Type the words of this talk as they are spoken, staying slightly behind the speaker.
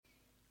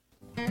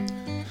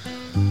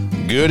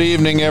Good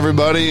evening,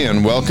 everybody,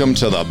 and welcome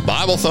to the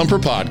Bible Thumper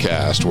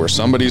Podcast, where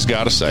somebody's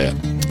got to say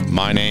it.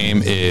 My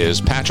name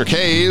is Patrick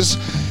Hayes,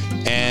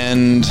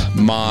 and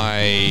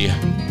my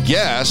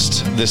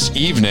guest this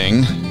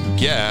evening,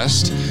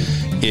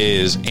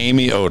 is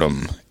Amy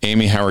Odom.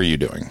 Amy, how are you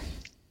doing?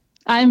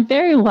 I'm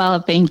very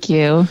well, thank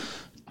you.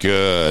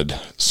 Good.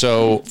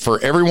 So for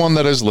everyone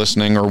that is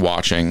listening or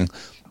watching,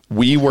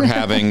 we were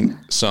having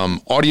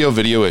some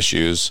audio-video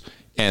issues,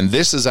 and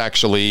this is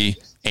actually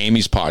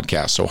Amy's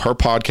podcast. So her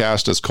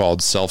podcast is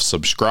called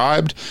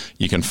Self-Subscribed.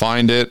 You can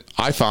find it.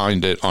 I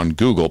find it on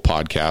Google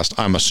Podcast.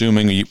 I'm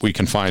assuming we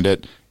can find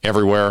it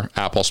everywhere,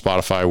 Apple,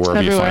 Spotify,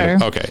 wherever you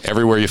find it. Okay,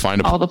 everywhere you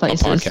find all the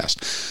places. A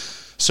podcast.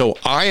 So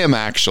I am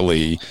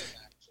actually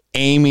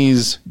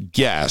Amy's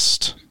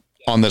guest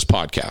on this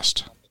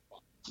podcast.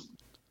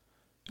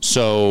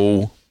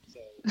 So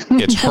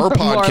it's her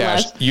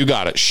podcast. You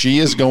got it. She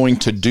is going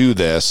to do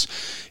this,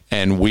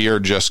 and we are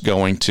just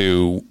going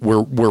to,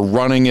 we're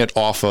running it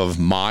off of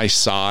my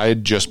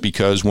side just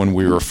because when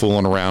we were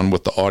fooling around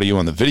with the audio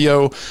and the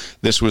video,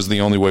 this was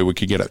the only way we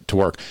could get it to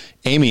work.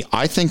 Amy,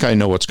 I think I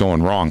know what's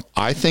going wrong.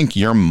 I think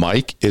your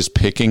mic is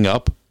picking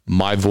up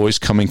my voice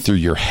coming through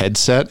your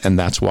headset, and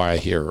that's why I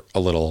hear a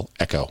little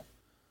echo.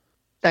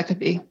 That could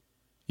be.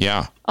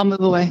 Yeah. I'll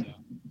move away.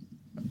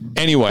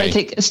 Anyway. Can I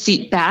take a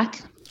seat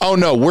back? Oh,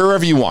 no,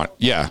 wherever you want.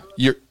 Yeah,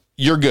 you're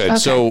good. Okay.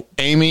 So,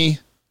 Amy,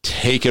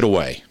 take it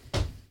away.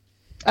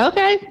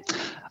 Okay.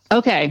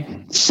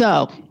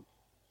 So,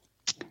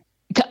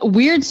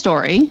 weird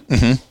story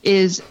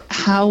is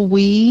how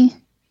we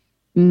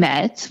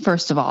met,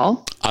 first of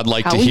all. I'd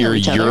like to hear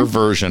your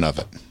version of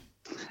it.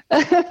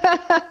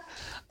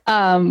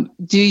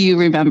 Do you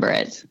remember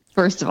it,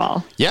 first of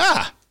all?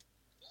 Yeah.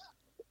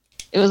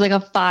 It was like a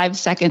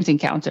 5-second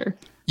encounter.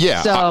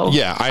 Yeah. So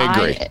I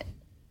agree.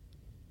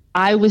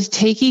 I was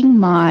taking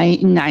my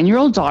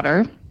 9-year-old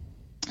daughter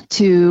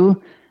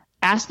to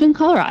Aspen,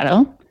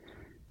 Colorado.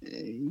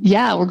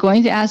 Yeah, we're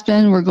going to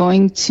Aspen. We're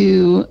going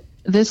to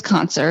this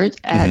concert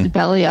at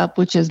Belly Up,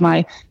 which is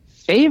my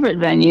favorite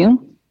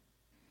venue.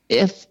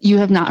 If you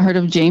have not heard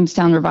of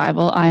Jamestown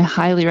Revival, I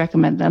highly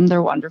recommend them.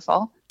 They're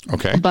wonderful.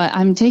 Okay. But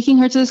I'm taking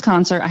her to this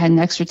concert. I had an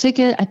extra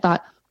ticket. I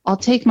thought, I'll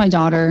take my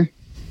daughter.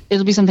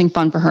 It'll be something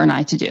fun for her and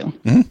I to do.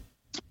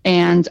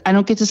 And I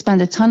don't get to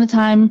spend a ton of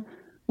time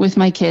with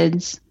my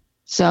kids.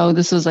 So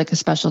this was like a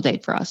special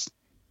date for us.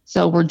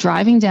 So we're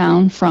driving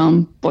down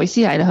from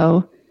Boise,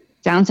 Idaho,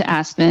 down to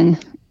Aspen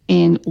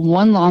in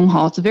one long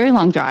haul. It's a very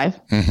long drive.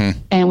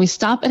 And we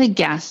stop at a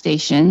gas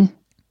station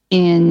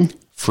in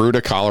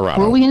Fruita,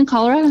 Colorado. Were we in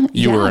Colorado?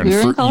 You were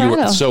in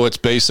Colorado. So it's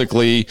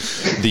basically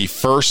the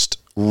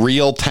first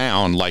real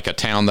town, like a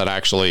town that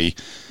actually,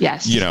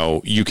 yes,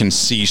 you can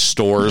see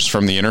stores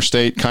from the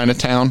interstate kind of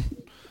town.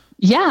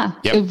 Yeah.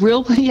 Yep.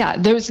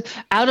 There was,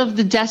 out of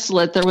the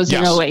desolate, there was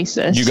an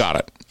oasis. You got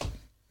it.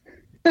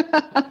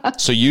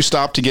 So you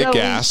stopped to get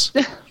gas.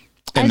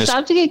 I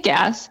stopped to get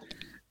gas.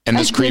 And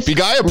this creepy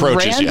guy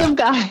approaches you. Random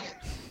guy.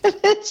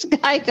 This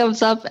guy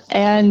comes up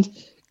and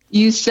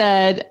you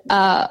said,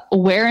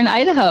 where in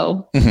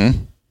Idaho?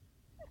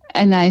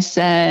 And I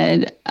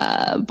said,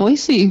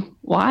 Boise.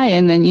 Why?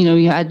 And then,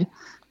 you had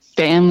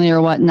family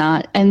or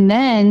whatnot. And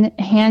then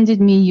handed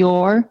me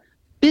your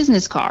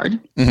business card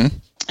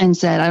and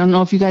said, I don't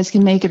know if you guys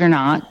can make it or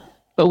not,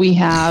 but we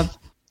have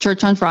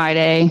church on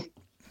Friday.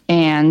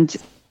 And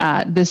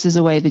this is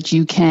a way that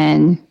you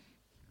can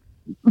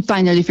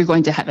find out if you're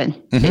going to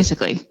heaven,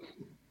 basically.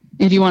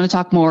 If you want to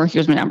talk more,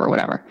 here's my number,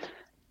 whatever.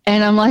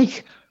 And I'm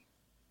like,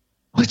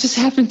 what just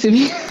happened to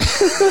me?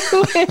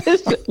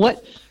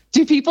 What?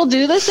 Do people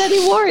do this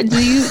anymore?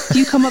 Do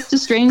you come up to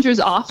strangers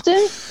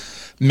often?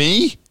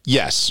 Me?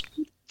 Yes.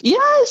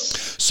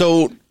 Yes.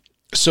 So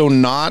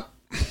not,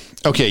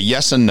 okay.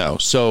 Yes and no.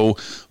 So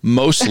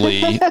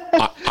mostly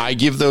I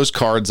give those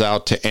cards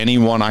out to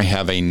anyone I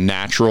have a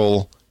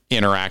natural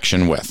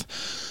interaction with.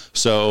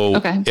 So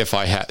if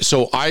I had,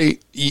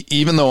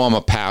 even though I'm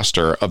a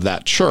pastor of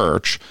that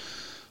church,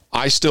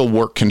 I still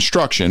work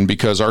construction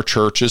because our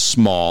church is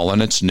small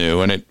and it's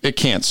new and it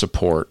can't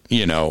support,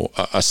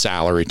 a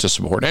salary to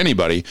support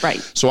anybody.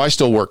 Right. So I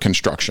still work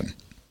construction.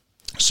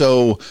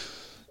 So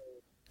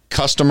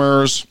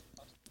customers,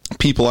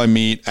 people I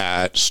meet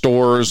at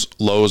stores,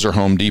 Lowe's or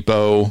Home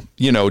Depot,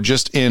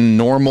 just in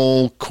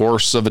normal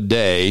course of a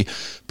day,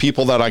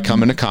 people that I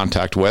come into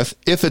contact with,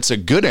 if it's a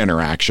good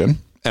interaction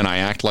and I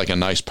act like a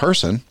nice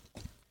person,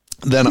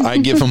 then I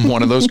give them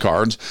one of those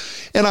cards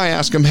and I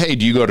ask them, hey,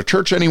 do you go to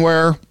church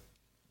anywhere?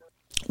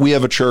 We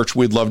have a church.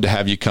 We'd love to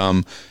have you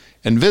come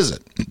and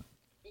visit.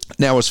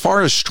 Now, as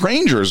far as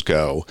strangers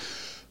go,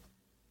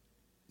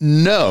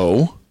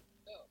 no,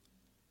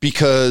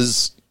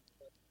 because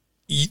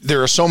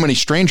there are so many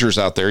strangers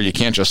out there. You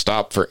can't just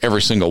stop for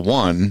every single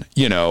one,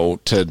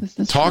 to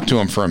talk to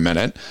them for a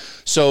minute.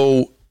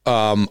 So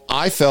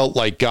I felt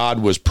like God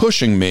was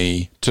pushing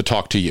me to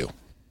talk to you.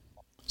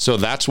 So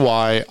that's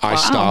why I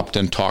stopped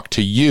and talked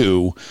to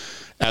you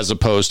as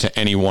opposed to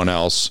anyone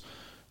else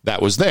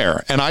that was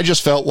there. And I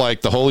just felt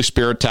like the Holy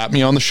Spirit tapped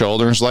me on the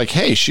shoulder and was like,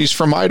 hey, she's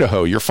from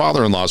Idaho. Your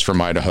father-in-law's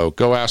from Idaho.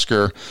 Go ask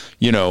her,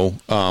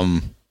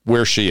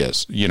 where she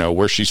is,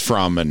 where she's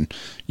from. And,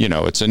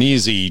 it's an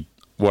easy,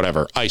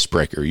 whatever,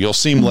 icebreaker. You'll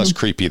seem less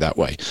creepy that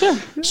way. Sure.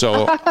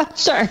 So,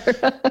 sure.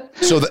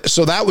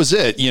 so that was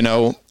it.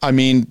 I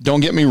mean, don't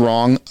get me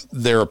wrong.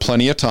 There are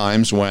plenty of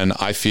times when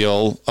I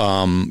feel,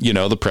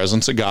 the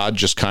presence of God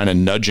just kind of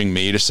nudging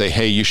me to say,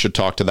 hey, you should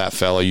talk to that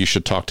fella. You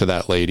should talk to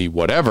that lady,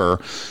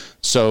 whatever.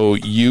 So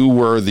you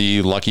were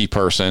the lucky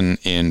person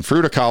in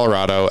Fruita,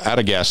 Colorado at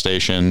a gas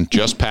station,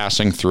 just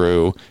passing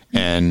through,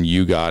 and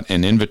you got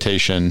an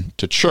invitation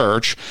to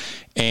church.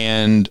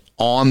 And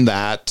on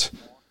that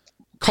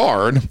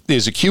card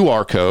is a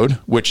QR code,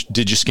 which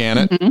did you scan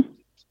it? Mm-hmm.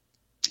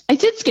 I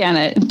did scan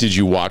it. Did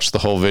you watch the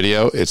whole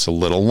video? It's a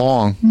little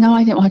long. No,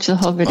 I didn't watch the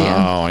whole video.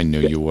 Oh, I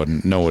knew you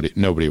wouldn't.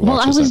 Nobody watches Well,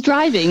 I was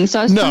driving, so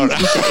I was no.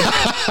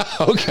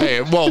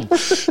 Okay, well,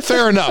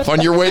 fair enough.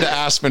 On your way to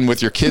Aspen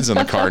with your kids in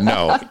the car,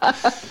 no.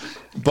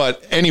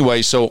 But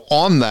anyway, so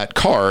on that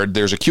card,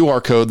 there's a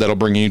QR code that'll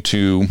bring you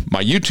to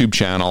my YouTube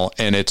channel,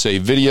 and it's a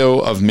video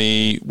of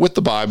me with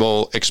the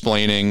Bible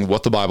explaining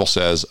what the Bible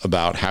says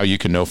about how you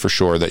can know for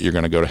sure that you're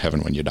going to go to heaven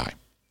when you die.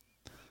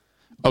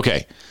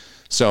 Okay,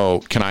 so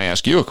can I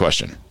ask you a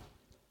question?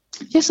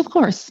 Yes, of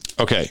course.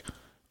 Okay.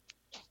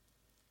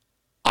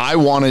 I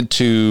wanted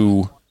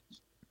to,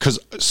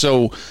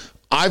 so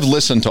I've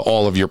listened to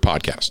all of your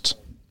podcasts.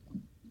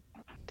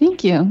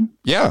 Thank you.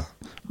 Yeah.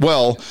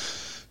 Well,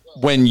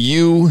 when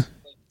you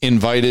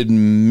invited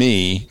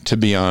me to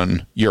be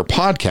on your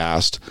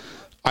podcast,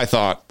 I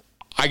thought,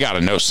 I got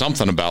to know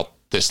something about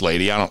this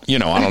lady. I don't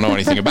know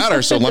anything about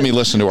her. So let me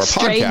listen to her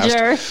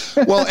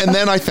podcast. Well, and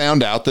then I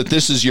found out that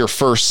this is your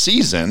first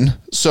season.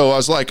 So I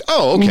was like,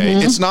 oh, okay.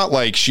 It's not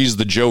like she's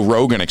the Joe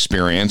Rogan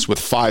Experience with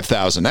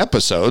 5,000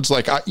 episodes.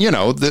 Like, I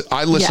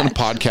listen to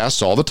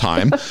podcasts all the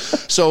time.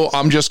 So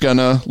I'm just going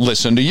to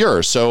listen to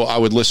yours. So I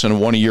would listen to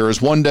one of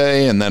yours one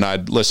day, and then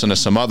I'd listen to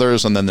some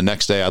others. And then the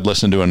next day I'd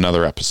listen to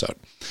another episode.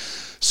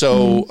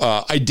 So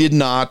I did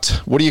not,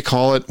 what do you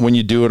call it when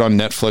you do it on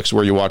Netflix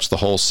where you watch the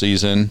whole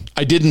season?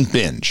 I didn't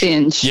binge.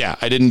 Yeah,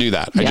 I didn't do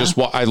that. Yeah.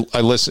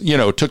 I listened,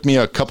 it took me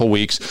a couple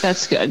weeks.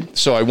 That's good.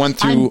 So I went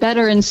through. I'm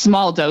better in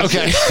small doses.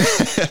 Okay.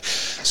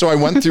 So I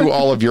went through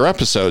all of your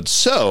episodes.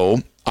 So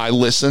I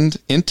listened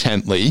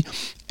intently,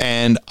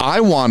 and I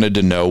wanted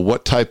to know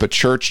what type of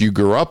church you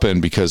grew up in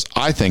because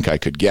I think I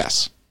could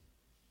guess.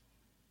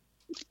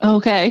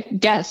 Okay.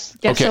 Guess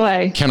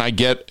away. Can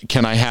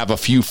I have a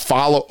few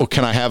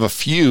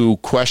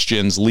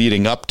questions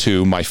leading up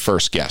to my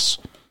first guess?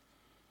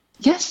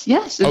 Yes.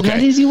 As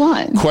many as you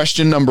want.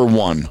 Question number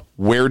 1.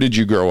 Where did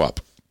you grow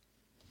up?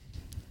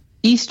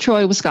 East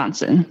Troy,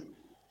 Wisconsin.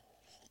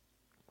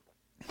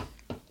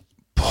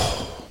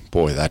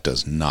 Boy, that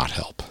does not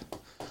help.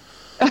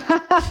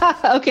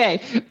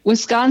 Okay.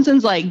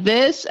 Wisconsin's like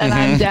this, and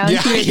I'm down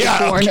here in the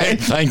corner. Okay.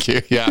 Thank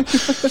you. Yeah.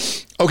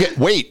 Okay.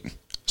 Wait.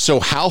 So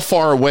how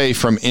far away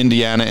from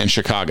Indiana and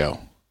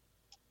Chicago?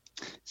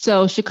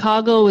 So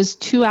Chicago was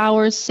 2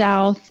 hours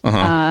south.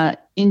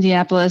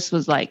 Indianapolis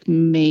was like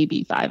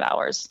maybe 5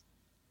 hours.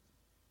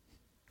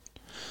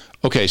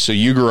 Okay. So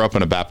you grew up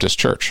in a Baptist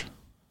church.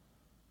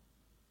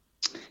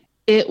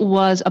 It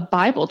was a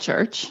Bible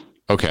church.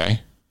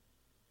 Okay.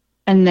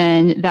 And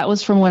then that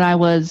was from when I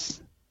was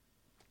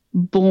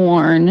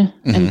born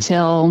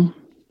until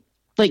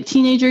like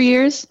teenager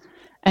years.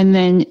 And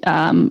then,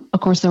 of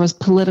course, there was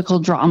political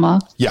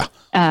drama. Yeah.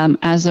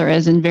 As there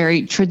is in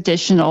very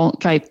traditional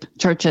type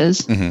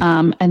churches.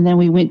 And then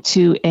we went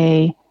to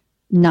a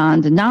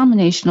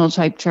non-denominational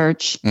type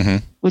church,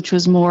 which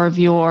was more of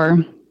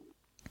your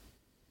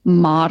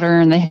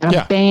modern. They had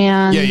a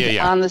band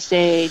on the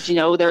stage.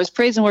 There was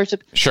praise and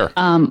worship. Sure.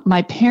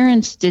 My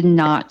parents did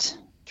not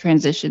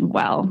transition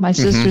well. My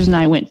sisters and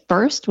I went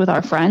first with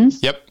our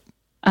friends. Yep.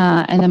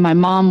 And then my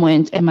mom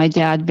went, and my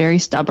dad, very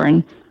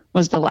stubborn,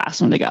 was the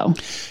last one to go.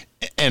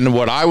 And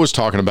what I was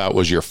talking about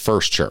was your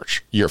first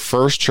church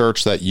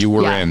that you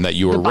were in, that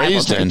you were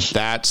raised in.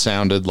 That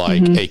sounded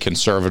like a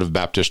conservative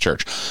Baptist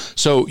church.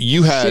 So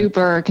you had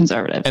super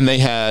conservative, and they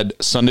had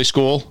Sunday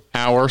school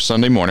hour,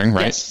 Sunday morning,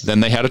 right? Yes.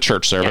 Then they had a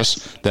church service.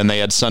 Yes. Then they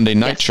had Sunday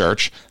night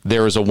church.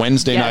 There was a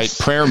Wednesday night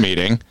prayer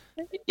meeting.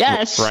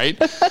 Yes. Right.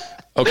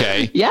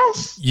 Okay.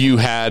 Yes. You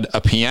had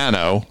a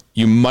piano.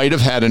 You might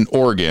have had an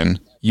organ.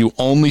 You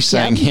only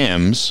sang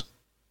hymns.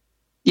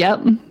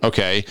 Yep.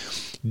 Okay.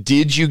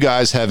 Did you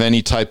guys have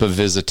any type of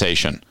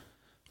visitation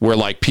where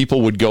like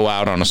people would go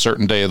out on a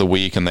certain day of the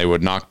week and they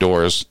would knock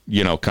doors,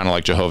 kind of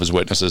like Jehovah's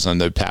Witnesses, and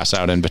they'd pass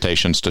out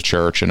invitations to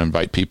church and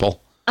invite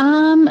people?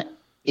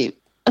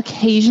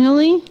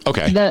 Occasionally.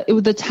 Okay.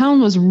 The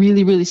town was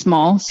really, really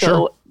small.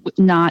 So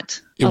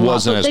not. It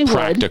wasn't as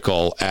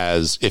practical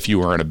as if you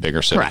were in a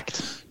bigger city.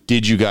 Correct.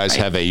 Did you guys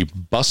have a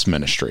bus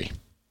ministry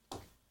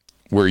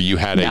where you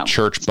had a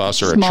church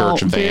bus or a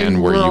church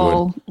van where you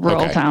would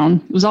rural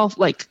town? It was all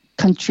like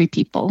country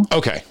people.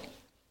 Okay.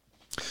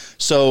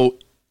 So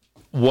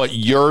what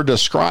you're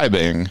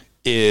describing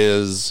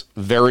is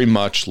very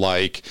much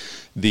like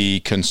the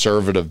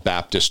conservative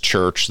Baptist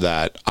church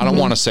that I don't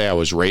want to say I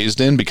was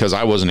raised in, because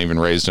I wasn't even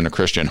raised in a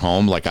Christian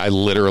home. Like, I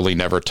literally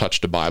never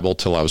touched a Bible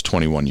till I was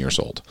 21 years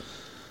old.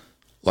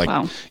 Like,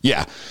 wow.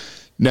 Yeah,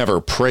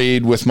 never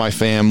prayed with my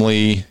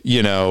family,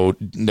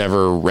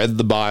 never read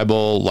the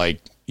Bible.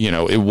 Like,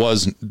 it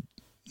was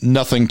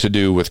nothing to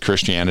do with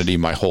Christianity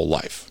my whole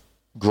life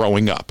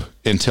growing up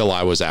until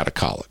I was out of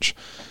college,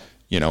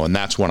 and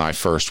that's when I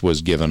first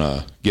was given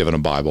a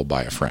Bible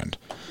by a friend.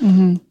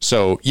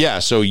 So, yeah,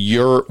 so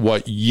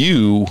what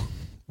you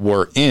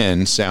were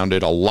in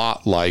sounded a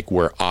lot like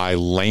where I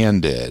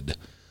landed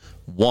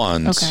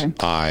once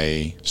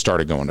I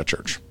started going to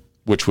church,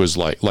 which was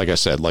like I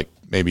said, like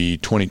maybe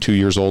 22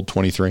 years old,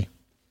 23.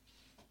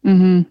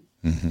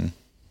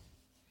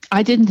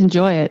 I didn't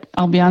enjoy it.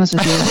 I'll be honest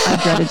with you. I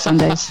dreaded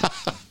Sundays.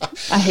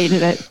 I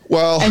hated it.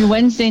 Well, and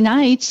Wednesday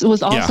nights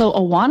was also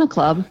Awana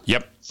Club.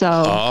 Yep. So.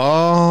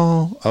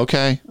 Oh,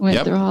 okay. Went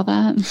through all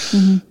that.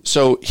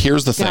 So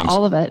here's the thing.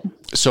 All of it.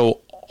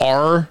 So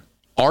our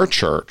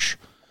church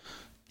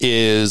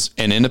is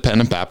an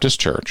independent Baptist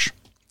church,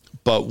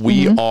 but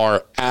we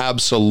are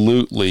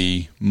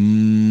absolutely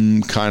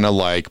kind of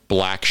like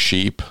black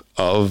sheep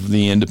of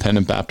the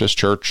independent Baptist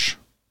church,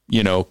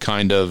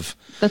 kind of.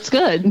 That's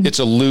good. It's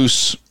a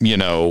loose,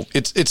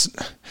 it's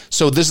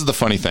so this is the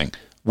funny thing.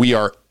 We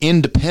are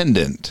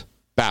independent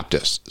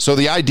Baptists. So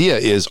the idea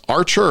is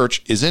our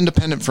church is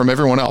independent from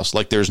everyone else.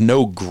 Like, there's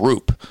no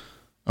group.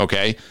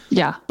 Okay.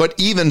 Yeah. But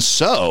even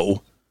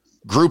so,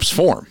 groups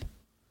form,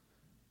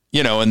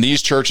 and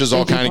these churches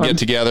all kind of get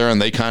together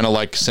and they kind of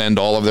like send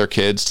all of their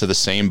kids to the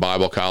same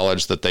Bible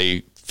college that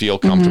they feel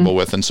comfortable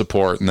with and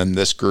support. And then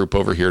this group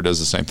over here does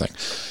the same thing.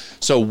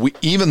 So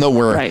even though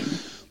we're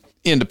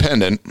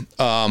independent,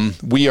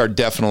 we are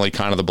definitely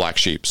kind of the black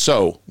sheep.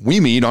 So we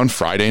meet on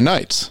Friday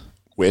nights,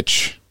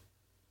 which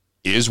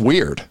is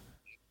weird.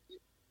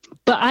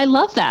 But I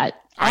love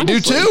that. Honestly. I do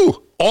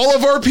too. All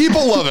of our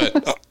people love it.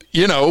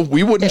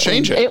 We wouldn't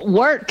change it. It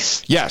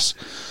works. Yes.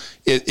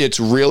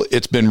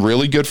 It's been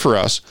really good for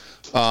us.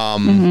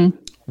 I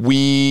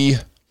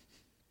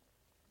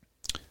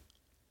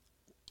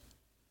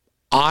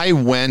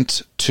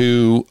went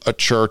to a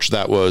church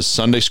that was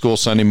Sunday school,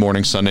 Sunday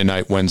morning, Sunday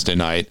night, Wednesday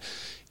night.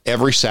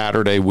 Every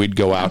Saturday we'd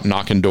go out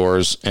knocking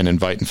doors and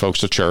inviting folks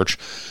to church.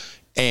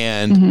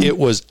 And it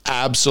was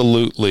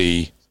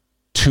absolutely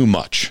too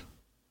much.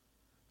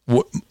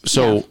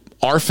 So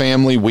our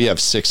family, we have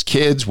 6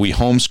 kids. We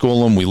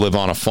homeschool them. We live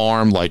on a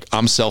farm. Like,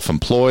 I'm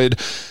self-employed.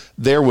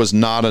 There was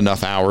not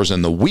enough hours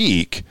in the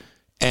week,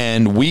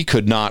 and we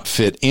could not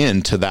fit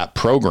into that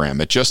program.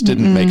 It just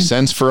didn't make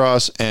sense for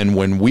us. And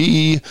when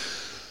we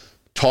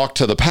talked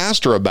to the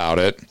pastor about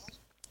it,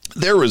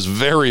 there was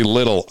very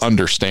little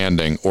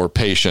understanding or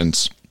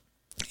patience.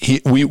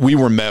 We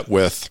were met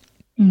with,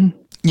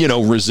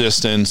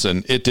 resistance,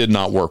 and it did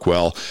not work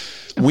well.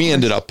 We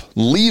ended up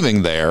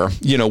leaving there.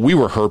 We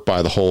were hurt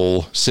by the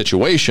whole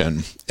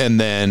situation. And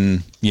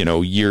then,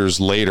 years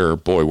later,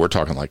 boy, we're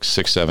talking like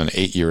 6, 7,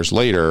 8 years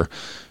later,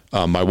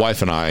 my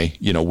wife and I,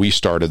 we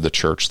started the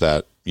church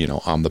that,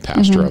 I'm the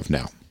pastor of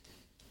now.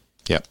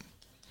 Yep.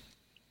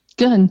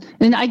 Good.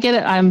 And I get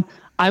it.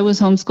 I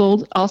was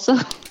homeschooled also.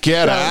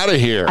 Get out of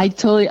here. I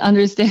totally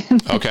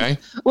understand. Okay.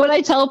 When I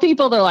tell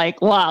people, they're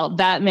like, wow,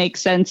 that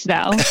makes sense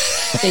now.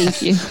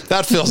 Thank you.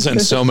 That fills in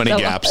so many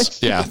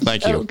gaps. Yeah.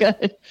 Thank you.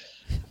 Good.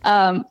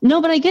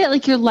 No, but I get it.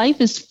 Like, your life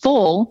is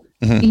full,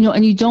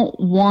 and you don't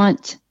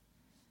want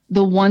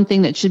the one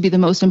thing that should be the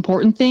most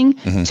important thing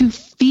to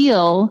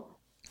feel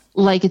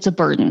like it's a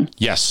burden.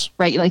 Yes.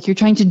 Right. Like, you're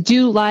trying to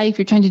do life,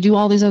 you're trying to do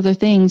all these other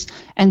things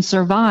and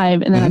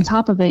survive. And then on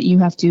top of it, you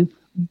have to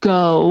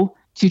go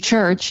to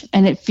church,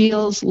 and it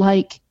feels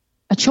like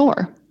a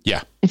chore.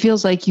 Yeah. It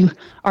feels like you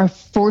are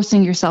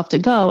forcing yourself to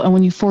go. And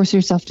when you force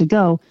yourself to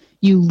go,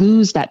 you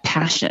lose that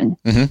passion.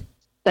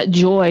 That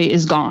joy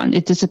is gone.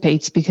 It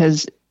dissipates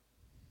because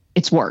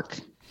it's work.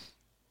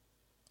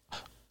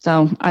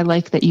 So I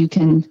like that you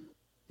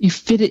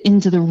fit it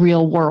into the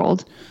real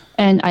world.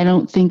 And I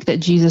don't think that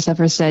Jesus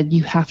ever said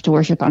you have to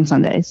worship on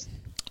Sundays.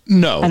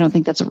 No. I don't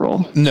think that's a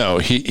rule. No,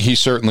 he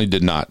certainly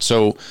did not.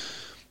 So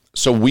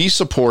we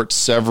support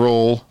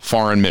several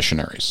foreign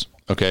missionaries.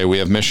 Okay. We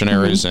have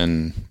missionaries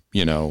in,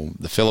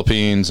 the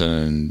Philippines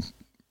and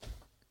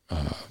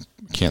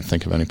can't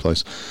think of any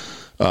place.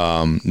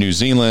 New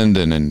Zealand,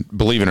 and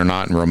believe it or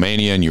not, in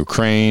Romania and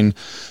Ukraine.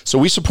 So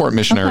we support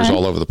missionaries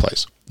all over the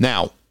place.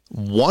 Now,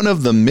 one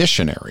of the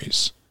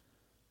missionaries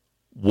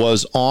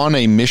was on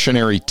a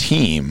missionary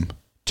team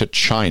to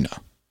China.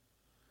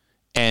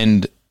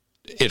 And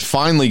it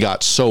finally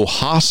got so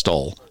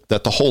hostile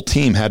that the whole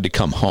team had to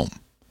come home.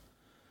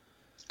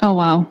 Oh,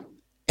 wow.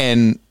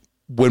 And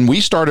when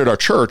we started our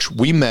church,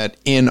 we met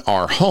in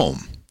our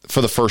home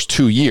for the first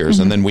 2 years,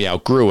 and then we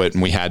outgrew it,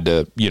 and we had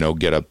to,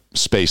 get a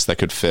space that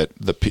could fit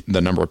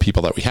the number of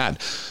people that we had.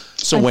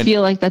 So I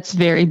feel like that's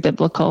very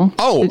biblical.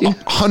 Oh,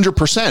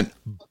 100%.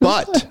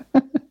 But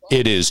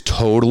it is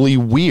totally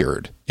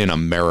weird in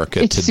America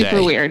today. It's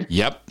super weird.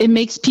 Yep. It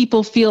makes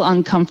people feel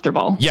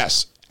uncomfortable.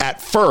 Yes,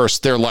 at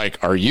first they're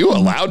like, are you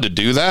allowed to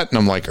do that? And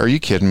I'm like, are you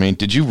kidding me?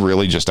 Did you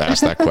really just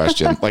ask that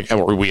question? Like,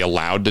 are we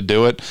allowed to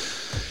do it?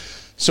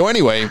 So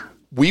anyway,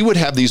 we would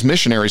have these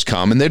missionaries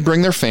come and they'd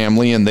bring their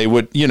family and they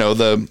would,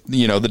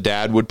 the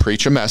dad would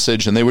preach a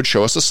message and they would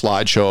show us a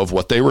slideshow of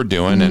what they were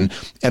doing.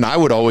 And I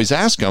would always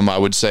ask them, I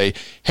would say,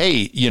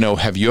 hey,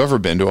 have you ever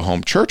been to a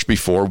home church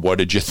before? What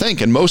did you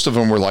think? And most of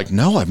them were like,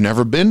 no, I've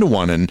never been to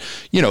one. And,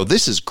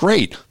 this is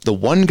great. The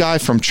one guy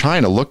from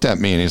China looked at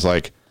me and he's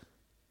like,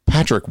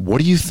 Patrick, what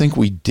do you think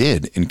we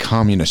did in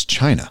communist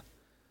China?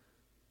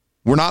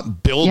 We're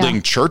not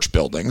building church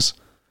buildings.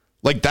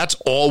 Like, that's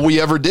all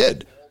we ever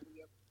did.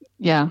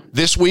 Yeah.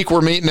 This week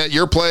we're meeting at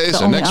your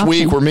place, and next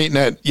week we're meeting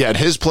at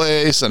his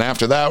place, and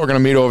after that we're going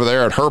to meet over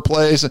there at her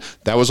place.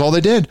 That was all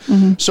they did.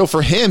 So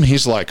for him,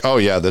 he's like, "Oh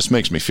yeah, this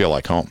makes me feel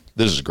like home.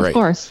 This is great." Of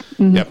course.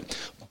 Yep.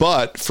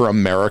 But for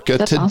America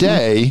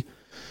today,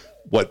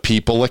 what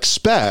people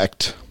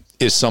expect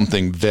is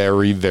something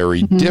very,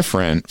 very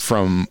different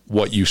from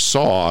what you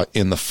saw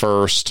in the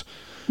first,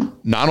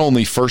 not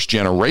only first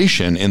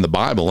generation in the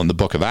Bible in the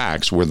book of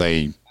Acts, where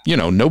they,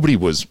 nobody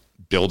was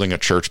building a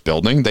church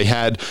building.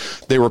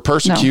 They were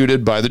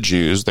persecuted by the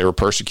Jews. They were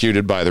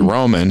persecuted by the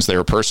Romans. They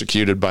were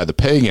persecuted by the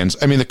pagans.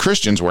 I mean, the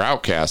Christians were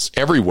outcasts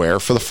everywhere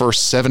for the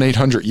first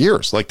 700-800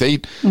 years. Like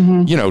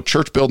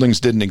church buildings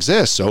didn't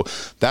exist. So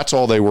that's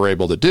all they were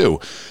able to do.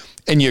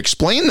 And you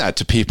explain that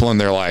to people and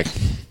they're like,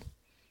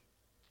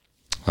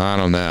 I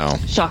don't know.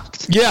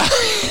 Shocked. Yeah.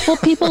 Well,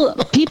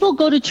 people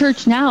go to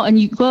church now and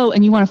you go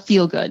and you want to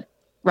feel good.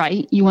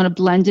 Right? You want to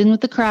blend in with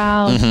the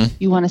crowd.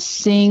 You want to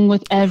sing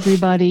with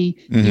everybody.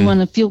 You want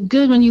to feel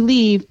good when you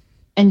leave,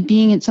 and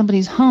being at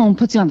somebody's home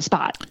puts you on the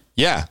spot.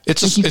 Yeah.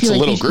 It's a like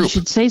little group. You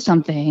should say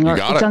something or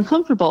it's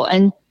uncomfortable.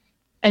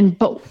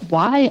 But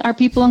why are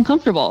people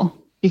uncomfortable?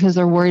 Because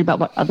they're worried about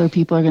what other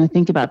people are going to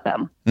think about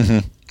them.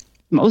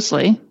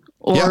 Mostly.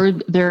 Or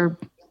their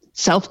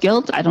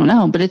self-guilt. I don't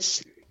know, but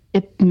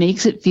it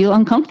makes it feel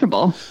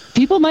uncomfortable.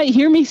 People might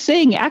hear me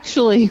sing.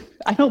 Actually,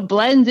 I don't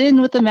blend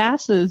in with the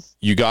masses.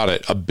 You got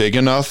it. A big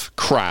enough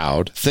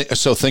crowd.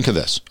 So think of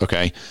this,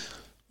 okay?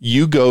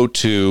 You go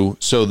to,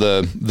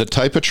 the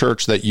type of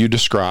church that you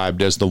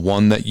described as the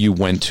one that you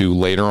went to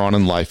later on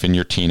in life in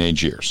your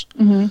teenage years.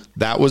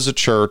 That was a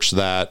church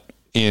that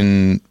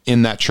in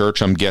that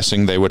church, I'm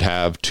guessing they would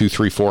have 200,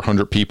 300,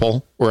 400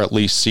 people, or at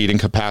least seating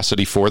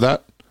capacity for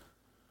that.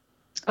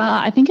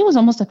 I think it was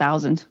almost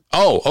 1,000.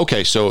 Oh,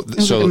 okay. So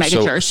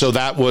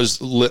that was,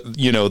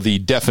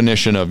 the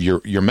definition of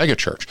your mega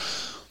church.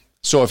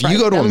 So if you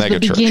go to a mega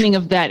church, the beginning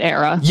of that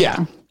era.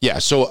 Yeah.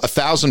 So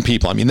 1,000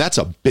 people. I mean, that's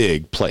a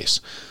big place.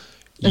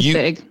 It's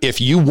big.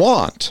 If you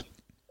want,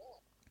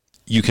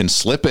 you can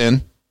slip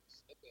in.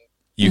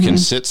 You can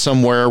sit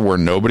somewhere where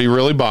nobody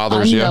really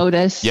bothers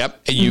Unnoticed. You.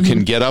 Yep. You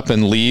can get up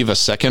and leave a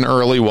second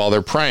early while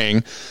they're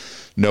praying.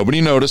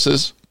 Nobody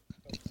notices.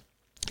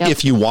 Yep.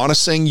 If you want to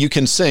sing, you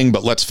can sing,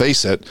 but let's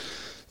face it,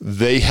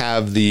 they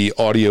have the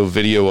audio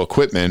video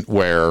equipment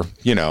where,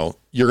 you're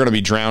going to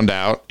be drowned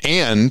out,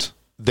 and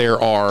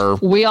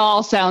we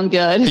all sound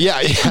good.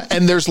 Yeah.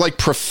 And there's like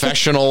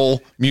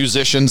professional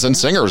musicians and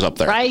singers up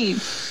there. Right.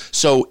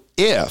 So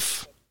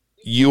if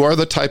you are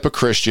the type of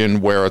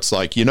Christian where it's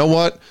like, you know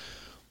what?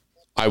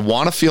 I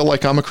want to feel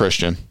like I'm a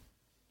Christian.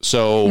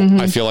 So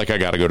I feel like I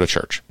got to go to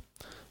church,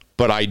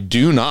 but I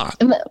do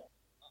not.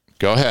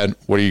 Go ahead.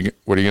 What are you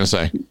going to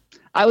say?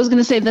 I was going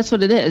to say that's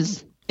what it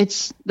is.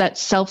 It's that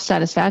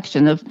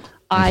self-satisfaction of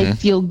I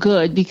feel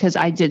good because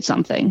I did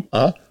something.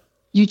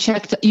 You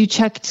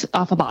checked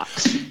off a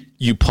box.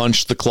 You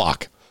punched the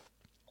clock.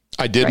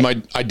 I did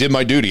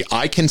my duty.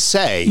 I can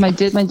say I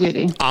did my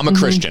duty. I'm a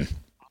Christian.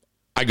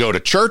 I go to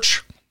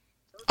church.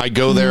 I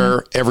go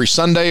there every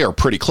Sunday or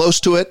pretty close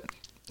to it.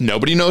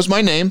 Nobody knows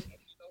my name.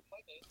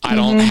 I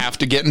don't have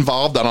to get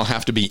involved. I don't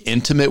have to be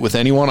intimate with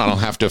anyone. I don't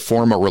have to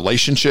form a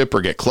relationship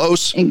or get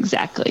close.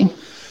 Exactly.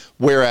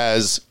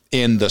 Whereas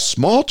in the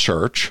small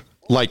church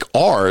like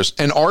ours,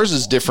 and ours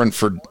is different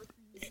for,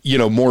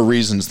 more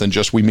reasons than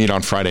just we meet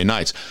on Friday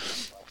nights.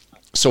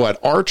 So at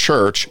our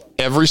church,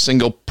 every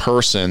single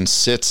person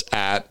sits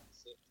at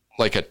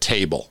like a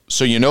table.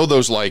 So,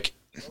 those 8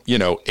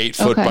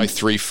 foot by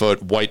 3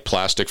 foot white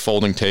plastic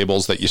folding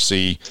tables that you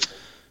see,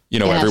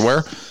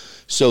 everywhere.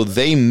 So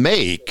they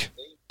make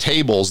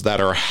tables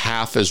that are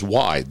half as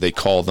wide. They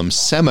call them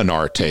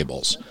seminar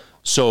tables.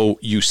 So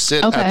you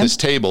sit at this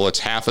table, it's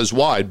half as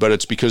wide, but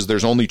it's because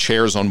there's only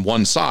chairs on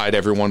one side.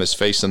 Everyone is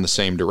facing the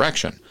same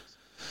direction.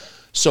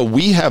 So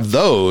we have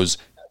those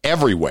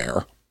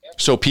everywhere.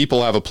 So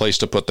people have a place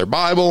to put their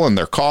Bible and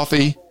their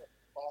coffee.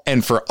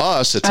 And for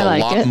us, it's a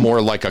lot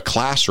more like a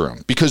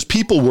classroom because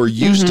people were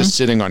used to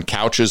sitting on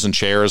couches and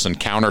chairs and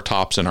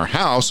countertops in our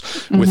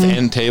house with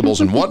end tables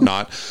and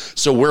whatnot.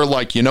 So we're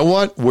like, you know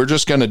what? We're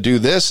just going to do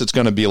this. It's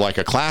going to be like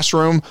a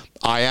classroom.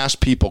 I ask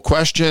people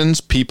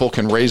questions. People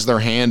can raise their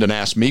hand and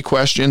ask me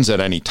questions at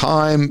any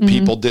time.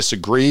 People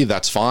disagree.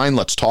 That's fine.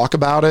 Let's talk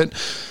about it.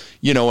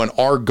 And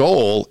our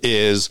goal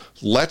is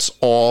let's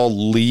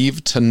all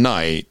leave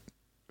tonight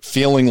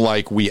feeling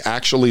like we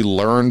actually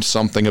learned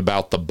something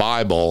about the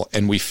Bible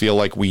and we feel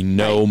like we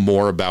know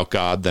more about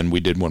God than we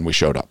did when we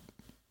showed up.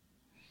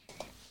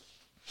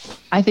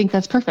 I think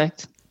that's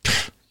perfect.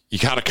 You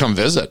got to come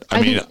visit.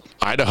 I mean,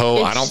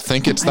 Idaho, I don't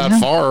think it's that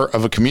far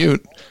of a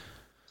commute.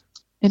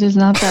 It is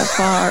not that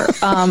far.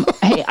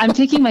 Hey, I'm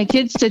taking my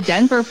kids to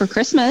Denver for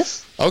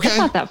Christmas. Okay. That's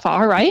not that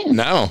far, right?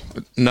 No,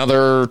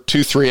 another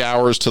 2-3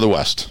 hours to the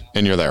west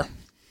and you're there.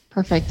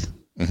 Perfect.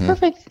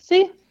 Perfect.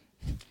 See,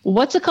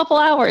 what's a couple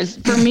hours?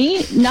 For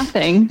me,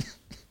 nothing.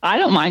 I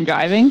don't mind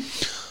driving.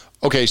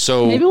 Okay.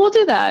 So maybe we'll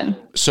do that.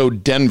 So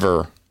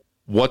Denver,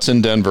 what's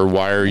in Denver?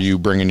 Why are you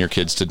bringing your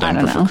kids to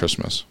Denver for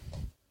Christmas?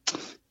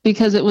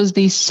 Because it was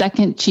the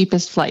second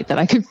cheapest flight that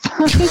I could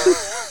find.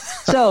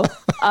 So,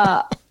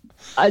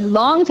 a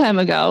long time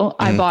ago,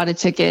 I bought a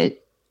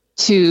ticket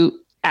to,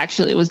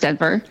 actually it was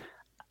Denver,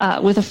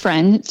 with a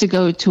friend to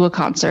go to a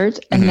concert.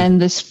 And then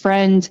this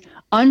friend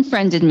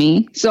unfriended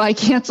me. So I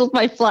canceled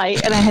my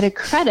flight and I had a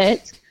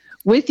credit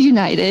with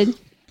United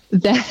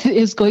that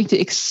is going to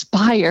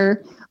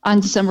expire on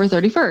December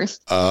 31st.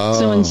 Oh.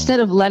 So instead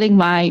of letting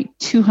my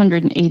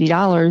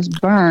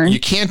 $280 burn, you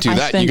can't do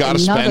that. You got to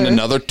spend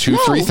another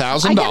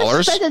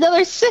 $3,000. Spend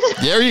another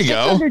there you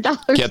go.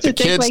 Get the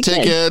kids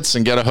tickets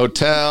and get a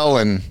hotel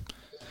and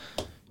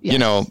you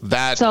know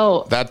that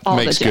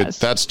makes good.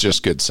 That's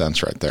just good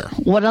sense right there.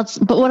 What else?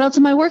 But what else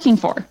am I working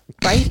for?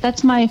 Right.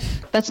 That's my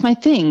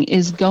thing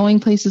is going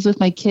places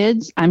with my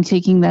kids. I'm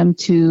taking them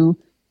to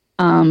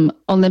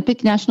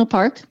Olympic National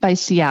Park by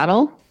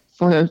Seattle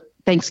for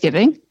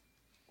Thanksgiving.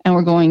 And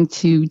we're going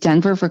to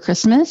Denver for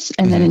Christmas.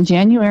 And then in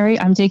January,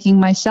 I'm taking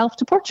myself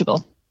to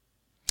Portugal.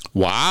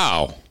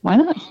 Wow. Why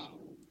not?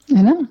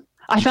 I know.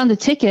 I found a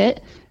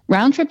ticket,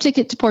 round trip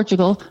ticket to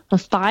Portugal for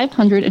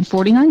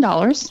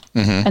 $549.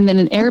 And then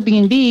an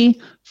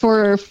Airbnb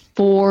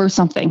for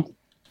something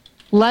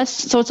less.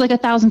 So it's like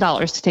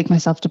 $1,000 to take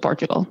myself to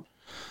Portugal.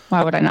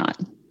 Why would I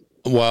not?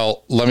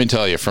 Well, let me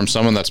tell you, from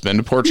someone that's been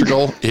to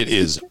Portugal, it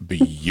is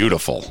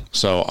beautiful.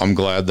 So I'm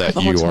glad that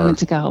you are.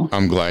 To go.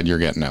 I'm glad you're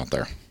getting out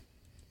there.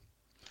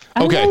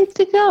 Okay. I like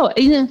to go.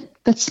 You know,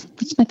 that's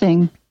my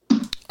thing.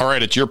 All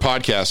right, it's your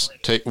podcast.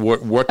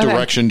 What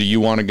direction do you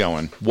want to go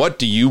in? What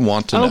do you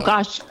want to know? Oh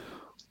gosh,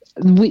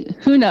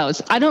 who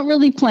knows? I don't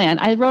really plan.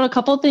 I wrote a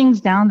couple of things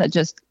down that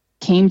just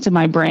came to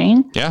my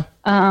brain. Yeah.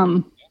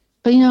 But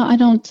you know, I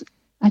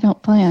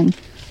don't plan.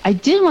 I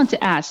did want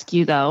to ask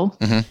you though.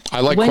 I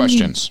like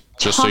questions,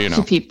 just so you know.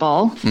 To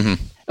people.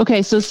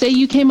 Okay, so say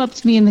you came up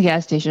to me in the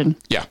gas station.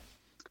 Yeah.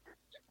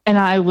 And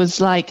I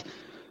was like,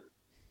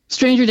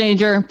 stranger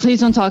danger,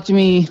 please don't talk to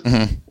me.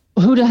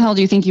 Who the hell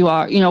do you think you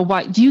are? You know,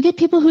 why do you get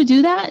people who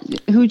do that?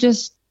 Who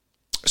just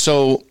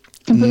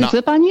completely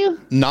flip on you?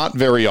 Not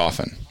very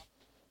often.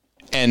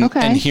 And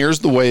here's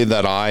the way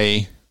that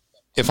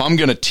if I'm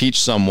going to teach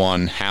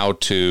someone how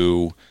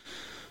to,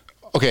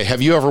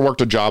 have you ever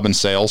worked a job in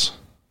sales?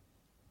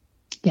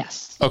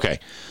 Yes. Okay.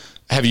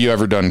 Have you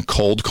ever done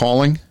cold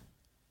calling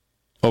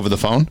over the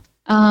phone?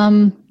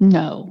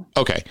 No.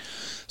 Okay.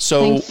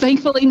 So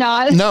thankfully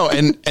not. No,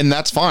 and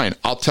that's fine.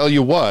 I'll tell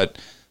you what,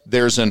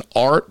 there's an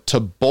art to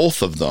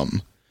both of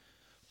them.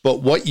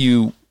 But what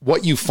you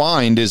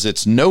find is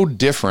it's no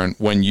different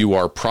when you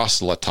are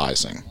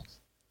proselytizing.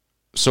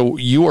 So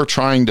you are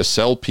trying to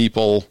sell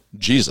people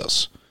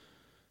Jesus,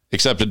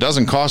 except it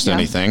doesn't cost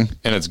anything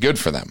and it's good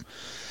for them.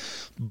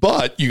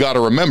 But you got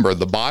to remember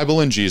the Bible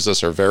and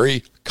Jesus are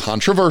very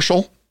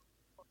controversial.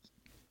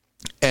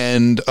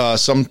 And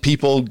some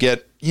people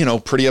get,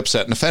 pretty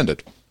upset and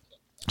offended.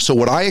 So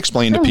what I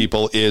explain to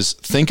people is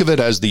think of it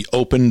as the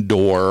open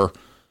door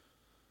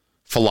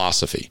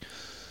philosophy.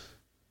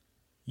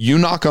 You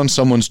knock on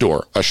someone's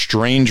door, a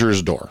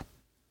stranger's door.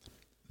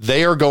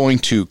 They are going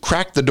to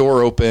crack the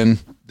door open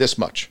this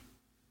much,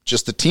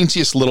 just the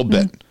teensiest little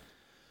bit.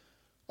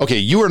 Okay,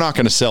 you are not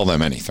going to sell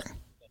them anything.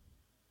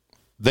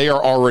 They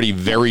are already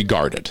very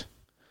guarded.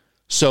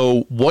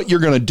 So what you're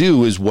going to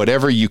do is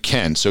whatever you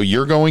can. So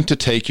you're going to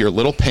take your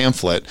little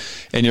pamphlet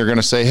and you're going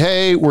to say,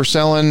 hey, we're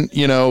selling,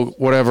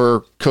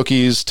 whatever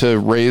cookies to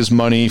raise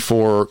money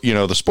for,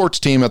 the sports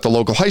team at the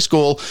local high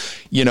school.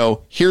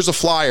 Here's a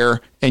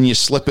flyer, and you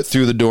slip it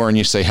through the door and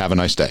you say, have a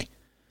nice day.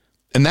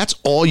 And that's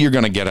all you're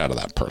going to get out of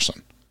that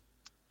person.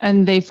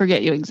 And they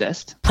forget you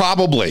exist.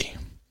 Probably.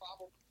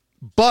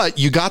 But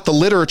you got the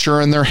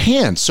literature in their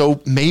hands.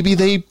 So maybe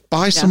they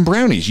buy some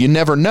brownies. You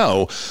never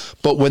know.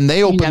 But when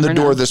they open the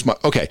door this much.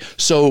 Okay.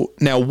 So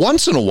now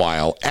once in a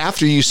while,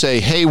 after you say,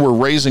 hey, we're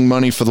raising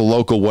money for the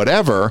local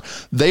whatever,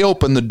 they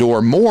open the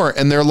door more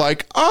and they're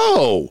like,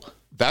 oh,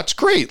 that's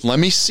great. Let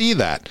me see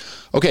that.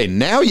 Okay.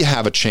 Now you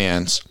have a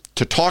chance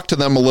to talk to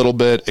them a little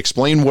bit,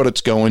 explain what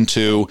it's going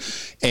to,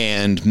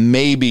 and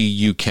maybe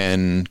you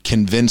can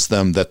convince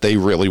them that they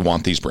really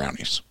want these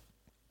brownies.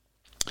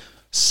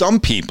 Some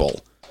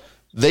people,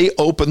 they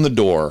open the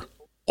door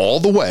all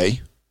the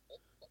way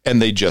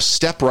and they just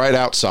step right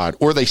outside,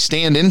 or they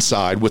stand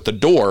inside with the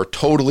door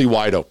totally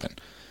wide open.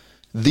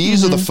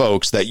 These are the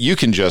folks that you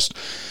can just,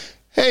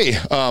 hey,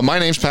 my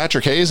name's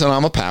Patrick Hayes and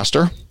I'm a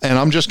pastor and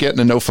I'm just getting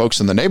to know folks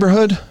in the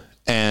neighborhood.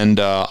 And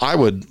I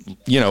would,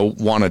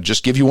 want to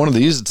just give you one of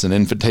these. It's an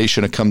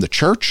invitation to come to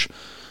church.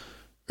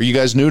 Are you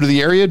guys new to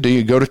the area? Do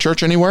you go to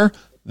church anywhere?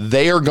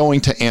 They are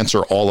going to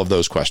answer all of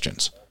those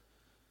questions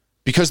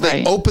because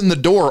they open the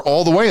door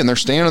all the way and they're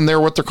standing there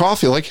with their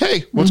coffee like,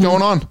 hey, what's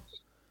going on?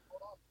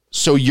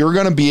 So you're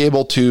going to be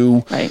able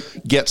to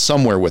get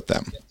somewhere with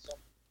them.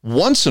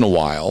 Once in a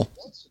while,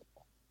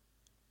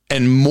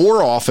 and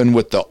more often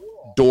with the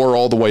door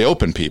all the way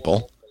open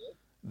people,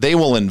 they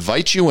will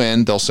invite you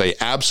in. They'll say,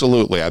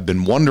 absolutely, I've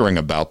been wondering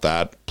about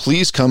that.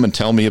 Please come and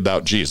tell me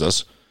about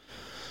Jesus.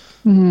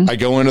 I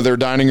go into their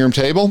dining room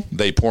table.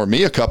 They pour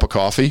me a cup of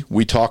coffee.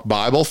 We talk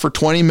Bible for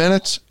 20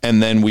 minutes,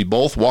 and then we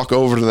both walk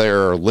over to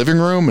their living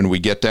room, and we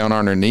get down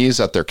on our knees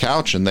at their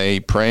couch, and they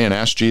pray and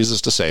ask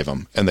Jesus to save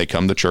them, and they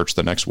come to church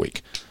the next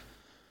week.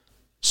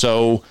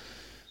 So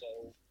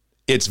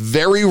it's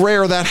very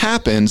rare that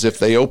happens if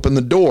they open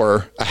the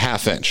door a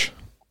half inch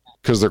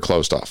because they're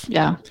closed off.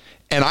 Yeah.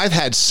 And I've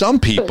had some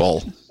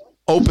people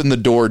open the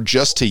door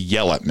just to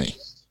yell at me.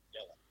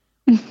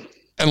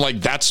 And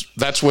like,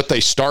 that's what they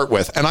start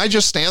with. And I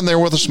just stand there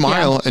with a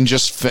smile and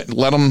just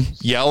let them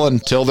yell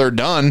until they're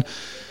done.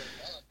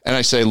 And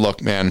I say,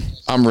 look, man,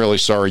 I'm really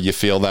sorry you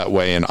feel that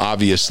way. And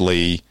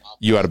obviously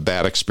you had a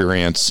bad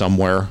experience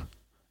somewhere,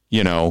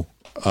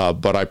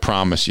 but I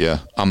promise you,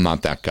 I'm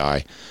not that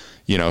guy,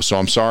 so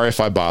I'm sorry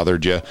if I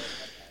bothered you.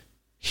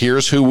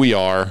 Here's who we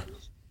are.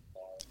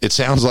 It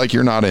sounds like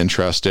you're not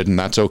interested, and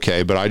that's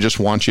okay. But I just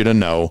want you to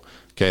know,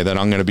 that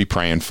I'm going to be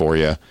praying for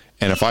you.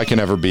 And if I can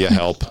ever be a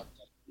help,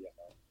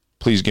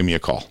 please give me a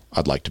call.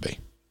 I'd like to be,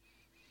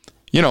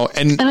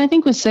 and I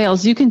think with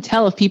sales, you can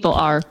tell if people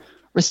are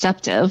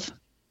receptive.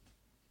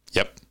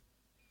 Yep.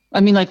 I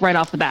mean, like right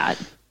off the bat.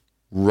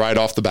 Right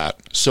off the bat.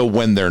 So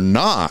when they're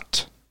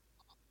not,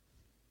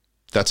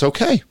 that's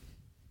okay.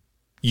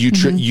 You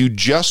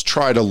just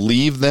try to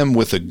leave them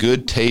with a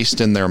good taste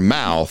in their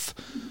mouth.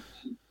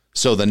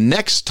 So the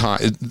next time,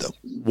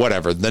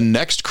 the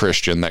next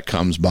Christian that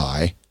comes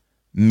by,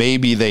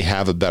 maybe they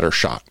have a better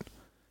shot.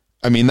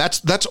 I mean,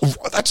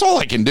 that's all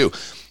I can do.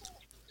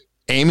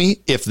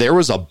 Amy, if there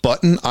was a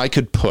button I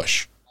could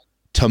push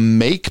to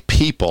make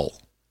people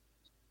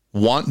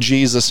want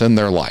Jesus in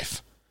their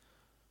life,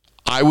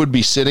 I would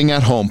be sitting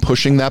at home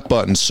pushing that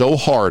button so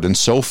hard and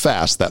so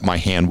fast that my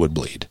hand would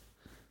bleed.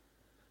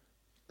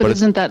 But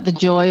isn't that the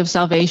joy of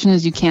salvation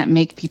is you can't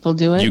make people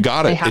do it? You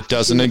got it. It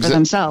doesn't exist.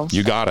 Themselves.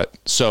 You got it.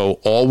 So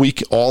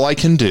all I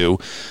can do,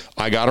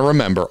 I got to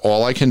remember,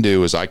 all I can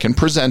do is I can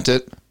present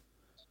it,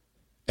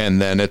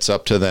 and then it's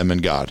up to them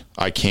and God.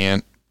 I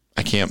can't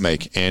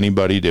make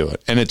anybody do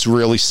it. And it's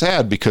really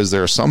sad because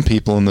there are some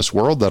people in this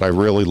world that I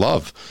really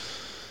love,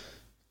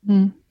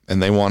 and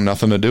they want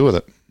nothing to do with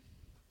it.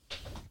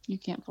 You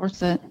can't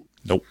force it.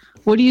 Nope.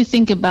 What do you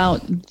think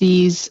about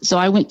these? So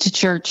I went to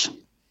church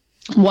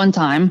one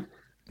time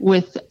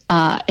with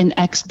an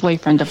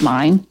ex-boyfriend of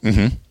mine.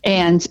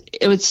 And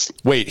it was...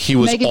 Wait, he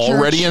was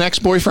already an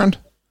ex-boyfriend?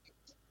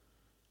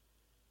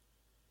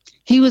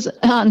 He was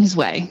on his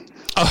way.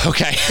 Oh,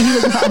 okay. He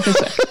was on his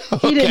way.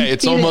 Okay,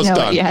 it's almost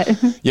done.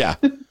 Yeah.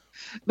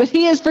 But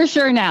he is for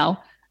sure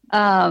now.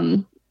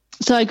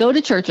 So I go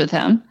to church with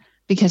him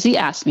because he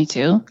asked me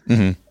to.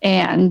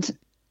 And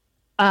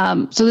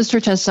so this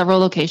church has several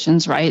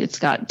locations, right? It's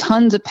got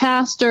tons of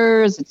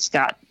pastors.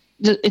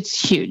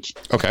 It's huge.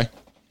 Okay.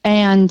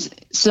 And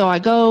so I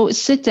go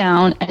sit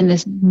down, and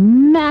this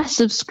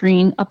massive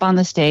screen up on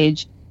the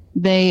stage,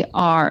 they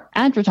are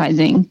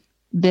advertising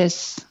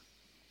this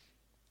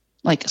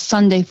like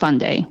Sunday fun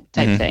day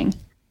type thing.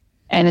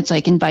 And it's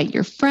like, invite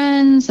your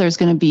friends. There's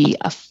going to be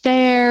a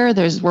fair.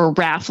 We're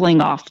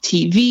raffling off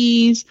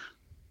TVs.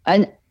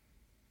 And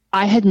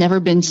I had never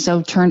been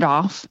so turned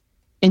off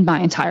in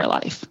my entire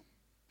life.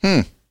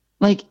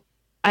 Like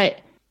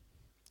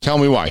Tell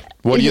me why.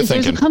 What are you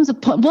thinking? There comes a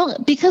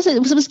point, because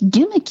it was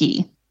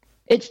gimmicky.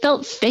 It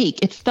felt fake.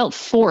 It felt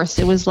forced.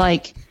 It was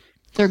like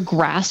they're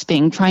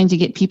grasping, trying to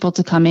get people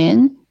to come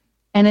in.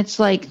 And it's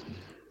like,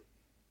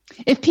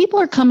 if people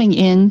are coming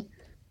in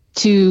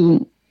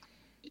to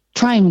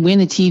try and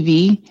win a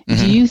TV,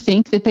 do you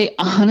think that they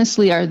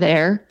honestly are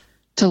there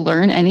to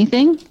learn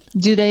anything?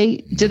 Do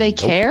they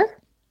care?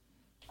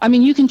 I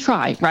mean, you can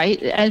try,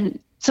 right? And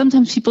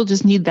sometimes people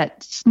just need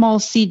that small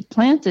seed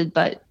planted,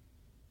 but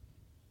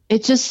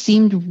it just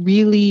seemed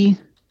really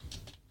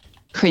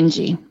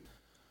cringy.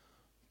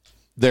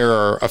 There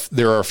are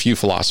a few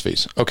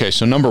philosophies. Okay,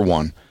 so number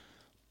one,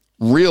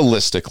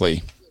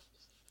 realistically,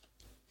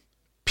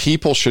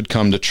 people should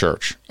come to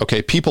church.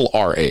 Okay, people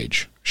our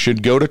age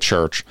should go to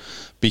church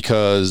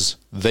because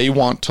they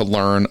want to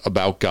learn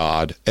about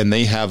God and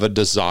they have a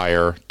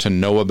desire to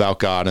know about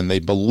God, and they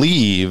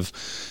believe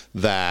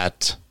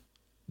that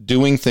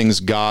doing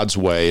things God's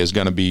way is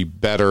going to be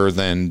better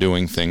than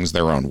doing things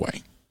their own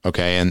way.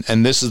 Okay,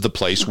 and this is the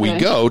place we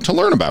go to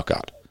learn about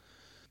God.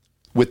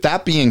 With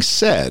that being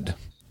said,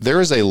 there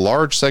is a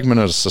large segment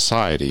of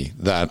society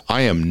that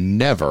I am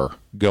never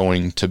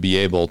going to be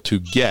able to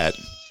get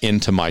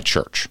into my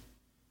church.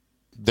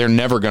 They're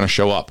never going to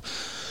show up.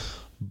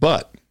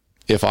 But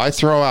if I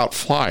throw out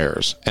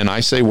flyers and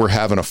I say we're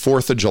having a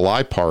 4th of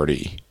July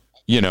party,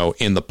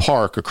 in the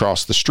park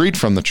across the street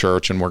from the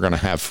church, and we're going to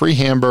have free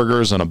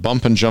hamburgers and a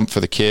bump and jump for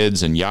the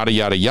kids and yada,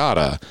 yada,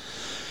 yada,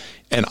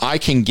 and I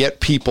can get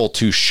people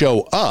to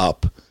show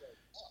up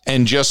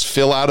and just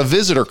fill out a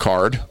visitor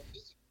card,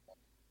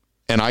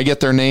 and I get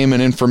their name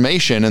and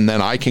information, and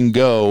then I can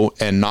go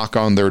and knock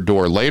on their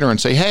door later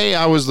and say, hey,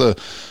 I was the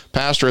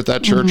pastor at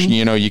that church.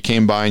 You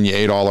came by and you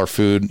ate all our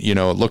food. It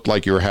looked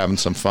like you were having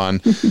some fun.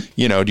 Do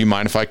you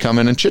mind if I come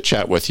in and chit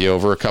chat with you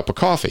over a cup of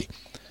coffee?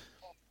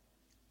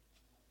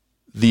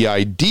 The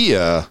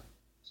idea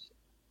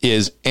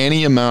is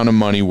any amount of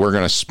money we're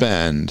going to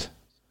spend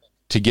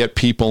to get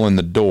people in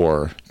the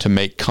door, to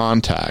make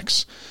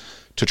contacts,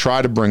 to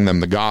try to bring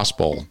them the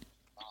gospel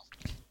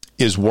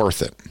is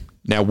worth it.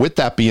 Now, with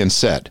that being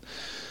said,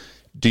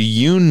 do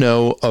you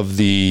know of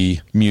the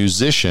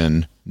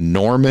musician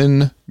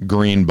Norman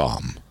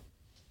Greenbaum?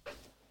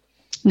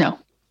 No.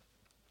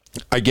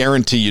 I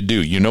guarantee you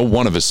do. You know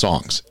one of his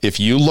songs. If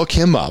you look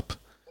him up,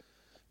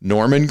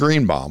 Norman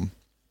Greenbaum,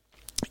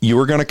 you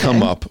are going to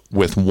come up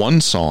with one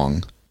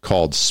song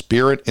called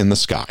Spirit in the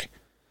Sky.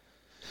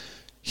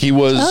 He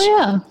was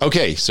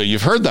okay. So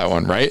you've heard that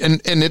one, right?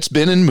 And it's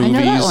been in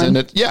movies, and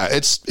it's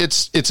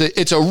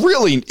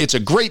a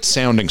great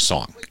sounding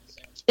song.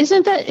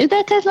 Isn't that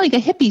kind of like a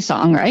hippie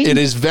song, right? It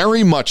is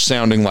very much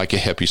sounding like a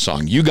hippie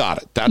song. You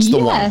got it. That's the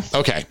one.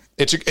 Okay.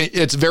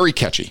 It's very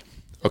catchy.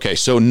 Okay.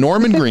 So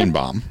Norman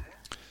Greenbaum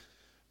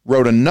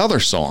wrote another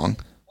song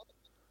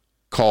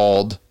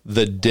called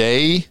The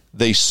Day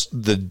They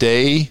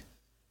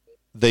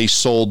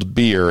Sold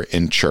Beer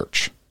in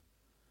Church.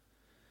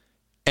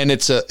 And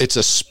it's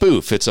a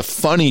spoof. It's a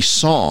funny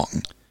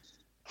song.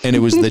 And it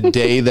was the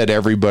day that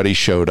everybody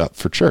showed up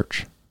for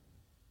church.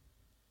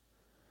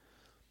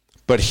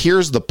 But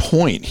here's the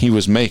point he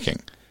was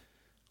making.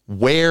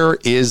 Where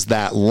is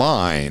that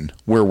line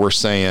where we're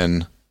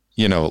saying,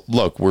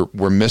 look,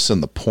 we're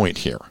missing the point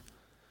here.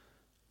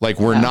 Like,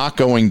 we're not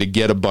going to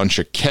get a bunch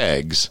of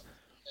kegs,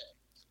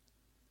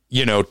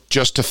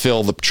 just to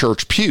fill the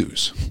church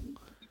pews.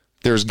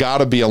 There's got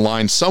to be a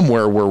line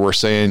somewhere where we're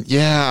saying,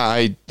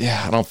 I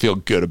don't feel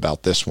good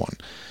about this one.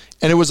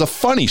 And it was a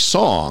funny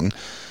song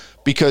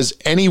because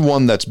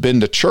anyone that's been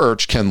to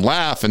church can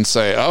laugh and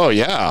say, oh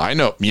yeah, I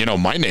know,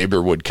 my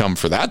neighbor would come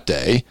for that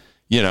day,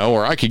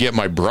 or I could get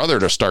my brother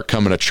to start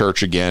coming to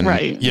church again,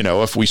 right.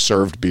 If we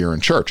served beer in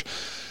church.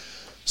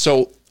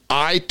 So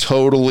I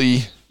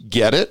totally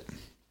get it.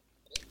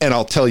 And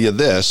I'll tell you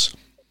this,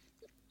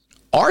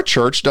 our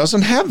church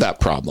doesn't have that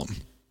problem.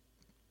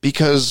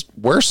 Because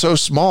we're so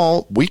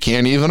small, we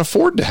can't even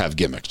afford to have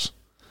gimmicks.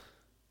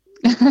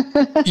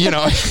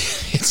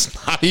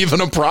 It's not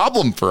even a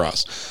problem for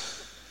us.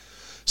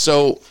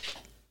 So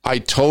I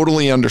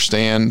totally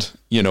understand,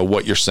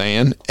 what you're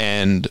saying.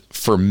 And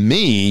for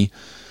me,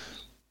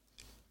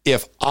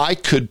 if I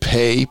could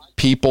pay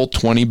people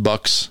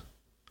 $20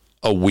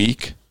 a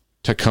week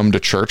to come to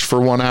church for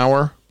 1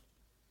 hour,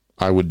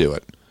 I would do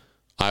it.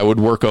 I would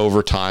work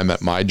overtime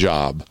at my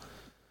job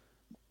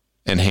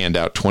and hand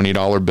out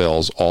 $20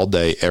 bills all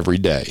day, every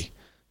day,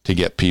 to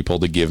get people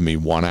to give me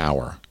 1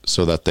 hour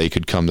so that they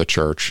could come to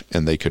church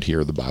and they could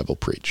hear the Bible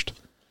preached.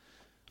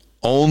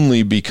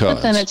 Only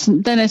because...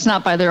 But then it's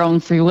not by their own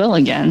free will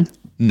again.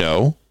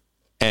 No.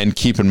 And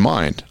keep in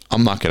mind,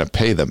 I'm not going to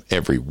pay them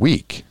every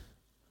week.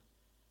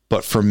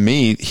 But for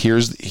me,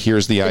 here's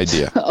the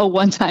idea. A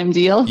one-time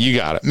deal? You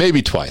got it.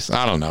 Maybe twice.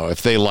 I don't know.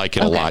 If they like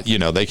it a lot,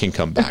 they can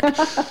come back.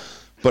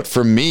 But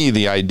for me,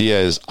 the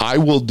idea is I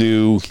will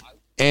do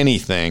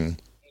anything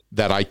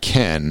that I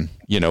can,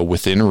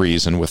 within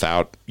reason,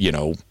 without,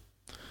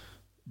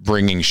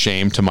 bringing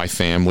shame to my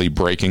family,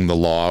 breaking the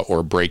law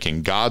or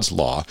breaking God's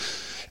law.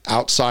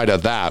 Outside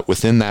of that,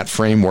 within that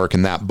framework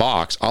and that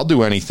box, I'll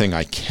do anything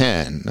I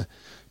can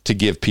to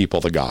give people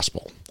the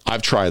gospel.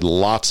 I've tried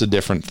lots of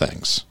different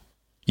things.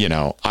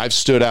 I've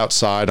stood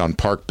outside on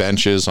park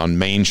benches on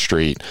Main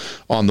Street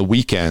on the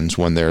weekends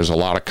when there's a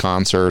lot of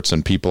concerts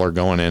and people are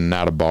going in and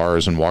out of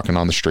bars and walking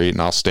on the street,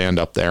 and I'll stand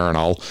up there and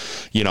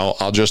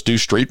I'll just do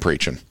street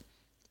preaching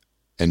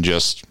and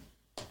just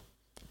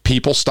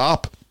people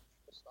stop.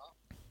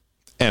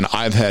 And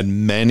I've had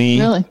many.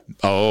 Really?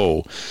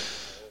 Oh,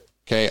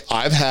 okay.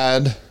 I've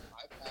had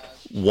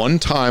one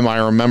time I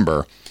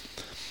remember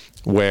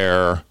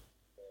where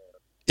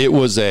it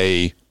was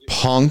a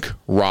punk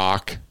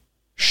rock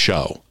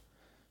show.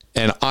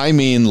 And I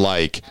mean,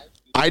 like,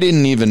 I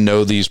didn't even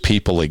know these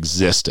people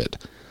existed.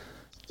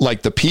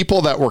 Like, the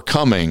people that were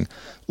coming,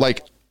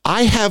 like,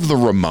 I have the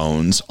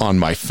Ramones on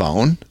my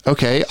phone.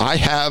 Okay. I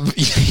have,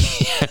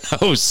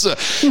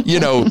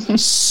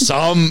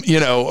 some,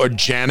 a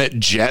Janet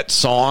Jett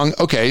song.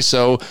 Okay.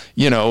 So,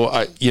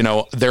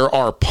 there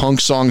are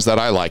punk songs that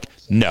I like.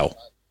 No,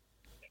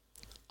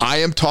 I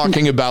am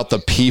talking about the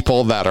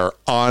people that are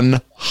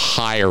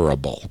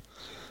unhireable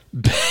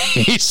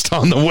based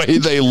on the way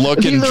they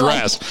look and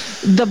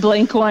dress. Like the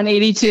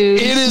Blink-182. It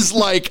is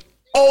like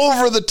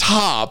over the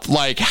top.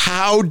 Like,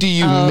 how do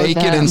you make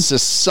it in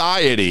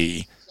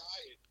society,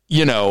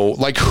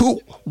 like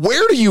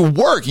where do you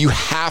work? You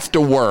have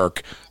to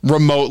work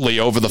remotely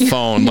over the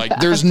phone. Like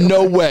there's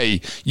no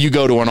way you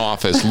go to an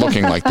office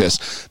looking like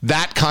this.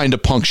 That kind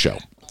of punk show.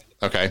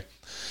 Okay.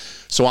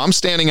 So I'm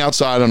standing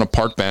outside on a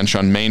park bench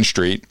on Main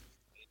Street,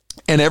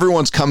 and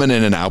everyone's coming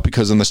in and out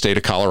because in the state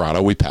of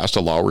Colorado, we passed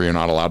a law where you're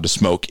not allowed to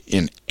smoke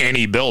in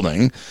any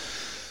building.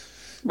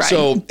 Right.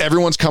 So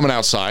everyone's coming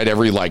outside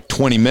every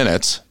 20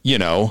 minutes,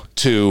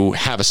 to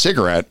have a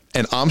cigarette.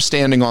 And I'm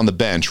standing on the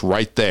bench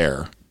right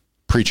there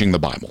preaching the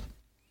Bible.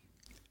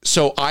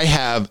 So I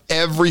have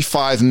every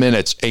 5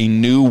 minutes a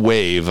new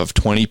wave of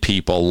 20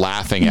 people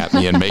laughing at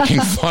me and making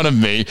fun of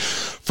me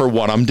for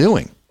what I'm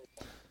doing.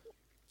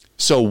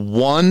 So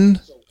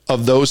one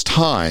of those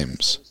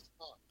times,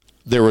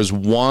 there was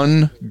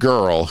one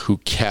girl who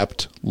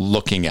kept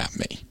looking at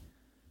me.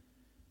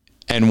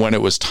 And when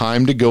it was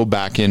time to go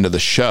back into the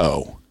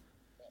show,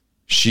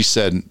 she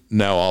said,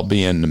 "No, I'll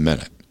be in a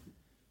minute."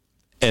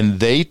 And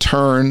they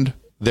turned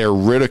their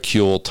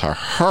ridicule to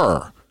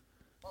her.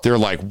 They're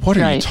like, "What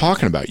are you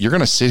talking about? You're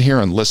going to sit here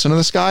and listen to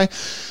this guy?"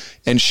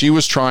 And she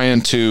was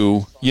trying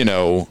to,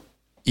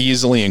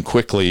 easily and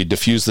quickly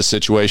diffuse the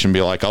situation,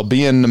 be like, "I'll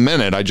be in a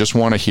minute. I just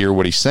want to hear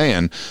what he's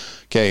saying."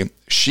 Okay.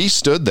 She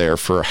stood there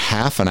for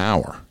half an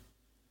hour.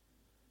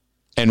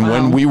 And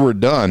when we were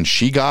done,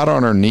 she got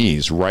on her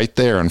knees right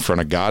there in front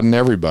of God and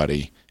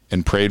everybody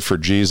and prayed for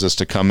Jesus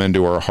to come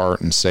into her heart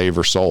and save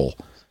her soul,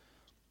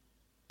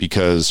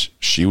 because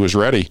she was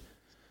ready.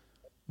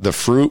 The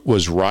fruit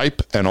was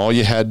ripe, and all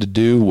you had to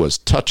do was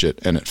touch it,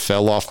 and it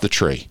fell off the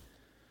tree.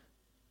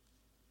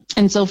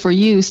 And so for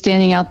you,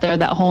 standing out there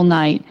that whole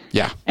night,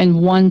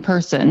 and one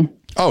person,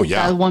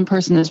 that one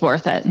person is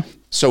worth it.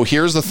 So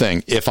here's the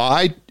thing. If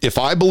I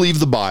believe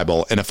the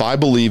Bible, and if I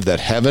believe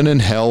that heaven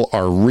and hell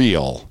are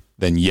real,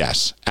 then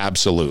yes,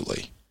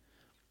 absolutely.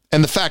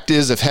 And the fact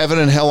is, if heaven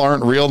and hell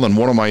aren't real, then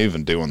what am I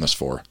even doing this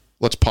for?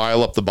 Let's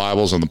pile up the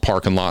Bibles in the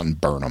parking lot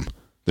and burn them.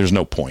 There's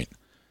no point.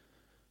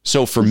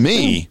 So for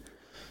me,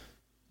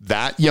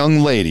 that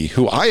young lady,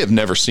 who I have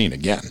never seen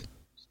again,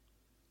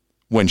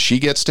 when she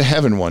gets to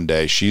heaven one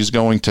day, she's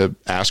going to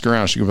ask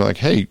around. She's going to be like,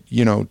 "Hey,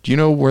 do you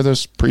know where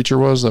this preacher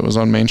was that was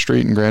on Main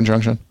Street in Grand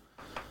Junction?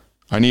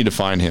 I need to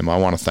find him. I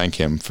want to thank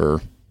him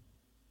for,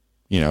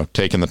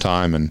 taking the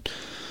time and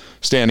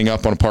standing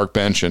up on a park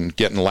bench and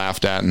getting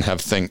laughed at and have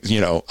things,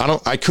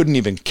 I couldn't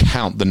even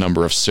count the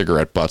number of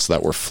cigarette butts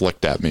that were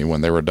flicked at me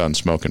when they were done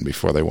smoking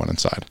before they went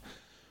inside."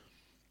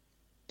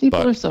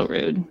 People are so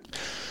rude.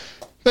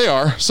 They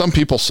are. Some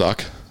people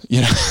suck,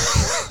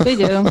 They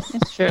do.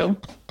 It's true.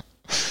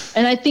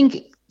 And I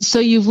think, so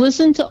you've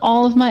listened to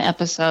all of my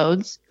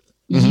episodes.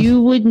 Mm-hmm.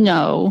 You would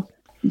know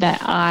that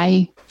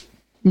I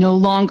no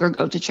longer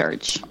go to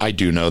church. I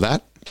do know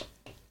that.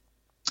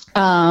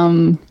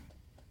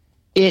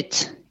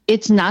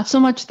 It's not so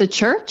much the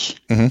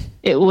church. Mm-hmm.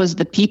 It was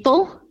the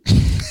people.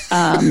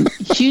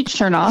 Huge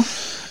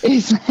turnoff.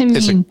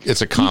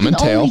 It's a common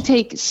tale. You can only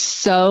take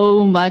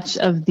so much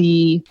of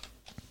the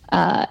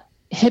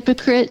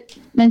hypocrite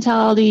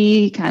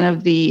mentality, kind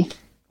of the,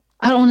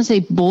 I don't want to say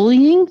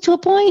bullying to a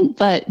point,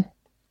 but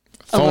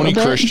phony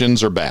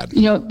Christians are bad.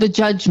 The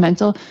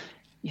judgmental.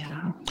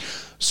 Yeah.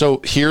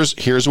 So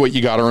here's what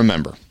you got to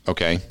remember.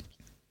 Okay.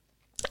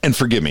 And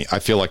forgive me, I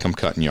feel like I'm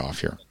cutting you off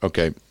here.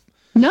 Okay.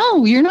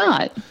 No, you're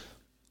not.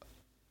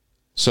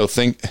 So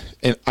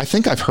and I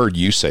think I've heard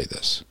you say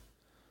this,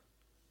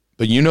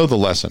 but the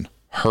lesson: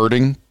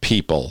 hurting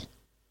people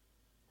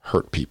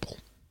hurt people.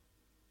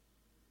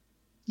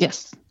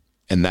 Yes.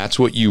 And that's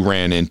what you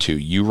ran into.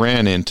 You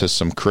ran into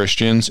some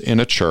Christians in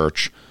a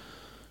church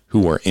who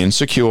were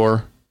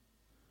insecure,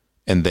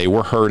 and they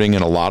were hurting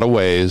in a lot of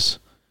ways.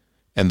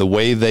 And the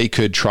way they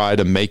could try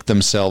to make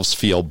themselves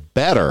feel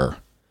better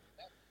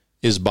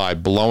is by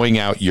blowing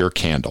out your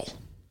candle.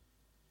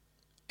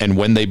 And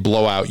when they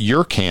blow out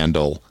your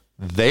candle,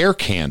 their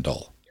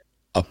candle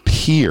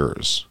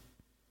appears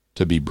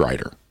to be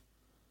brighter.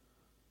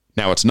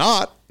 Now, it's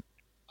not.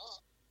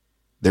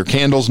 Their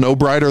candle's no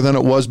brighter than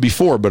it was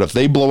before, but if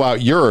they blow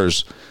out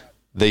yours,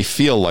 they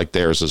feel like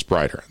theirs is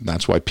brighter.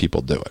 That's why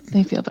people do it.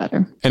 They feel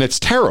better. And it's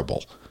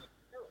terrible.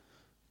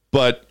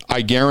 But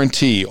I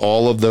guarantee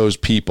all of those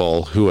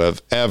people who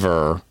have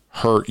ever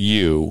hurt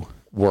you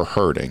were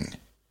hurting.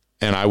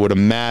 And I would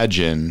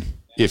imagine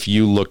if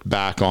you looked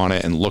back on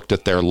it and looked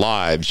at their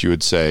lives, you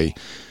would say,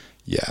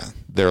 yeah,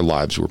 their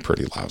lives were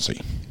pretty lousy.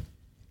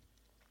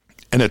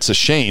 And it's a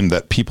shame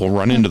that people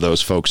run into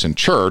those folks in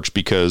church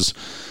because,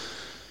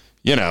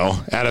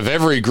 out of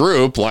every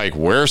group,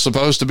 we're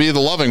supposed to be the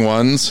loving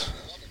ones.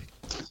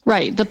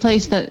 Right. The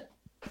place that,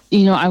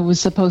 I was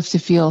supposed to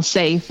feel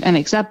safe and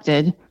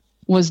accepted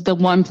was the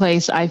one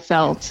place I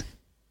felt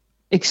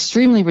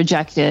extremely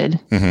rejected.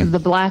 Mm-hmm. The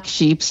black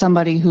sheep,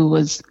 somebody who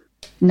was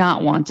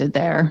not wanted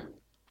there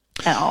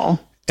at all.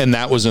 And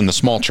that was in the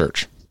small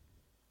church.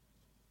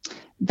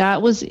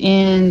 That was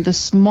in the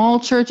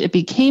small church. It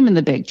became in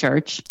the big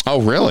church.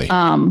 Oh, really?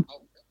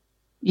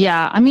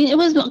 Yeah. It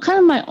was kind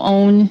of my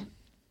own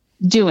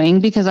doing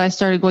because I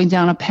started going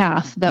down a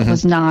path that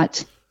was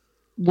not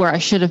where I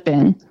should have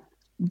been.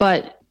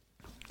 But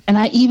And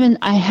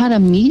I had a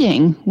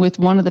meeting with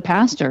one of the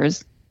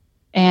pastors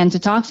and to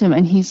talk to him,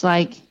 and he's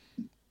like,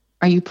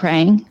 are you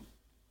praying?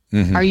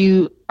 Mm-hmm.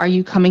 Are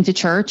you coming to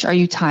church? Are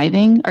you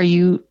tithing?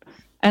 And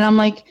I'm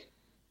like,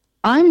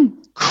 I'm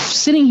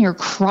sitting here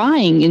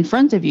crying in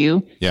front of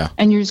you. Yeah.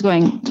 And you're just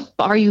going,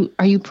 are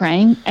you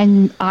praying?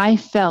 And I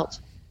felt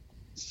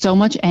so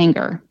much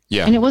anger.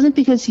 Yeah. And it wasn't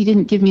because he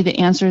didn't give me the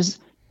answers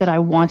that I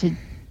wanted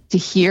to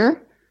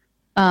hear.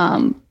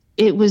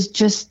 It was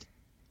just,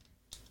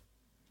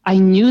 I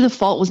knew the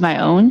fault was my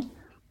own,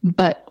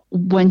 but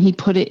when he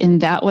put it in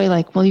that way,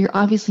 like, well, you're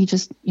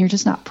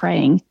just not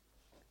praying.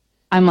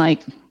 I'm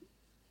like,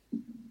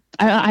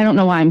 I don't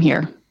know why I'm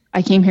here.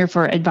 I came here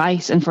for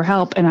advice and for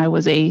help. And I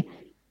was a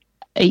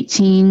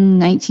 18,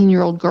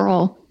 19-year-old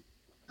girl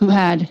who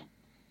had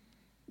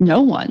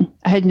no one.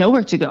 I had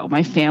nowhere to go.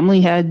 My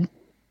family had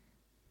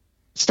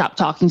stopped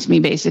talking to me,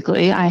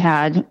 basically. I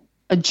had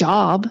a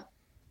job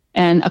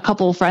and a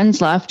couple of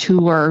friends left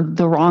who were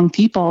the wrong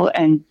people,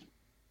 and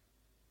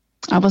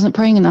I wasn't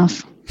praying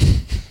enough.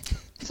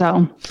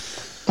 So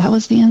that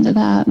was the end of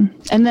that.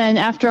 And then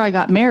after I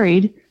got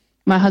married,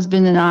 my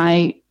husband and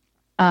I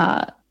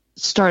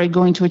started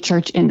going to a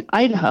church in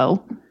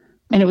Idaho,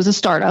 and it was a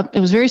startup.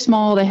 It was very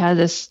small. They had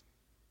this,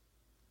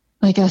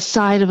 like a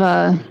side of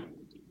a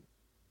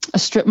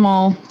strip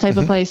mall type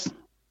of place.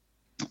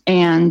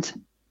 And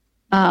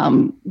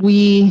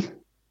we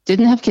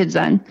didn't have kids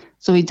then.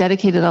 So we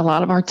dedicated a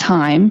lot of our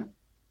time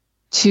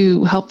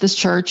to help this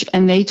church.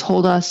 And they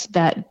told us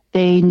that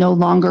they no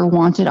longer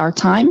wanted our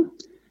time,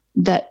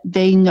 that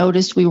they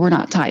noticed we were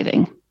not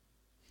tithing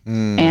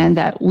and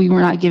that we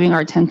were not giving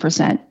our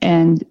 10%.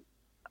 And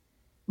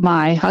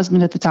my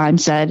husband at the time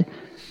said,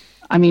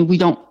 I mean, we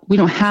don't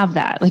have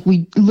that. Like,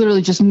 we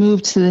literally just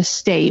moved to this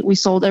state. We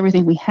sold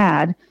everything we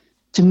had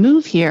to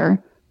move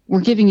here.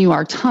 We're giving you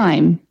our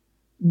time.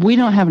 We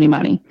don't have any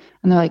money.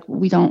 And they're like,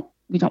 we don't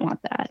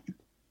want that.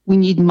 We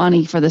need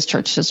money for this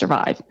church to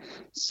survive.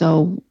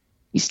 So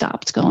we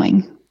stopped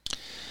going.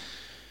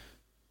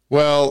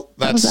 Well,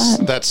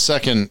 that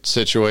second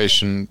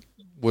situation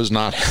was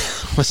not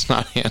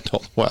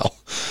handled well.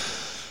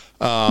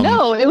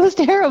 No, it was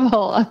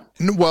terrible.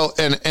 Well,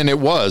 and it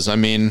was, I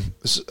mean,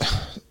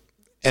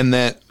 and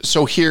that,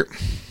 so here,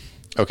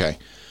 okay,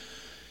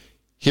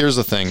 here's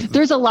the thing.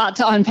 There's a lot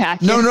to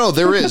unpack. No,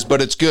 there is,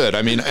 but it's good.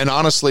 I mean, and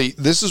honestly,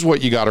 this is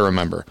what you got to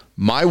remember.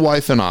 My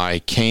wife and I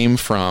came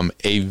from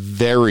a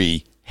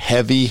very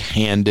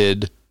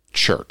heavy-handed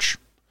church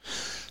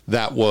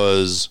that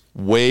was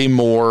way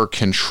more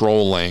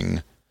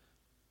controlling,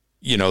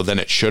 than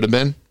it should have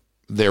been.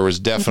 There was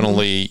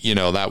definitely,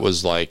 that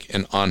was like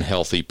an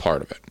unhealthy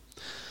part of it.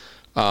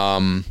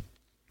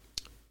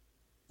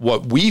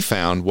 What we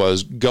found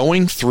was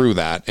going through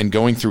that and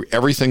going through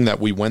everything that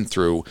we went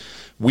through,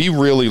 we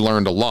really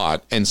learned a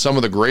lot. And some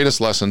of the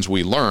greatest lessons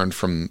we learned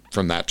from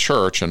that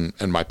church and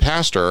my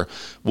pastor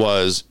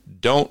was,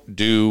 don't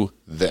do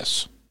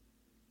this.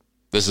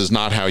 This is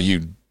not how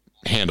you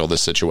handle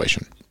this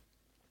situation.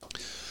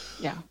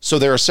 Yeah. So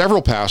there are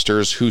several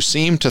pastors who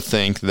seem to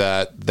think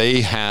that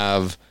they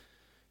have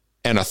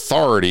an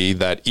authority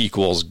that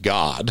equals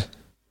God.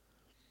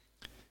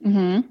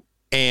 Mm-hmm.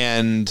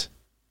 And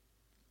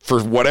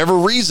for whatever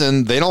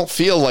reason, they don't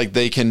feel like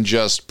they can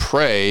just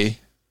pray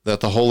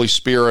that the Holy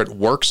Spirit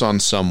works on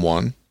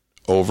someone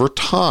over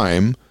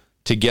time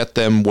to get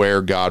them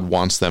where God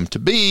wants them to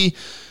be.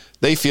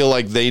 They feel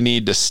like they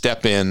need to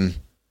step in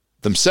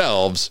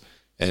themselves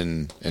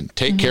and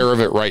take care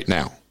of it right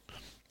now.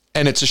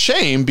 And it's a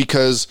shame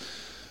because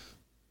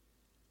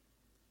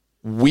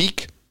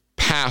weak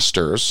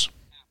pastors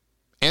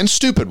and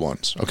stupid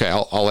ones, okay,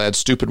 I'll add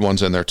stupid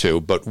ones in there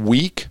too, but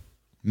weak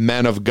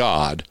men of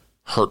God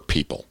hurt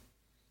people.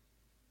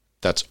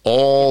 That's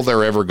all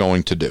they're ever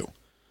going to do.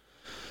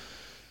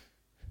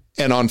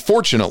 And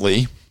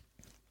unfortunately,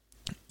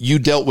 you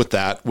dealt with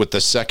that with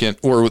the second,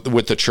 or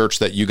with the church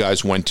that you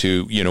guys went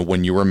to,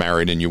 when you were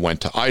married and you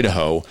went to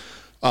Idaho,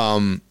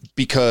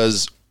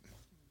 because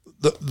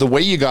the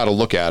way you got to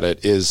look at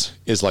it is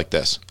like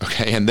this,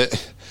 okay? And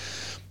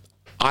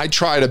I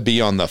try to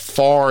be on the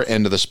far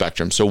end of the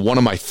spectrum. So one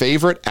of my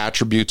favorite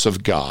attributes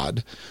of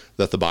God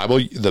that the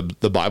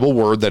Bible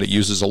word that it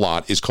uses a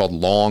lot is called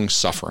long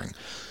suffering.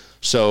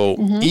 So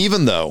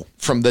even though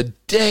from the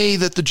day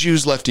that the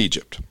Jews left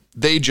Egypt,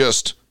 they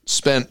just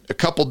spent a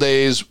couple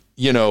days,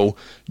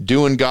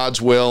 doing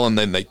God's will, and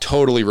then they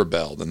totally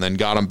rebelled, and then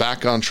got them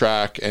back on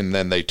track, and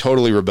then they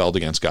totally rebelled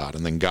against God,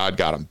 and then God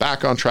got them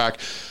back on track.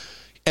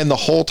 And the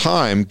whole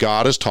time,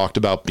 God has talked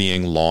about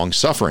being long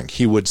suffering.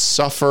 He would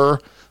suffer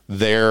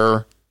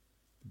their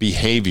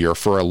behavior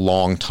for a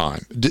long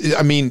time.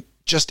 I mean,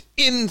 just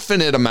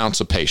infinite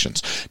amounts of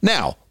patience.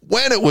 Now,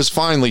 when it was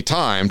finally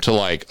time to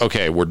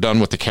okay, we're done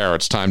with the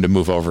carrots, time to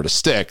move over to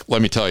stick,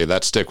 let me tell you,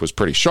 that stick was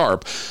pretty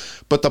sharp.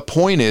 But the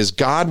point is,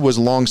 God was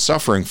long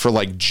suffering for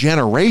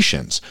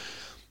generations.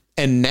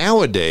 And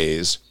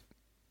nowadays,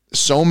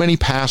 so many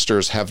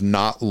pastors have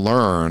not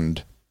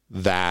learned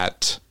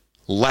that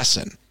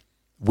lesson.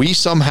 We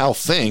somehow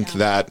think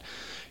that,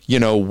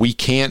 We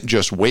can't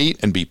just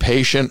wait and be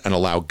patient and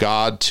allow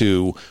God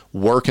to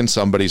work in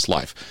somebody's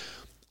life.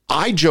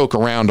 I joke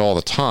around all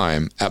the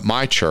time at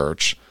my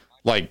church,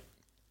 like,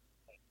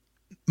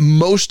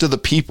 most of the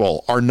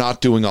people are not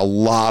doing a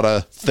lot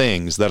of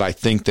things that I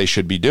think they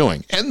should be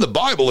doing. And the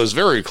Bible is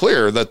very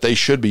clear that they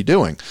should be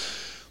doing.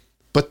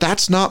 But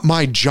that's not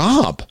my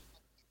job.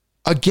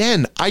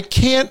 Again, I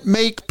can't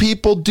make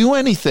people do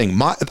anything.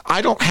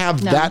 I don't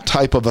have that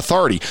type of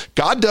authority.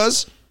 God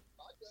does.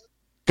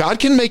 God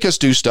can make us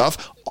do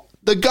stuff.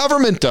 The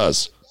government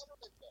does.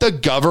 The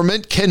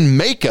government can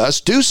make us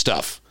do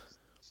stuff.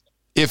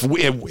 If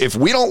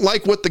we don't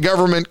like what the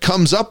government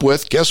comes up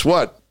with, guess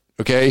what?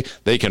 Okay,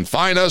 they can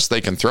fine us.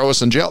 They can throw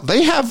us in jail.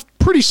 They have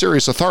pretty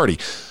serious authority.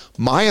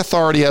 My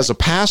authority as a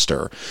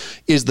pastor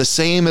is the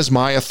same as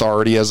my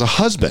authority as a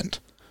husband.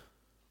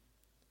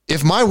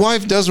 If my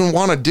wife doesn't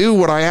want to do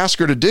what I ask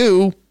her to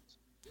do,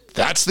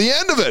 that's the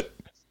end of it.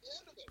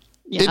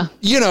 Yeah.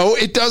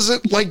 It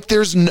doesn't, like,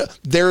 there's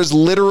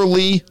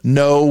literally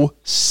no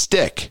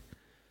stick.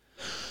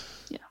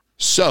 Yeah.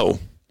 So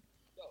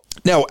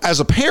now as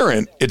a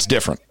parent, it's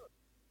different.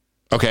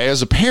 Okay,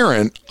 as a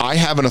parent, I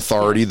have an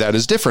authority that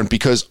is different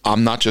because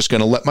I'm not just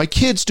going to let my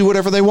kids do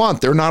whatever they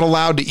want. They're not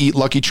allowed to eat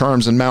Lucky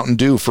Charms and Mountain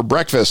Dew for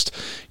breakfast,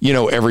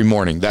 every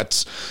morning.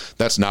 That's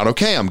not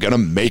okay. I'm going to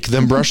make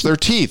them brush their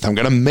teeth. I'm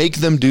going to make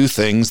them do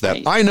things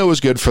that I know is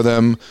good for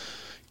them,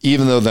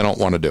 even though they don't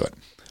want to do it.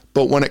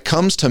 But when it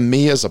comes to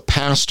me as a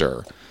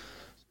pastor,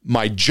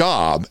 my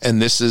job,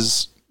 and this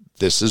is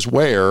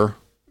where,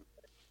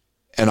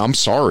 and I'm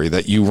sorry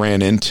that you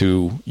ran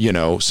into,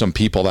 some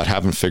people that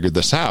haven't figured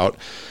this out,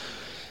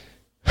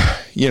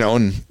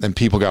 and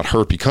people got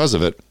hurt because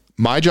of it.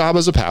 My job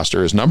as a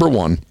pastor is, number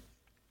one,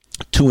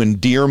 to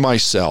endear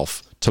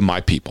myself to my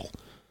people.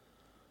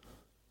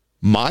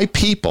 My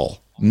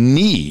people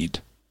need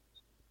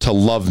to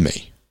love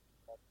me.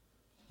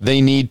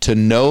 They need to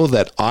know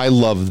that I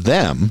love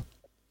them.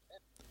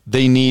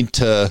 They need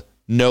to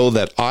know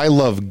that I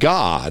love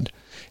God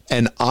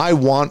and I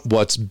want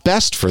what's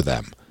best for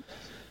them.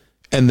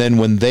 And then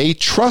when they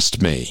trust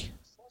me,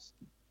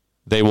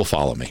 they will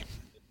follow me.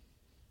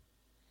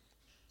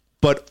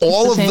 But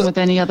all it's the same with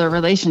any other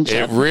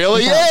relationship. It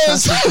really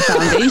is. Trust is the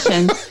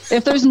foundation.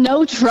 If there's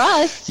no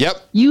trust,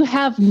 you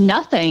have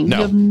nothing. No.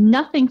 You have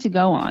nothing to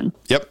go on.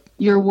 Yep.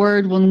 Your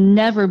word will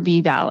never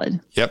be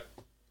valid. Yep.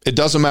 It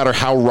doesn't matter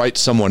how right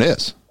someone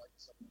is.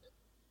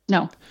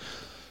 No.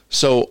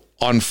 So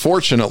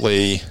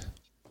unfortunately,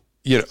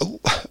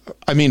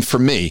 for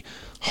me,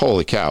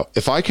 holy cow,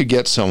 if I could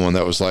get someone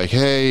that was like,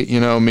 hey,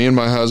 me and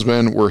my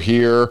husband, we're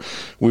here,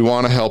 we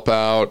want to help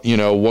out,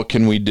 what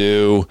can we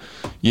do?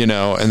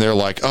 And they're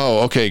like,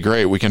 oh, okay,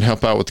 great. We can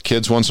help out with the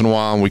kids once in a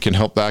while, and we can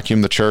help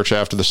vacuum the church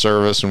after the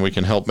service, and we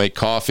can help make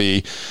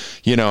coffee,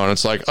 and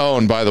it's like, oh,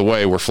 and by the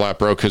way, we're flat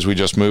broke because we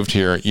just moved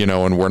here,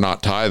 and we're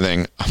not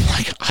tithing. I'm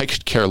like, I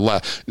could care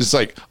less. It's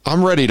like,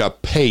 I'm ready to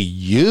pay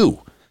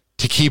you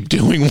to keep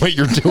doing what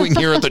you're doing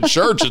here at the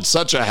church. It's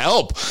such a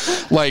help.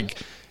 Like,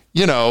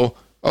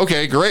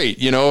 okay, great.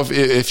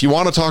 If you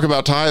want to talk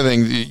about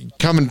tithing,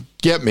 come and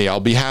get me.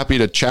 I'll be happy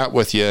to chat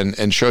with you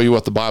and show you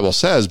what the Bible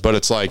says. But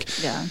it's like,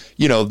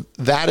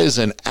 that is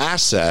an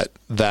asset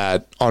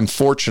that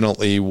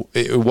unfortunately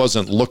it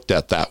wasn't looked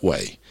at that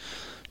way,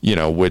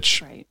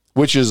 which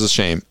is a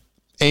shame.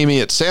 Amy,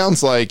 it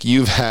sounds like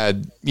you've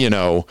had,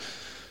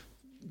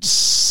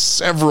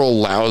 several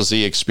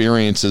lousy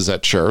experiences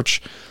at church.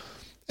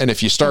 And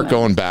if you start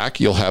going back,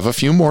 you'll have a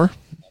few more.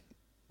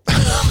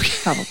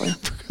 Probably.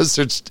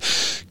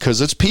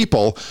 because it's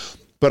people,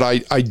 but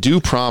I do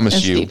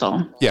promise you,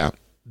 people. Yeah,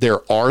 there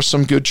are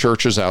some good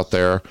churches out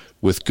there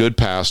with good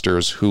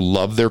pastors who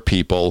love their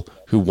people,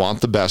 who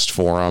want the best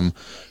for them,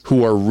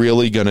 who are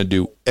really going to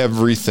do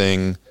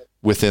everything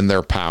within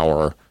their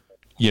power,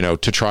 to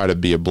try to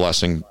be a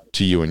blessing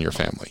to you and your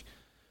family.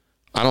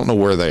 I don't know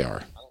where they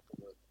are.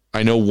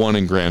 I know one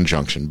in Grand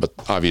Junction, but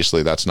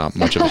obviously that's not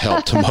much of a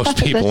help to most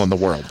people in the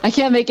world. I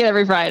can't make it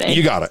every Friday.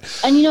 You got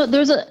it. And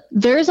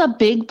there's a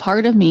big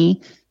part of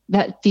me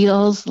that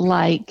feels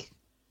like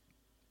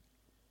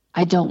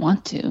I don't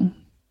want to.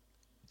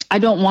 I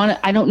don't want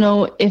to. I don't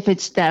know if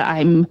it's that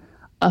I'm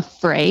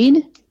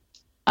afraid.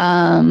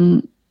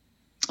 Sometimes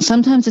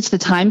it's the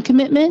time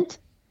commitment.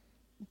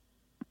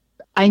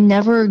 I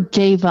never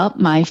gave up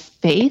my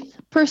faith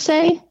per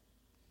se,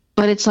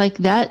 but it's like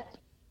that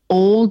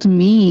old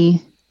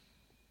me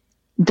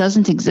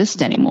doesn't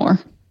exist anymore.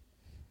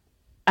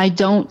 I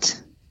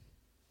don't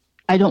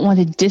want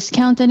to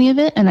discount any of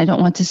it, and I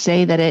don't want to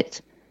say that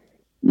it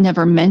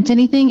never meant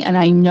anything. And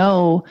I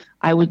know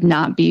I would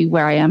not be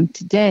where I am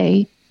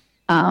today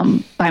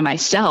by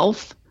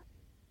myself.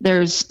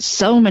 There's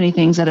so many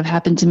things that have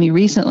happened to me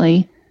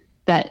recently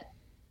that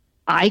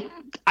I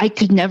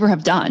could never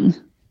have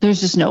done. There's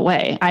just no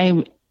way.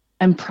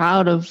 I'm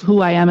proud of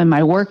who I am and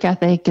my work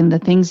ethic and the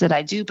things that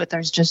I do, but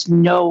there's just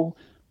no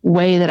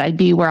way that I'd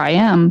be where I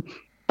am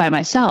by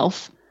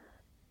myself.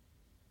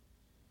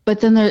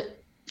 But then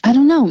I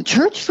don't know,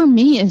 church for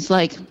me is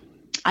like,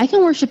 I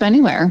can worship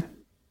anywhere.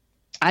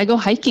 I go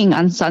hiking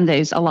on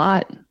Sundays a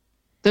lot.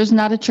 There's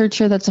not a church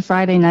here that's a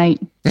Friday night.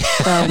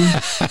 So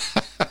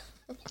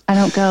I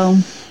don't go.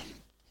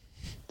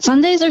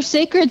 Sundays are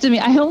sacred to me.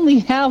 I only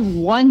have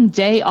one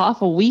day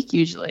off a week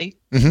usually.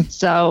 Mm-hmm.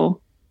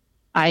 So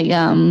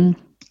I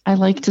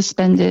like to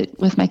spend it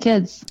with my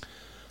kids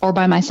or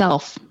by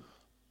myself.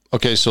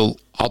 Okay, so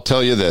I'll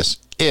tell you this.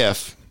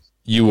 If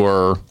you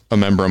were a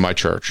member of my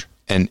church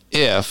and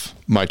if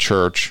my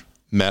church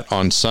met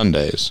on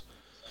Sundays,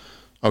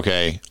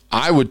 okay,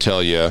 I would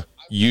tell you,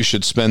 you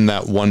should spend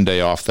that one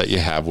day off that you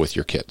have with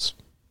your kids.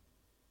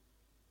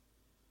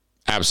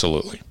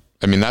 Absolutely.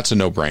 I mean, that's a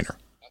no-brainer.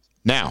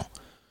 Now,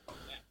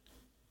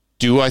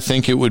 do I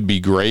think it would be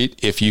great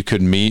if you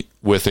could meet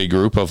with a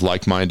group of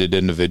like-minded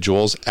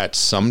individuals at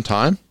some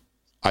time?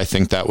 I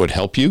think that would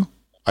help you.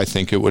 I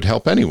think it would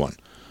help anyone.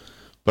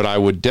 But I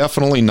would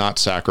definitely not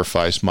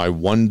sacrifice my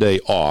one day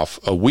off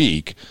a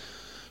week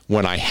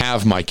when I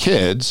have my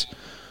kids,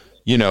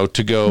 you know,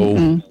 to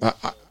go.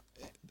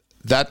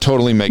 That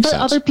totally makes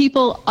sense. Other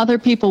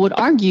people would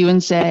argue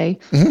and say,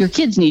 your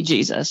kids need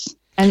Jesus.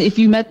 And if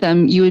you met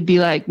them, you would be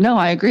like, no,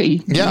 I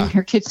agree. Yeah.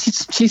 Your kids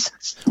need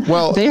Jesus.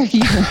 Well, they're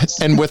heroes.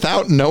 And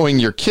without knowing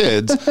your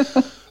kids,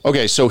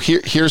 okay, so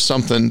here's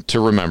something to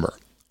remember.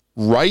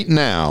 Right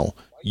now,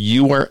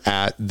 you are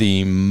at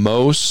the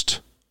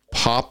most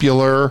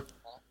popular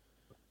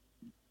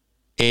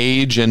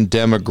age and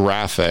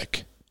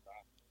demographic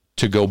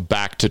to go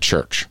back to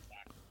church.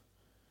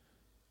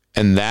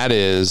 And that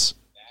is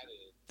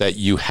that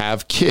you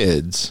have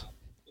kids.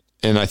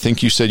 And I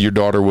think you said your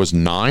daughter was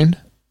 9?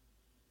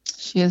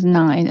 She is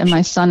 9 and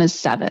my son is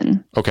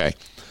 7. Okay.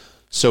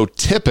 So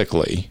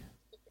typically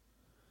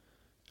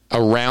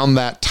around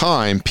that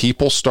time,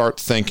 people start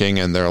thinking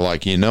and they're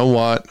like, you know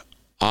what?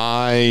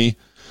 I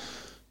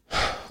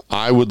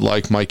would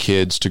like my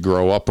kids to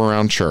grow up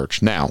around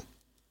church. Now,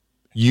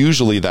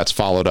 usually that's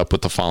followed up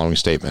with the following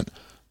statement.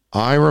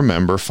 I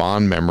remember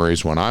fond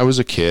memories when I was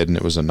a kid and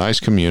it was a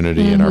nice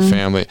community and our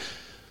family.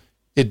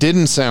 It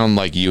didn't sound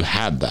like you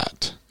had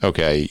that.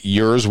 Okay.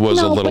 Yours was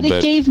a little bit. But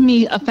it gave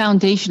me a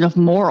foundation of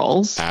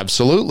morals.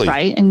 Absolutely.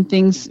 Right. And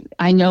things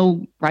I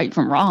know right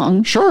from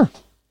wrong. Sure.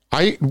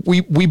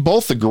 We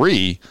both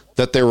agree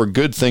that there were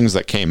good things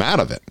that came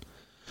out of it.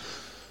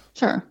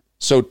 Sure.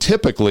 So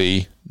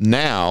typically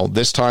now,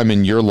 this time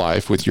in your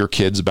life with your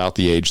kids about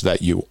the age that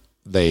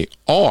they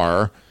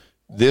are,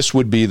 this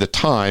would be the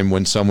time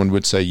when someone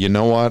would say, you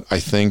know what, I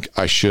think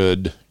I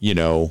should,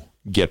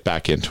 get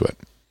back into it.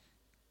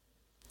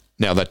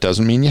 Now, that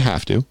doesn't mean you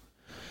have to.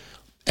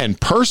 And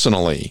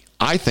personally,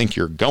 I think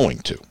you're going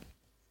to.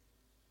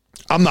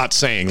 I'm not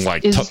saying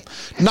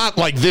not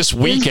like this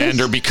weekend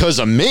or because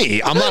of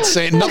me. I'm not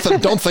saying nothing.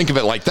 Don't think of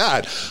it like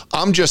that.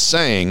 I'm just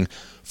saying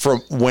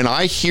from when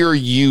I hear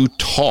you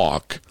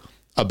talk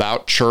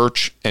about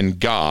church and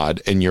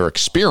God and your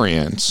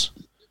experience,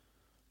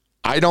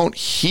 I don't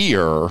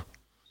hear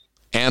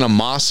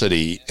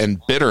animosity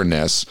and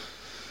bitterness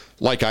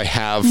like I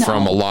have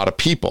from a lot of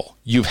people.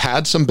 You've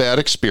had some bad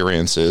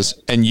experiences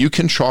and you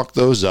can chalk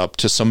those up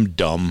to some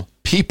dumb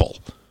people.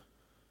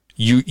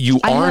 I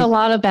had a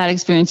lot of bad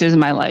experiences in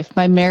my life.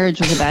 My marriage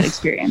was a bad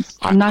experience.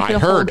 I'm not going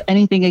to hold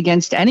anything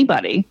against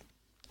anybody.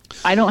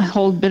 I don't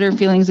hold bitter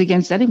feelings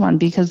against anyone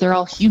because they're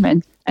all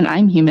human and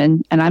I'm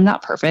human and I'm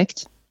not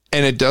perfect.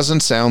 And it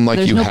doesn't sound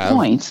like you have.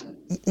 Point.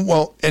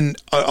 Well, and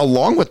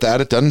along with that,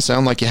 it doesn't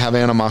sound like you have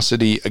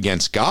animosity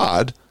against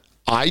God.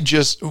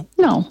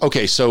 No.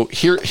 Okay, so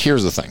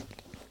here's the thing.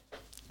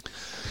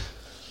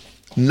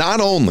 Not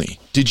only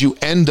did you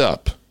end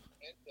up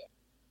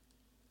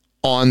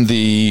on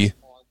the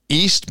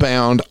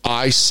eastbound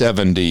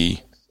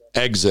I-70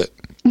 exit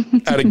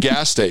at a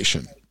gas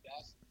station,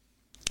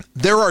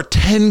 there are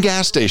 10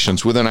 gas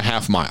stations within a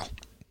half mile.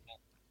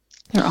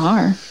 There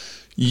are.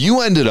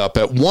 You ended up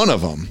at one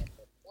of them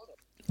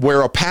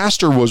where a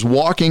pastor was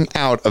walking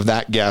out of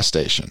that gas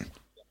station.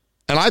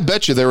 And I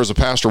bet you there was a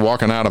pastor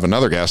walking out of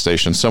another gas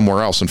station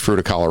somewhere else in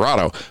Fruita,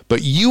 Colorado.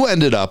 But you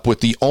ended up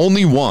with the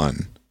only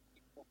one.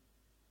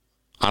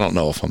 I don't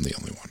know if I'm the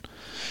only one.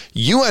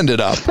 You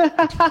ended up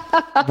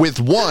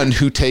with one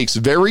who takes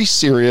very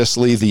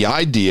seriously the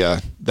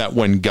idea that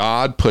when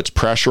God puts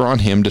pressure on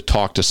him to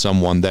talk to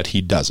someone, that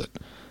he does it.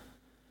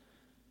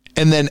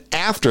 And then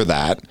after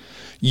that,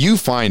 you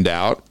find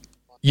out,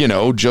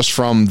 just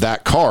from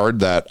that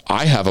card that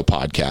I have a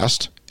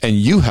podcast and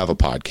you have a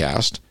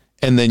podcast.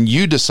 And then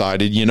you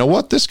decided, you know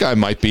what, this guy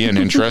might be an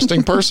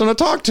interesting person to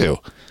talk to.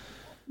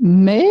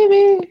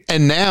 Maybe.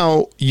 And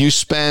now you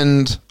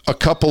spend a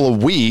couple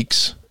of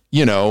weeks,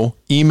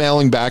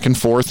 emailing back and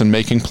forth and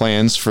making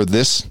plans for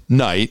this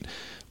night.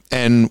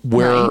 And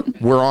we're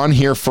on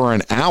here for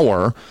an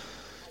hour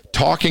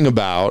talking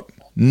about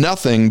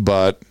nothing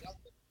but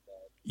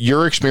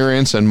your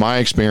experience and my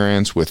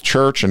experience with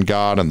church and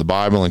God and the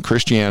Bible and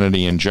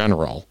Christianity in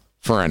general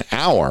for an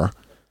hour.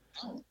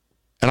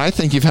 And I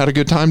think you've had a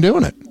good time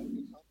doing it.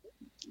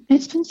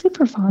 It's been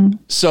super fun.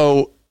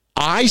 So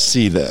I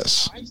see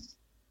this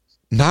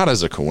not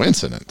as a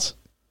coincidence,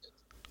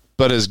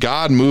 but as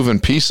God moving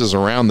pieces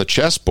around the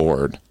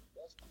chessboard,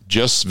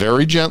 just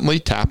very gently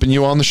tapping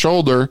you on the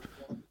shoulder,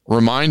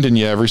 reminding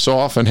you every so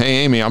often,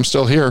 hey, Amy, I'm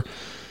still here.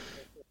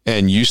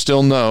 And you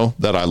still know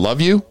that I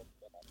love you,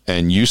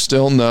 and you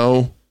still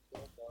know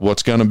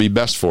what's going to be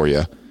best for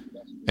you.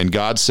 And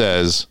God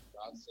says,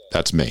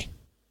 that's me.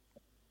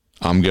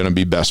 I'm going to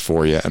be best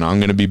for you, and I'm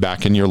going to be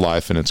back in your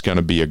life, and it's going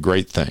to be a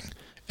great thing.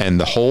 And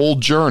the whole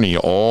journey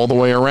all the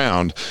way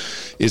around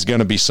is going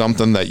to be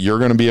something that you're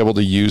going to be able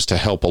to use to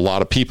help a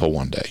lot of people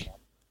one day.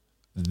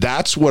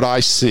 That's what I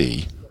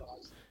see.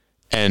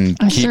 And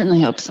I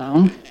certainly hope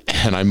so.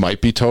 And I might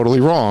be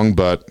totally wrong,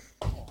 but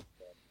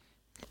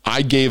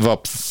I gave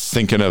up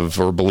thinking of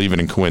or believing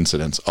in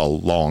coincidence a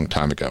long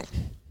time ago.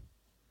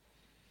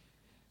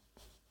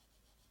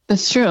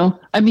 That's true.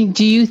 I mean,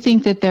 do you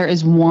think that there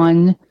is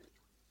one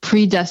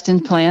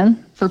predestined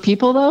plan for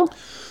people, though?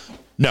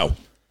 No.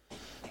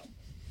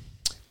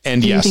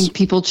 And do yes. You think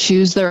people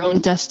choose their own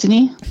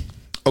destiny?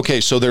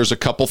 Okay, so there's a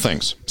couple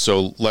things.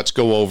 So let's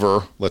go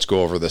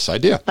over this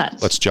idea.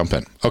 Let's jump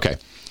in. Okay.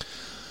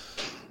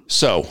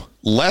 So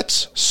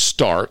let's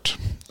start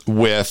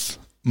with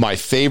my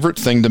favorite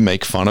thing to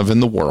make fun of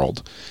in the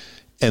world,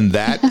 and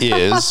that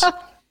is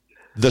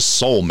the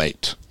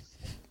soulmate.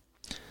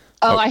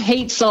 Oh, I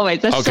hate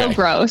soulmates. That's so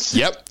gross.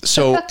 Yep.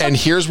 So, and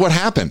here's what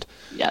happened.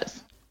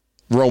 Yes.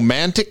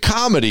 Romantic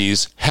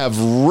comedies have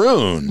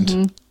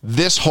ruined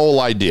this whole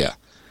idea.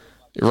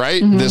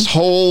 Right? This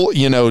whole,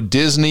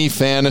 Disney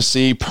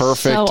fantasy,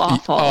 perfect. So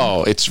awful.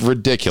 Oh, it's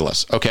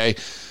ridiculous. Okay.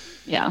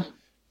 Yeah.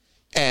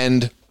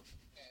 And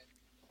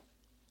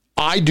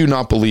I do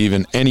not believe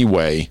in any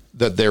way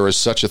that there is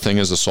such a thing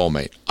as a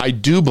soulmate. I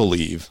do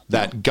believe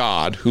that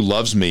God, who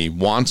loves me,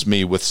 wants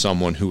me with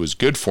someone who is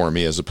good for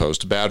me as opposed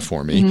to bad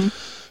for me.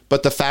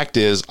 But the fact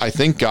is, I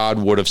think God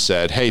would have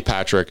said, hey,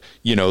 Patrick,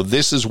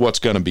 this is what's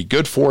going to be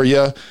good for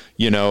you,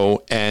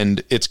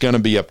 and it's going to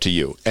be up to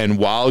you. And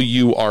while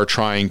you are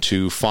trying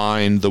to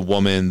find the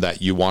woman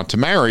that you want to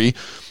marry,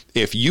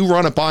 if you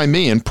run it by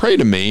me and pray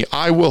to me,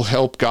 I will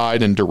help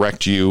guide and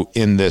direct you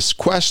in this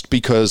quest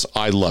because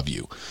I love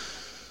you.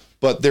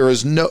 But there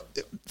is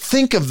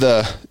think of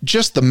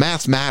just the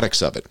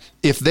mathematics of it.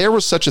 If there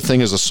was such a thing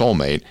as a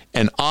soulmate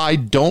and I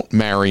don't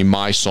marry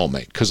my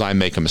soulmate because I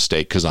make a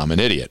mistake because I'm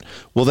an idiot,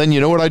 well, then you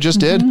know what I just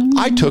did?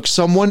 I took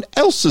someone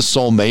else's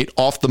soulmate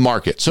off the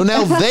market. So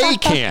now they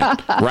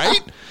can't,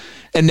 right?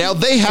 And now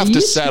they have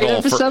to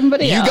settle for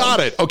somebody else. You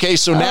got it. Okay,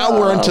 so now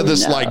we're into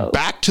this like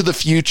Back to the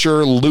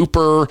Future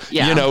looper,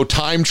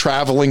 time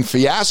traveling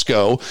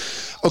fiasco.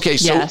 Okay,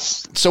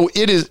 so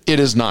it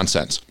is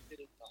nonsense.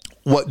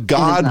 What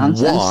God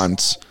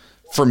wants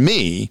for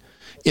me,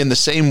 in the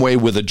same way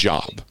with a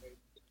job.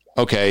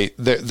 Okay,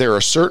 there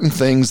are certain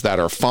things that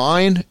are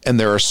fine, and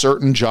there are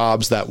certain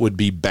jobs that would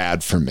be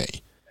bad for me.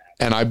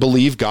 And I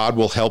believe God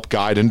will help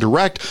guide and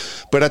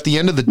direct. But at the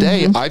end of the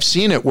day, I've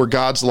seen it where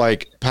God's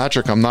like,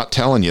 Patrick, I'm not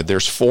telling you,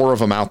 there's 4 of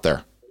them out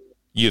there.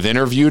 You've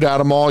interviewed at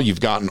them all. You've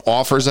gotten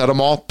offers at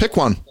them all. Pick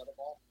one.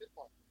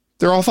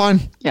 They're all fine.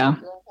 Yeah.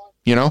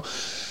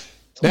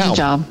 Now, good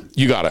job.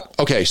 You got it.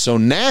 Okay, so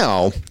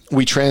now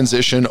we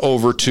transition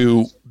over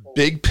to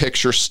big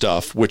picture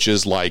stuff, which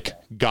is like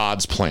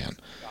God's plan.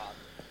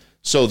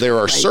 So there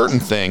are certain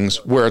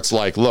things where it's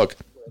like, look,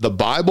 the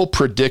Bible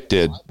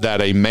predicted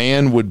that a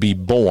man would be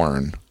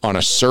born on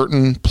a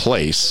certain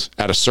place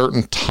at a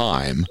certain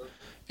time,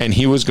 and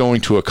he was going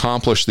to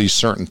accomplish these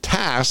certain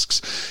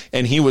tasks,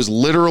 and he was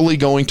literally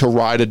going to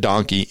ride a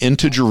donkey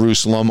into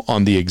Jerusalem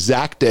on the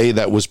exact day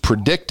that was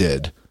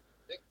predicted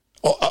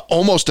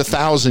almost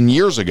 1,000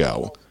 years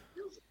ago.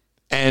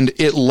 And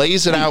it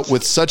lays it out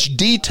with such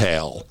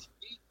detail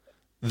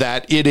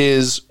that it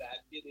is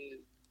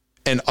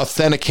an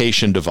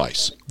authentication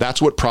device.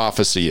 That's what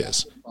prophecy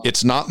is.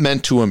 It's not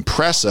meant to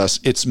impress us.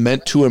 It's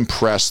meant to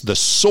impress the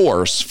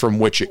source from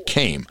which it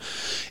came.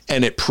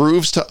 And it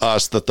proves to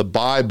us that the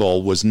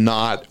Bible was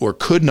not or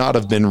could not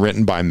have been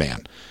written by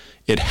man.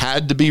 It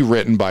had to be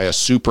written by a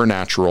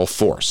supernatural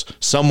force,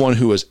 someone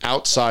who is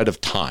outside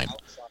of time,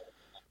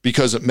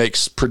 because it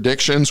makes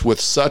predictions with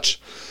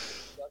such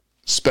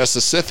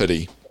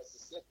specificity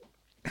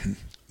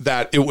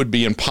that it would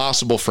be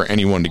impossible for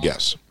anyone to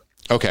guess.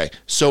 Okay,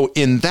 so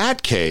in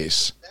that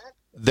case,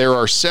 there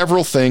are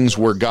several things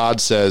where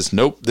God says,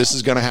 nope, this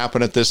is going to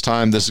happen at this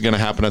time, this is going to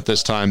happen at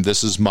this time,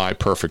 this is my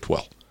perfect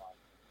will.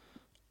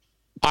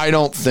 I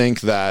don't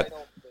think that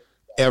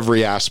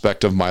every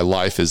aspect of my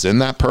life is in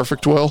that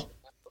perfect will.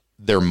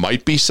 There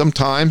might be some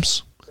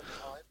times,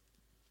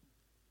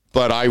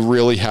 but I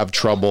really have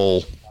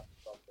trouble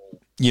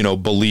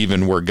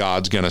believing where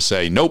God's going to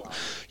say, nope,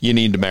 you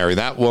need to marry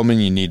that woman,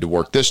 you need to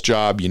work this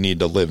job, you need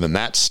to live in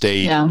that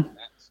state. Yeah.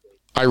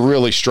 I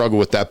really struggle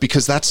with that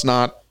because that's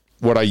not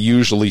what I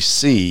usually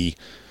see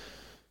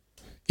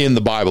in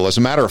the Bible. As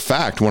a matter of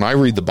fact, when I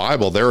read the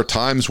Bible, there are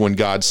times when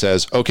God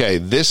says, okay,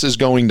 this is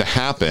going to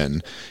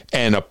happen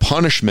and a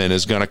punishment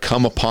is going to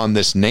come upon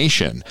this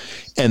nation.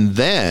 And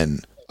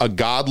then a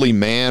godly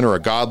man or a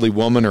godly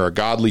woman or a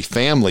godly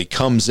family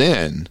comes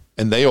in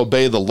and they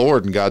obey the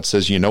Lord, and God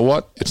says, you know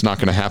what? It's not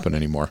going to happen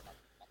anymore.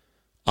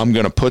 I'm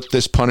going to put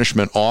this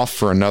punishment off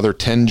for another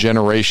 10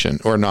 generation,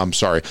 or no, I'm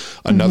sorry,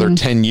 another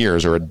 10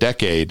 years or a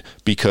decade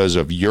because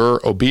of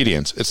your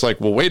obedience. It's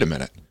like, well, wait a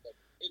minute.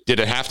 Did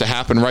it have to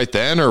happen right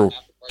then, or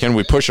can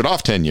we push it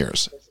off 10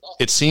 years?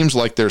 It seems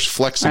like there's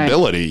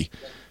flexibility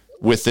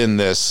within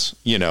this,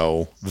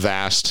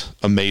 vast,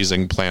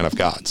 amazing plan of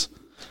God's.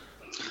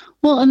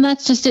 Well, and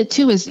that's just it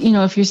too, is,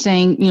 if you're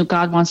saying,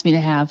 God wants me to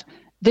have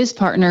this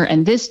partner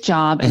and this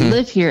job and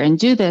live here and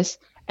do this,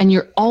 and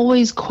you're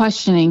always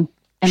questioning,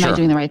 am I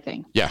doing the right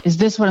thing? Yeah. Is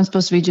this what I'm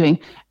supposed to be doing?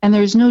 And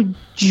there's no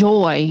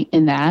joy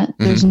in that.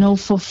 There's no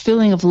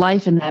fulfilling of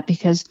life in that,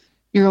 because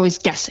you're always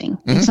guessing.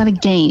 It's not a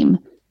game.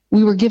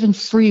 We were given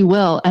free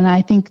will. And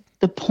I think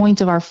the point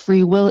of our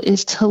free will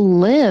is to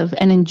live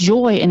and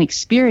enjoy and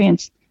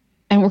experience.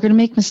 And we're going to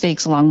make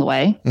mistakes along the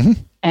way.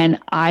 And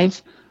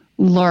I've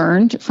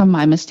learned from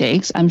my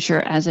mistakes, I'm sure,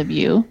 as have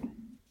you.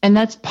 And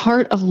that's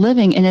part of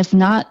living. And if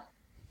not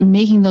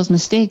making those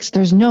mistakes,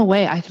 there's no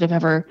way I could have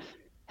ever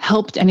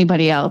helped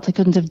anybody else. I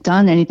couldn't have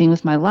done anything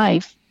with my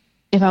life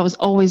if I was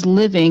always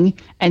living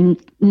and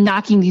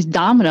knocking these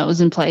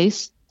dominoes in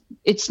place.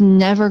 It's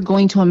never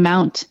going to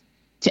amount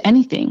to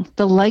anything.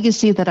 The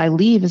legacy that I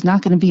leave is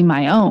not going to be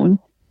my own.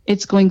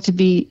 It's going to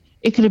be,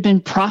 it could have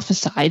been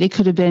prophesied. It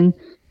could have been,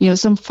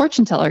 some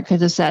fortune teller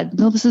could have said,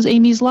 no, this is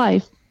Amy's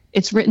life.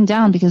 It's written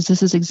down because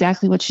this is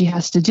exactly what she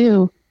has to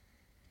do.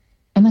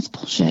 And that's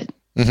bullshit.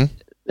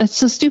 That's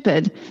so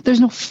stupid. There's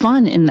no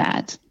fun in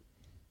that.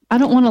 I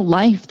don't want a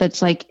life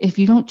that's like, if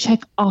you don't check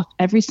off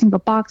every single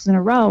box in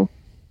a row,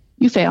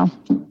 you fail.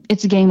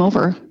 It's game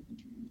over.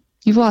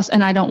 You've lost.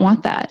 And I don't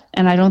want that.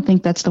 And I don't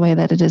think that's the way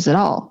that it is at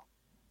all.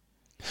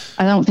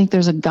 I don't think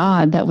there's a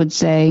God that would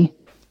say,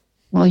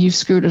 well, you've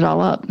screwed it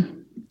all up.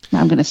 Now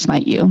I'm going to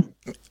smite you.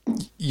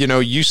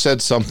 You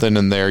said something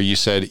in there. You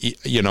said,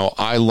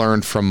 I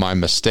learned from my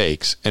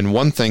mistakes. And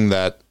one thing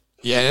that,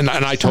 and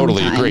I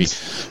totally agree.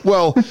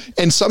 Well,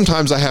 and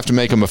sometimes I have to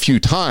make them a few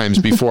times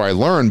before I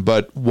learn.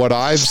 But what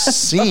I've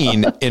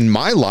seen in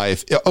my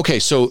life, okay,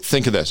 so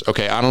think of this.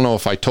 Okay, I don't know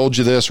if I told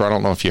you this, or I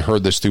don't know if you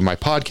heard this through my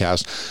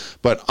podcast,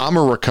 but I'm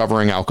a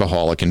recovering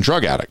alcoholic and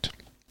drug addict.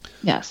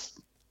 Yes.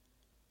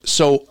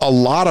 So a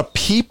lot of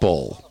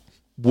people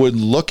would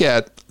look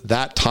at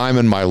that time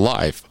in my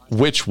life,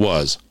 which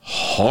was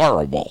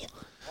horrible.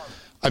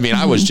 I mean,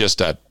 I was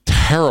just a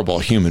terrible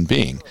human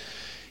being.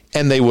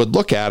 And they would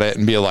look at it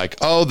and be like,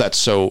 oh, that's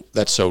so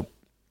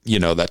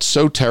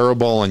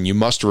terrible, and you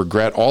must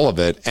regret all of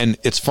it. And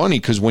it's funny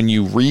because when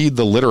you read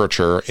the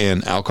literature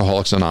in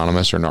Alcoholics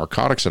Anonymous or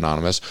Narcotics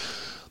Anonymous,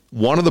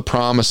 one of the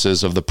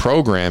promises of the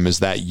program is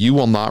that you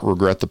will not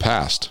regret the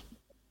past.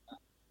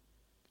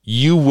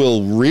 You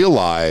will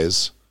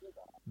realize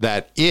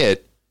that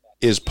it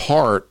is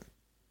part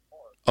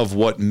of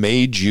what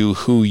made you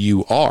who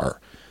you are.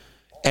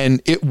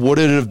 And would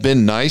it have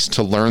been nice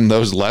to learn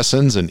those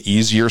lessons an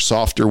easier,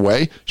 softer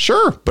way?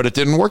 Sure, but it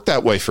didn't work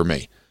that way for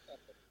me.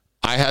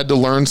 I had to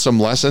learn some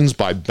lessons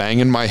by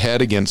banging my head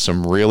against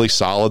some really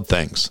solid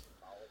things.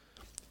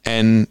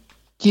 And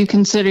do you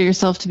consider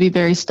yourself to be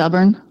very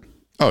stubborn?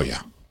 Oh,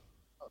 yeah.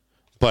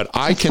 But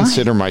I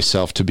consider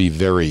myself to be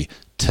very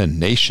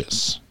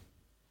tenacious.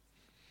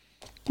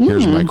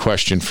 Here's my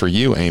question for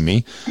you,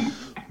 Amy.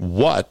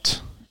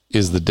 What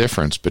is the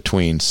difference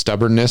between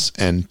stubbornness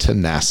and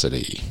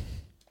tenacity?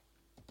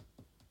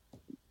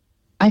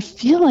 I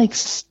feel like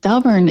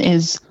stubborn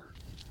is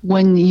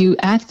when you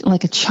act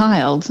like a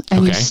child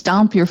and you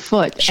stomp your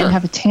foot and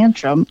have a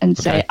tantrum and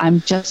say,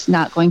 I'm just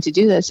not going to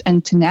do this.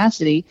 And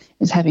tenacity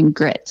is having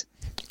grit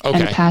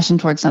and a passion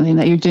towards something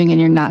that you're doing and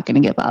you're not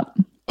going to give up.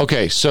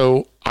 Okay,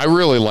 so I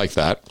really like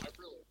that.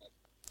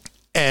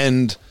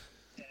 And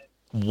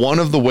one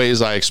of the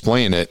ways I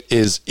explain it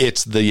is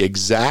it's the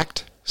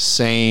exact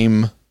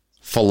same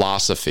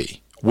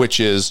philosophy, which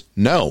is,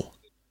 no,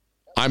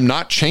 I'm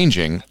not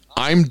changing.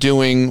 I'm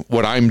doing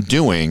what I'm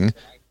doing,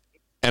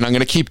 and I'm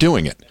going to keep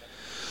doing it.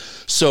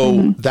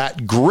 So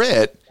that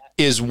grit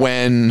is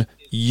when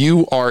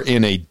you are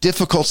in a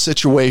difficult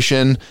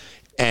situation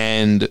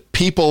and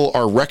people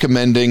are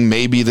recommending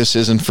maybe this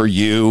isn't for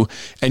you,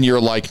 and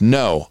you're like,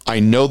 no, I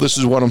know this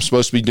is what I'm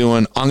supposed to be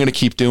doing. I'm going to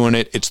keep doing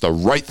it. It's the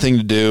right thing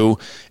to do.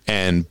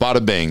 And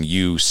bada bing,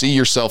 you see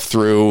yourself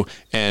through,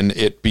 and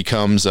it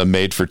becomes a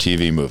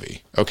made-for-TV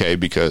movie. Okay,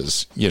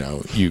 because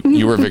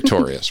you were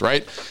victorious,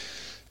 right?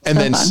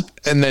 And so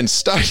then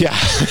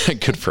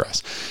good for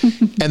us.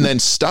 And then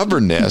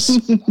stubbornness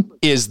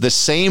is the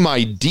same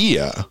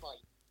idea,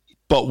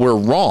 but we're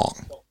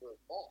wrong.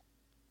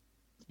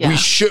 Yeah.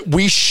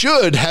 We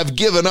should have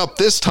given up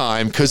this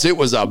time because it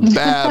was a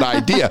bad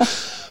idea.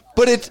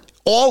 But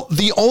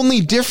the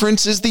only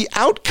difference is the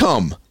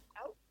outcome.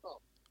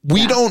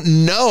 We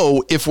don't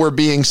know if we're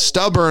being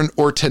stubborn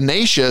or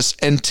tenacious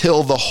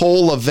until the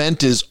whole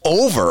event is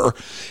over.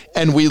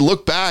 And we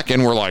look back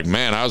and we're like,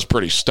 man, I was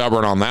pretty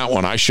stubborn on that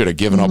one. I should have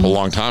given up a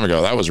long time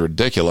ago. That was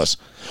ridiculous.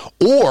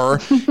 Or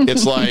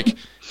it's like,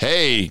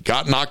 hey,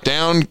 got knocked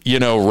down,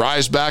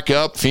 rise back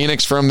up,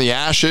 Phoenix from the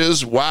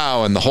ashes.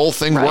 Wow. And the whole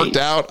thing worked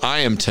out. I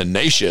am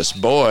tenacious.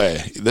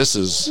 Boy, this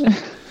is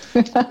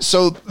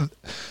so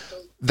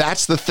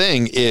that's the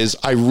thing, is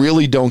I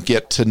really don't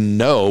get to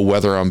know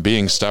whether I'm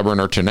being stubborn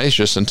or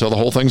tenacious until the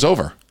whole thing's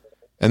over.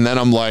 And then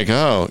I'm like,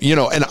 oh,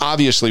 and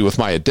obviously with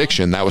my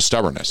addiction, that was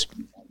stubbornness.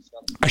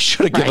 I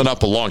should have given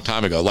up a long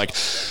time ago. Like,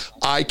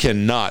 I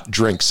cannot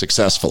drink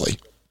successfully.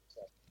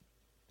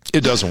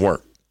 It doesn't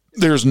work.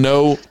 There's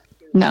no.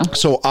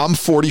 So I'm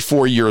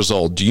 44 years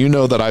old. Do you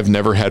know that I've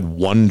never had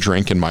one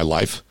drink in my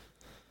life?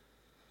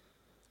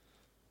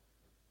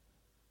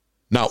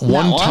 Not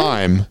one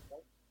time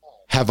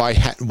have I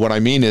had. What I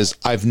mean is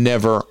I've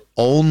never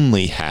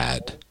only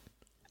had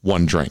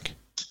one drink.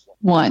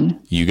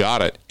 One. You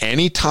got it.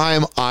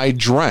 Anytime I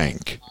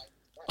drank,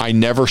 I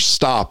never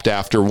stopped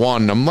after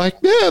one. I'm like,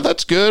 yeah,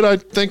 that's good. I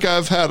think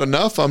I've had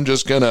enough. I'm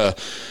just going to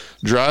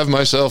drive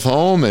myself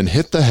home and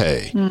hit the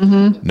hay.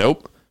 Mm-hmm.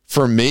 Nope.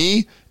 For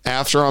me,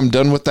 after I'm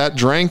done with that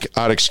drink,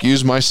 I'd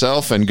excuse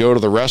myself and go to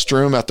the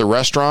restroom at the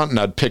restaurant, and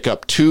I'd pick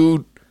up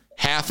 2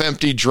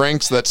 half-empty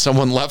drinks that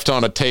someone left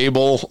on a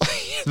table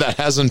that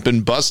hasn't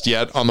been bussed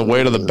yet on the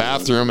way to the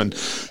bathroom and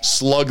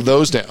slug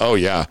those down. Oh,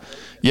 yeah.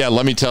 Yeah,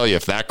 let me tell you,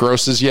 if that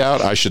grosses you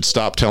out, I should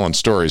stop telling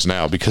stories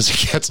now, because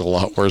it gets a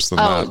lot worse than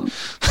that.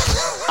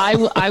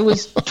 I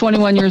was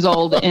 21 years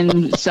old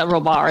in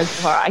several bars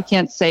before. I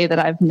can't say that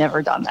I've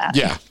never done that.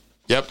 Yeah.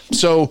 Yep.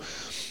 So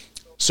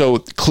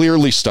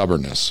clearly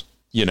stubbornness.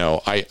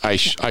 I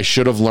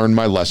should have learned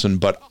my lesson,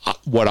 but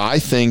what I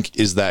think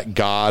is that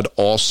God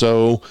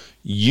also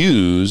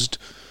used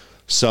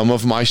some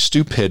of my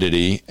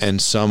stupidity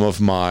and some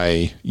of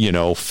my,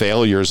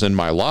 failures in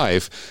my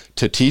life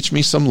to teach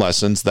me some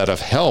lessons that have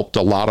helped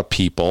a lot of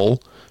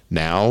people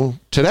now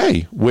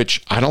today,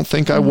 which I don't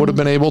think I would have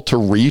been able to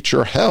reach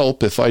or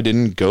help if I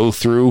didn't go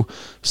through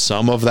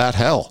some of that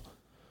hell.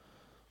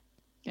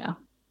 Yeah.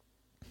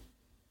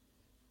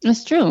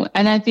 That's true.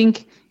 And I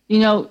think,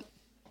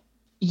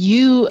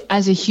 you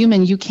as a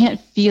human, you can't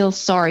feel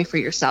sorry for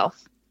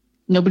yourself.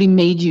 Nobody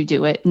made you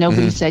do it.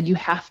 Nobody said you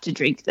have to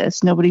drink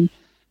this.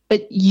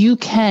 But you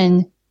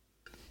can,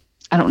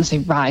 I don't want to say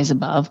rise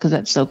above, because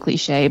that's so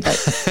cliche, but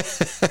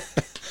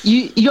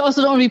you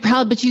also don't want to be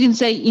proud, but you can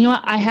say, you know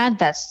what, I had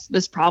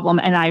this problem,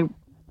 and I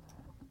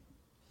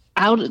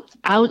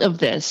out of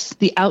this,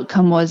 the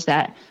outcome was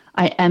that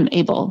I am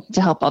able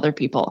to help other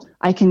people.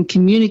 I can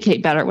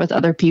communicate better with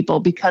other people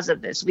because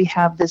of this. We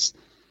have this,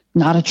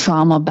 not a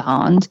trauma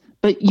bond,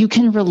 but you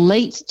can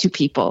relate to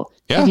people.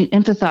 Yeah. You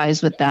can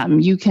empathize with them.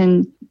 You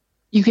can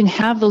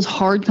have those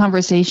hard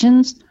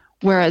conversations,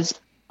 whereas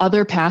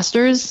other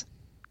pastors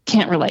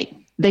can't relate.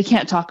 They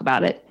can't talk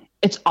about it.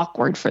 It's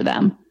awkward for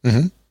them.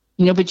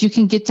 Mm-hmm. But you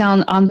can get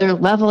down on their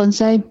level and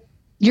say,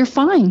 you're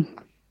fine.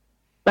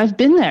 I've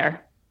been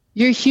there.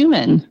 You're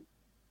human.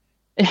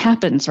 It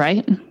happens,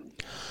 right?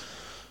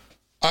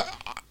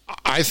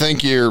 I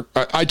think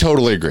I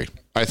totally agree.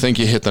 I think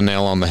you hit the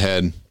nail on the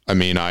head. I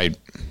mean, I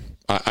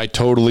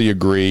totally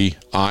agree.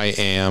 I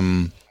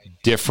am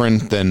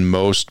different than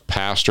most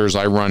pastors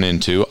I run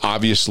into.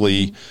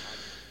 Obviously,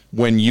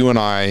 when you and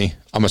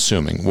I'm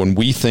assuming, when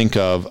we think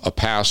of a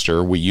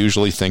pastor, we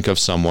usually think of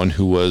someone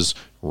who was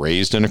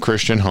raised in a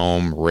Christian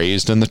home,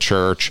 raised in the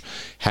church,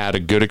 had a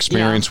good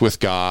experience with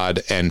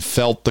God, and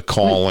felt the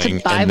calling.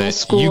 Went to Bible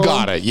school. You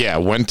got it. Yeah,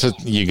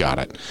 you got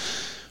it.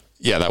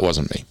 Yeah, that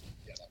wasn't me.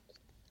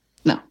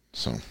 No.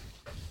 So,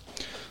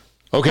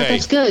 okay. But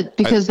that's good,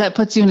 because that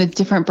puts you in a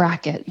different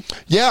bracket.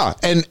 Yeah.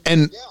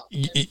 And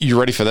you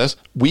ready for this?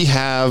 We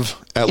have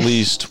at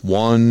least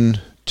 1,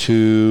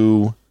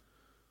 2,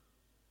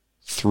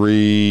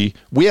 3.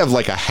 We have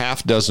like a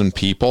half dozen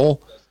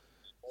people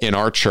in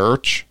our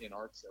church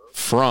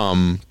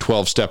from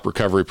 12-step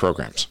recovery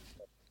programs.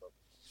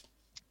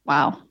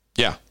 Wow.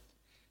 Yeah.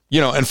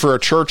 And for a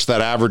church that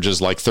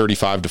averages like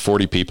 35 to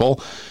 40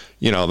 people,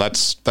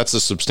 that's a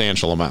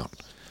substantial amount.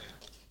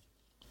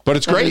 But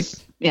it's great.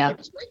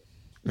 It's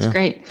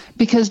great,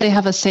 because they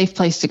have a safe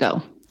place to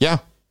go. Yeah.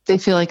 They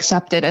feel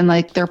accepted and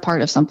like they're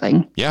part of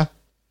something. Yeah.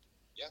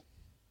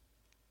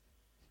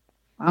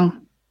 Wow.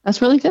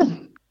 That's really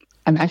good.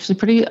 I'm actually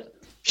pretty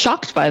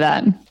shocked by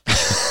that.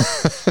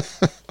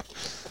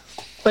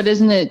 But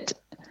isn't it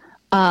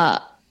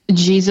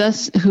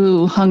Jesus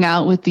who hung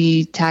out with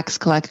the tax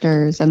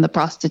collectors and the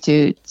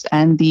prostitutes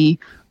and the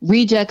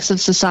rejects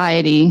of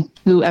society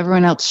who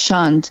everyone else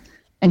shunned?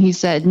 And he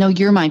said, no,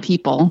 you're my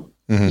people.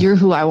 Mm-hmm. You're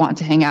who I want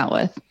to hang out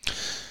with.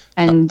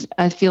 And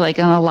I feel like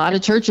in a lot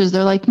of churches,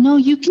 they're like, no,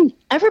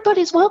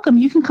 everybody's welcome.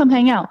 You can come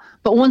hang out.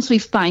 But once we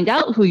find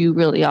out who you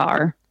really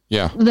are,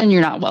 then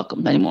you're not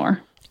welcome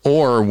anymore.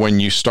 Or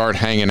when you start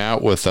hanging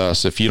out with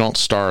us, if you don't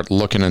start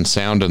looking and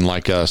sounding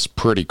like us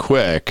pretty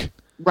quick,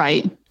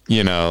 right?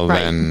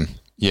 Then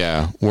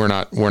we're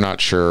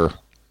not sure.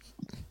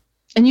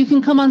 And you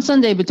can come on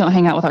Sunday, but don't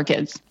hang out with our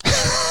kids.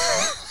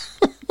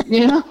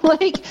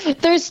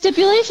 There's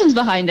stipulations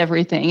behind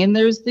everything, and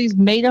there's these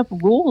made up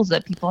rules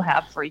that people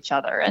have for each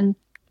other. And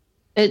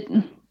I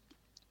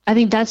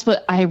think that's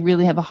what I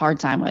really have a hard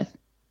time with,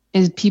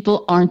 is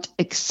people aren't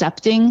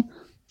accepting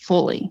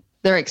fully.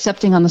 They're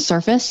accepting on the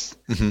surface.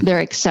 Mm-hmm. They're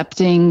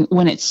accepting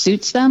when it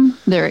suits them.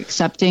 They're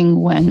accepting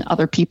when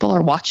other people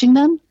are watching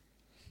them.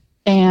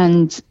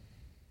 And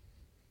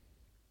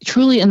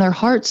truly in their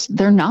hearts,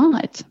 they're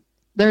not.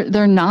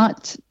 They're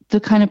not the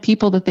kind of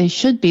people that they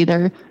should be.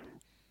 They're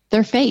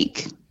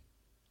fake.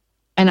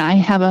 And I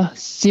have a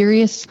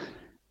serious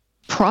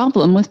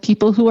problem with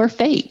people who are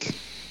fake.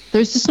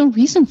 There's just no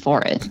reason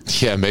for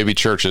it. Yeah, maybe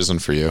church isn't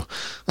for you.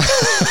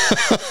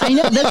 I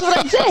know, that's what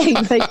I'm saying.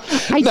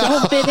 Like, I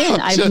don't fit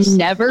in. I've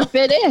never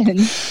fit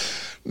in.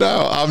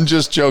 No, I'm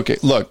just joking.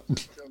 Look,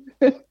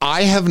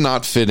 I have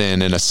not fit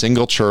in a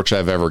single church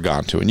I've ever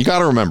gone to. And you got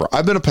to remember,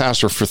 I've been a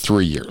pastor for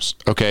 3 years.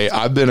 Okay.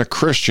 I've been a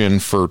Christian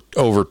for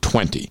over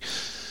 20.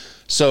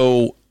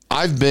 So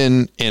I've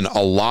been in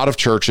a lot of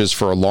churches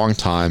for a long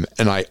time,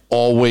 and I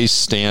always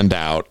stand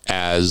out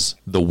as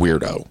the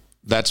weirdo.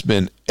 That's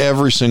been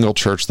every single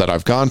church that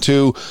I've gone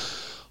to.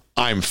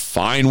 I'm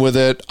fine with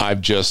it.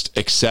 I've just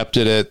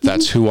accepted it.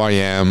 That's who I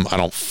am. I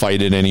don't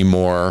fight it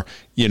anymore.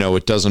 You know,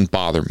 it doesn't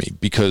bother me,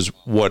 because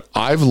what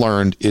I've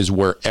learned is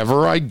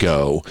wherever I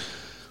go,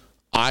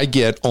 I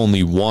get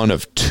only one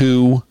of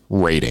 2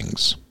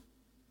 ratings.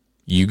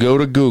 You go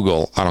to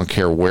Google, I don't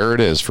care where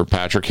it is, for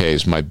Patrick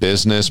Hayes, my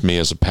business, me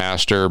as a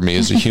pastor, me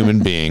as a human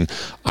being,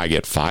 I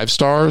get 5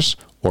 stars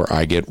or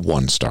I get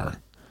 1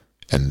 star.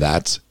 And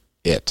that's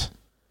it.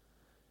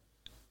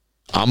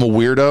 I'm a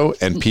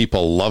weirdo and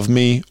people love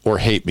me or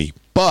hate me.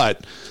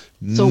 But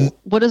so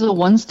what does a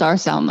 1 star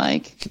sound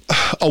like?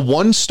 A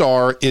 1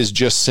 star is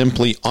just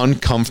simply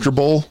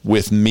uncomfortable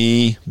with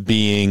me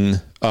being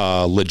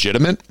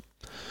legitimate.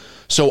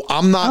 So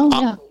I'm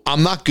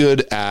not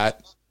good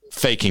at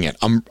faking it.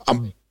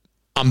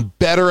 I'm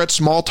better at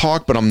small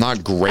talk, but I'm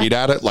not great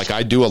at it. Like,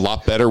 I do a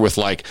lot better with,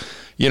 like,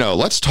 you know,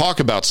 let's talk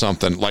about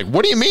something. Like,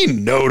 what do you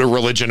mean no to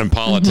religion and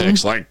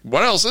politics? Mm-hmm. Like,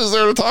 what else is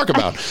there to talk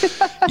about?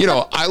 You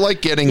know, I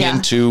like getting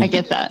into, I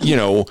get that. You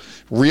know,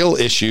 real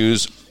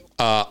issues.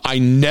 I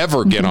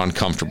never get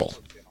uncomfortable.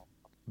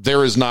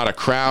 There is not a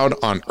crowd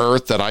on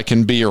earth that I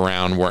can be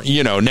around where,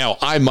 you know, now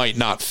I might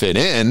not fit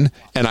in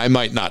and I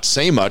might not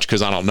say much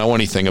because I don't know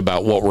anything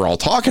about what we're all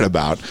talking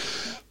about.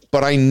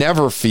 But I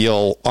never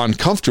feel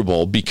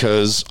uncomfortable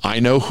because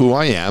I know who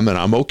I am and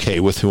I'm okay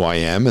with who I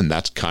am. And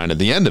that's kind of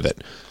the end of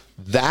it.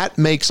 That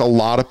makes a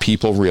lot of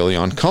people really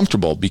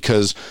uncomfortable,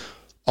 because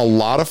a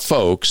lot of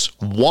folks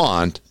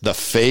want the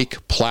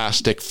fake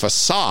plastic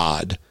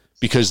facade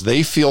because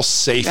they feel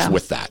safe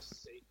with that.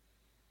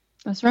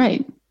 That's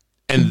right.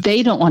 And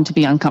they don't want to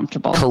be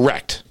uncomfortable.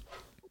 Correct.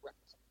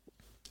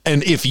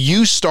 And if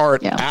you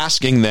start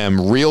asking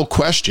them real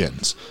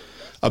questions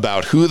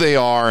about who they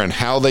are and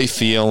how they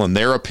feel and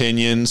their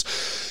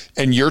opinions,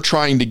 and you're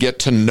trying to get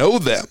to know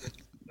them,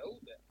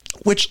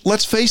 which,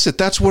 let's face it,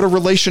 that's what a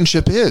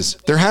relationship is.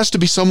 There has to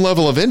be some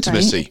level of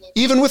intimacy,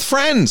 even with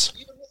friends.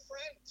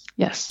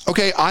 Yes.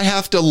 Okay, I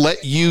have to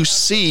let you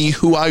see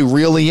who I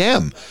really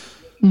am.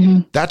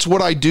 Mm-hmm. That's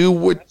what I do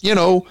with, you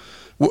know,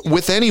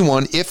 with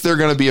anyone if they're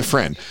going to be a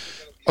friend.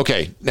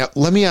 Okay, now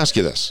let me ask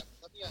you this.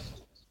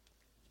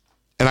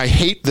 And I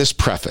hate this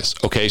preface,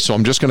 okay? So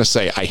I'm just going to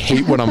say I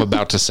hate what I'm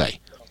about to say.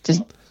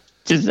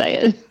 Just say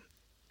it.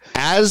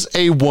 As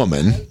a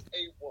woman,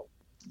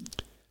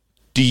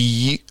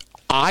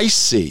 I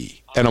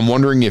see, and I'm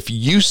wondering if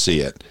you see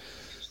it,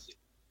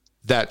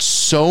 that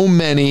so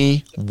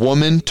many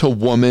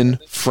woman-to-woman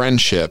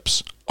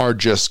friendships are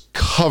just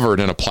covered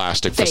in a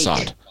plastic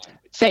facade.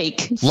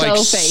 Fake. Like,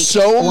 so fake.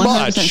 so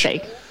much.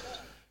 Fake.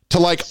 To,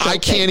 like, I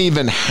can't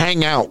even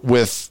hang out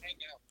with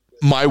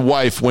my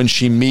wife when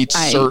she meets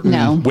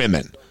certain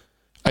women.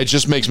 It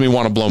just makes me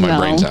want to blow my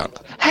brains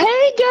out.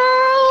 Hey,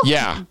 girl.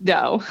 Yeah.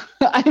 No,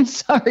 I'm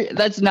sorry.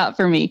 That's not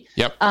for me.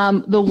 Yep.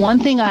 The one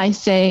thing I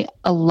say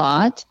a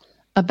lot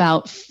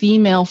about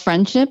female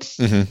friendships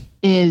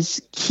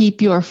is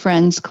keep your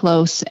friends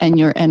close and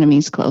your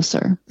enemies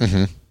closer,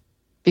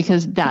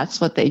 because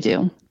that's what they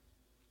do.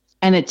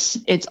 And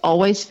it's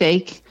always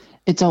fake.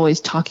 It's always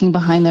talking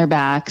behind their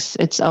backs.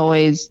 It's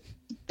always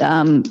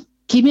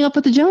keeping up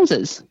with the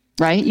Joneses,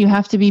 right? You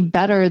have to be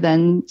better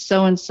than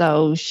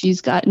so-and-so.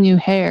 She's got new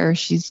hair.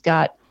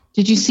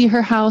 Did you see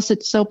her house?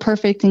 It's so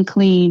perfect and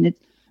clean.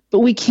 But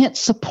we can't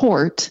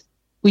support,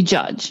 we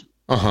judge.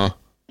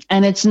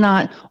 And it's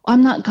not,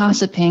 I'm not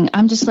gossiping.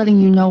 I'm just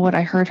letting you know what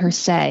I heard her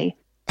say.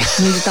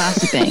 He's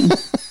gossiping.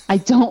 I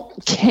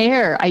don't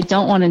care. I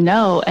don't want to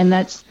know. And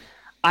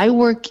I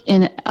work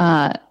in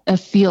a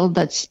field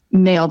that's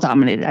male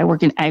dominated. I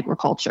work in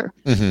agriculture.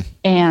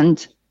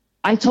 And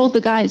I told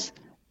the guys,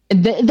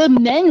 the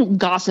men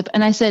gossip.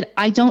 And I said,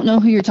 I don't know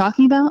who you're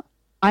talking about.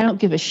 I don't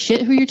give a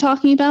shit who you're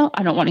talking about.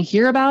 I don't want to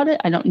hear about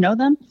it. I don't know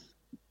them.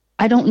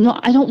 I don't know.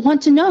 I don't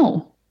want to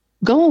know.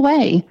 Go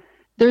away.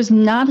 There's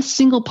not a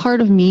single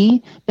part of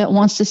me that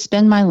wants to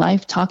spend my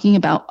life talking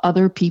about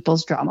other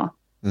people's drama.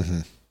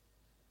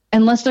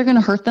 Unless they're going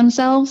to hurt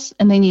themselves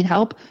and they need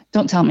help,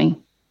 don't tell me.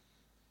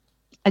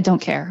 I don't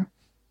care.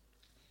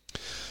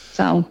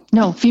 So,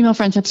 no, female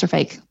friendships are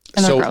fake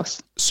and they're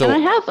gross. And I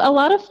have a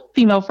lot of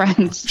female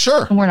friends.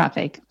 Sure. And we're not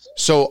fake.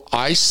 So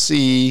I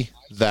see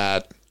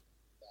that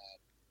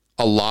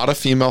a lot of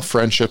female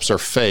friendships are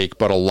fake,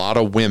 but a lot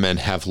of women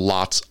have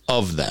lots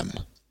of them.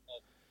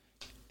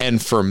 And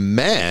for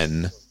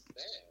men,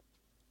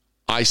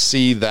 I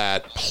see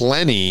that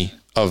plenty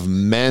of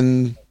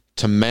men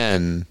to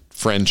men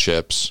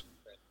friendships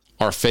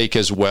are fake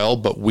as well,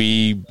 but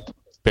we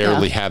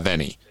barely have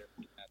any.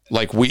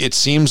 Like it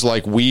seems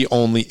like we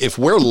only, if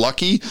we're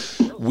lucky,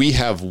 we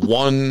have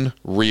one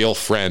real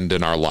friend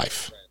in our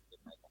life.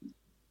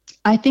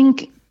 I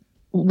think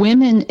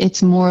women,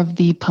 it's more of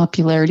the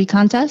popularity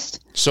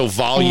contest. So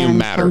volume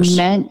matters. For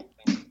men,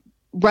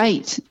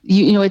 right.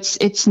 You know,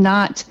 it's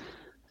not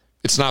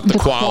the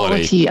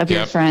quality of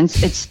your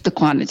friends. It's the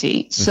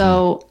quantity. Mm-hmm.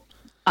 So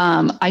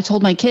I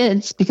told my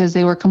kids, because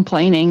they were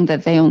complaining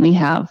that they only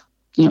have,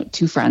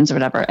 2 friends or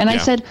whatever. And I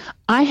said,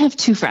 I have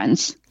 2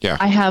 friends. Yeah.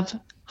 I have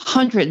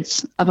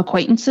hundreds of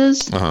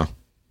acquaintances. Uh-huh.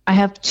 I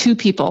have 2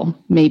 people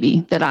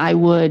maybe that I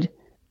would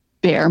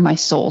bare my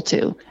soul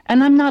to.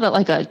 And I'm not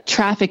like a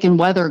traffic and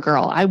weather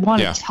girl. I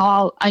want to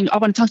I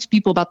want to talk to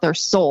people about their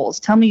souls.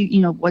 Tell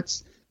me,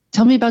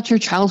 tell me about your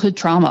childhood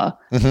trauma.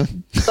 Mm-hmm.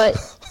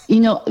 But,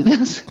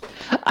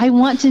 I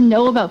want to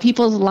know about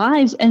people's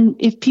lives. And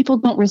if people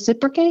don't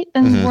reciprocate,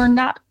 then we're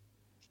not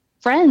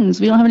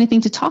friends. We don't have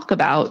anything to talk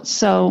about.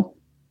 So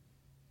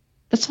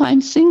that's why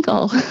I'm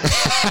single.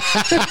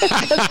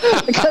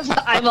 because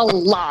I'm a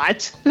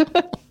lot.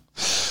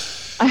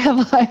 I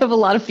have a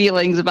lot of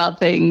feelings about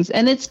things,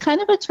 and it's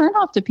kind of a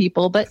turnoff to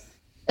people, but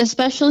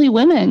especially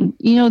women.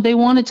 They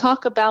want to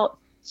talk about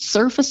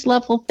surface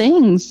level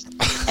things,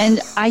 and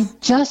I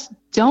just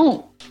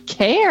don't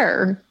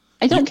care.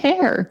 I don't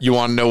care. You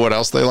want to know what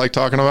else they like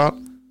talking about?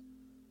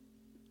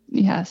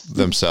 Yes.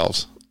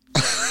 Themselves.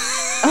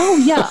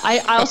 Oh yeah,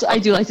 I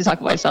do like to talk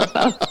about myself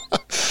though.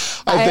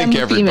 I think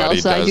everybody female,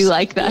 does. So I do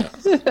like that.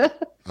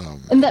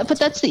 Yeah. But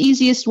that's the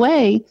easiest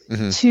way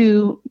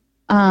to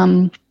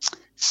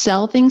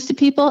sell things to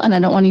people. And I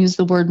don't want to use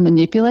the word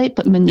manipulate,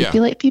 but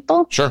manipulate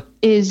people. Sure.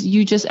 Is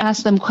you just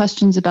ask them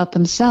questions about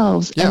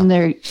themselves and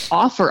they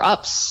offer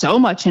up so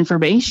much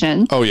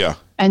information. Oh yeah.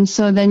 And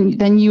so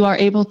then you are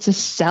able to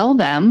sell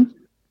them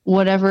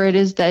whatever it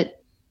is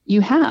that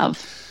you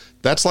have.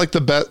 That's like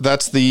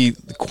that's the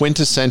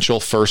quintessential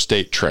first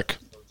date trick.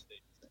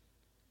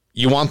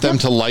 You want them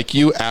to like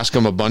you, ask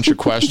them a bunch of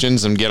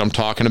questions and get them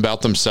talking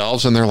about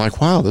themselves. And they're like,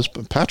 wow, this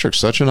Patrick's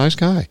such a nice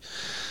guy.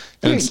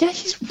 And he's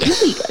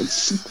really good.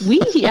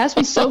 Sweet. He asked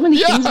me so many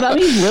things about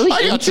me. He's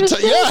really interested.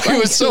 He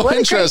was so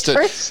interested.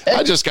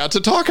 I just got to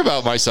talk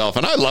about myself,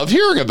 and I love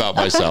hearing about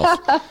myself.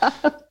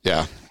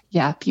 Yeah.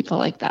 Yeah, people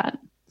like that.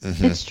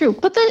 Mm-hmm. It's true.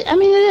 But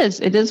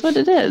it is what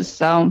it is.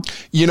 So,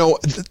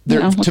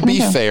 to be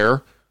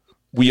fair,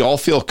 we all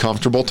feel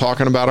comfortable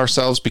talking about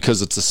ourselves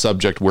because it's a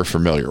subject we're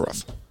familiar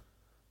with.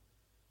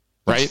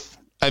 Right?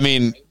 I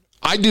mean,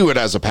 I do it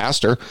as a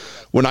pastor.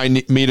 When I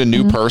meet a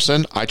new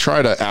person, I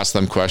try to ask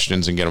them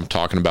questions and get them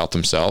talking about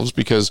themselves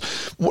because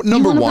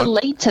number one,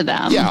 relate to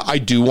them. Yeah, I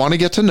do want to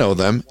get to know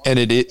them, and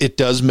it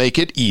does make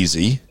it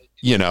easy,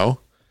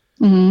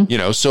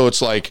 so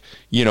it's like,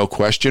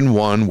 question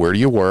 1, where do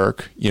you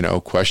work?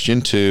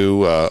 Question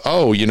 2,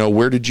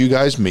 where did you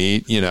guys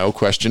meet?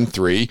 Question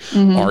 3,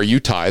 are you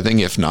tithing?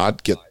 If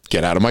not,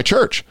 get out of my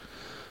church.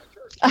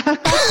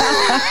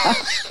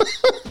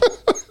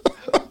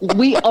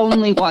 We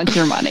only want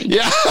your money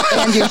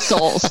and your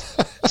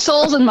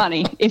souls and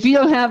money. If you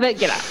don't have it,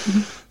 get out.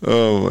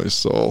 Oh, my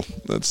soul.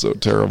 That's so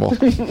terrible.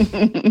 So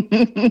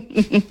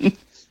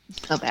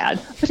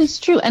bad, but it's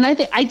true. And I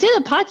think I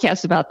did a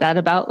podcast about that,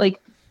 about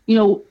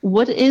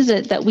what is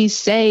it that we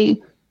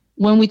say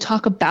when we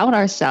talk about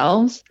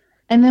ourselves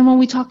and then when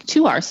we talk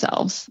to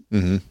ourselves.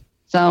 Mm-hmm.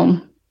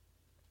 So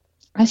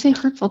I say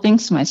hurtful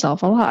things to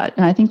myself a lot.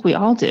 And I think we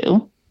all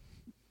do.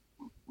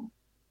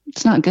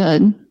 It's not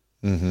good.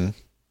 Mm-hmm.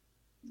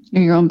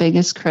 You're your own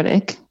biggest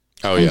critic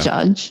and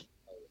judge.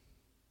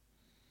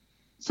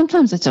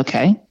 Sometimes it's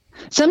okay.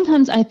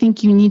 Sometimes I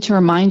think you need to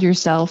remind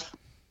yourself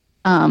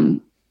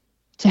to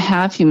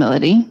have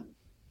humility.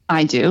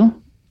 I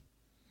do.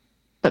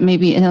 But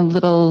maybe in a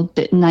little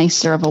bit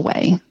nicer of a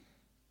way.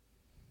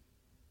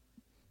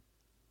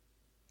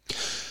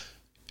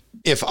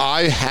 If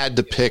I had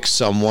to pick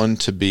someone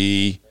to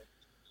be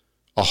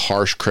a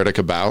harsh critic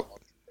about,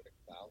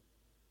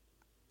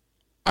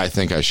 I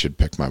think I should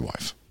pick my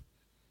wife.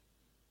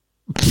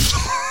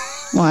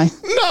 Why?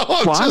 No,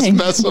 I'm just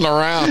messing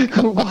around.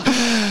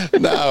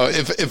 No,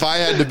 if I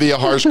had to be a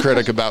harsh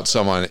critic about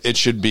someone, it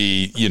should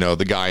be,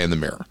 the guy in the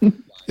mirror.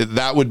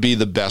 That would be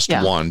the best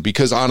one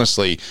because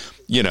honestly,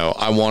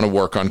 I want to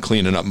work on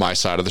cleaning up my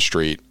side of the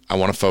street. I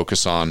want to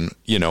focus on,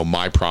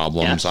 my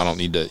problems. Yes. I don't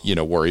need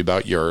to, worry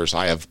about yours.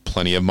 I have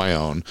plenty of my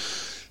own.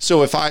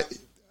 So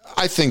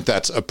I think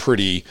that's a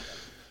pretty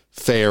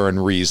fair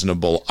and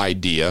reasonable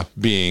idea,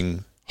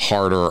 being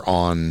harder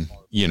on,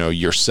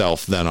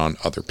 yourself than on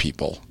other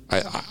people.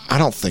 I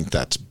don't think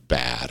that's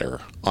bad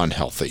or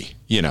unhealthy,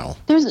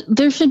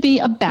 There should be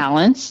a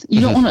balance.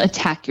 You don't want to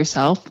attack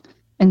yourself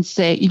and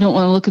say, you don't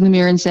want to look in the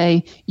mirror and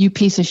say, you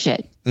piece of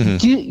shit.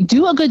 Mm-hmm.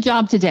 Do a good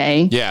job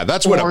today. Yeah,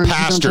 that's what a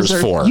pastor's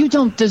for. You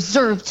don't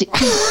deserve to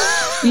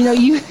eat.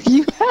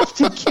 You have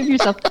to give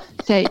yourself,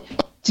 say,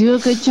 do a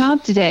good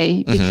job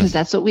today, because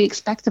that's what we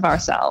expect of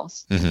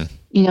ourselves.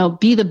 You know,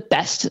 be the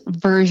best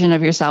version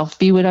of yourself,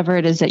 be whatever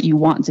it is that you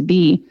want to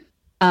be.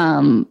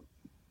 But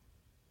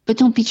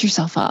don't beat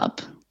yourself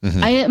up.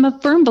 I am a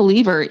firm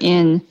believer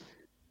in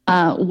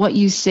what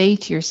you say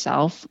to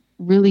yourself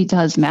really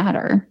does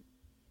matter.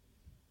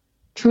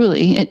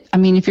 Truly. I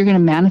mean, if you're going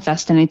to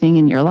manifest anything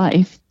in your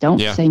life, don't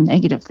say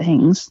negative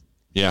things.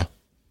 Yeah.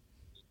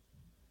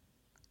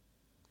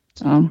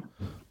 So.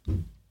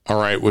 All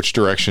right. Which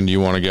direction do you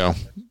want to go?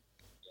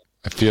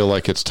 I feel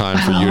like it's time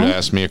for you to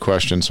ask me a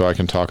question so I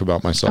can talk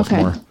about myself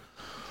more.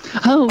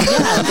 Oh,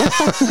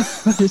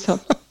 yeah.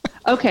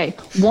 Okay.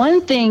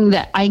 One thing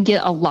that I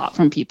get a lot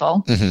from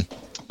people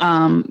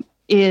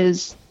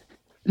is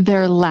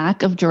their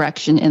lack of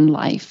direction in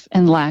life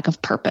and lack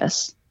of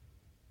purpose.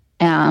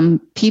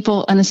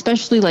 People, and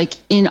especially like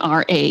in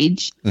our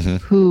age,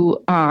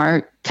 who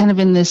are kind of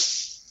in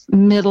this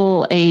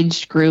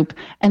middle-aged group,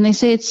 and they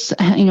say it's,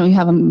 you know, you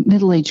have a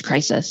middle-age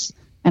crisis.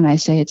 And I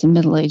say it's a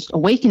middle-aged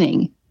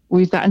awakening.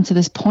 We've gotten to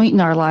this point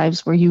in our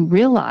lives where you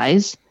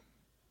realize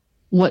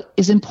what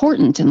is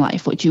important in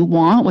life, what you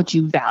want, what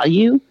you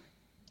value.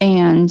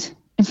 And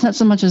it's not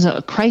so much as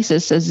a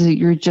crisis as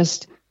you're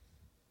just,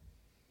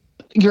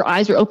 your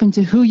eyes are open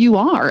to who you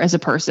are as a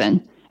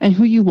person and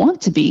who you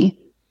want to be.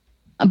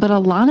 But a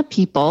lot of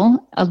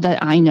people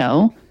that I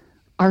know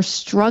are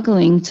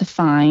struggling to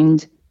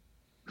find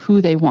who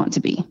they want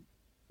to be.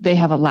 They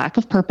have a lack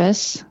of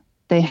purpose.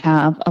 They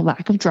have a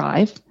lack of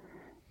drive.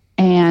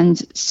 And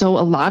so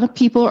a lot of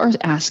people are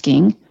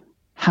asking,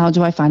 how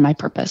do I find my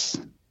purpose?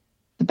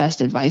 The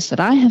best advice that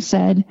I have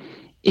said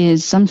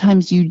is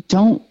sometimes you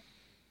don't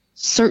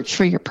search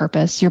for your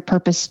purpose. Your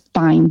purpose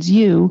finds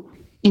you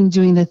in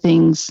doing the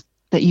things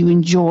that you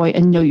enjoy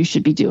and know you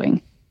should be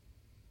doing.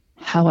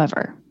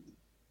 However,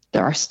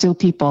 there are still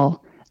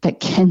people that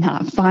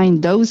cannot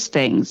find those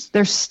things.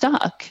 They're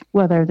stuck,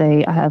 whether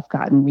they have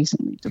gotten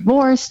recently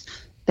divorced,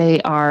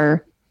 they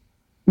are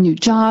new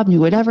job, new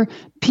whatever.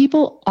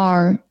 People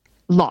are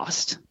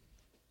lost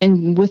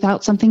and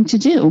without something to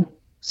do.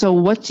 So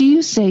what do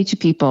you say to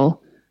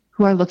people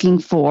who are looking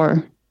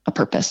for a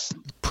purpose?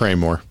 Pray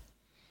more.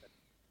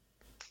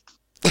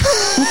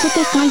 That's what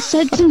that guy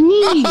said to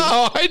me.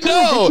 Oh, I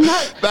know.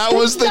 That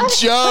was the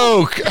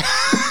joke.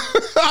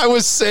 I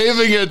was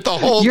saving it the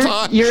whole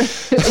time.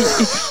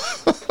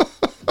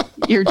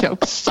 Your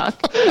jokes suck.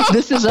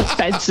 This is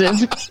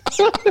offensive.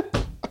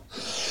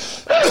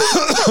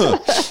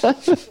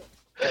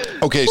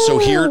 Okay,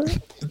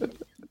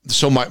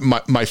 so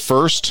my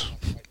first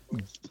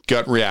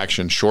gut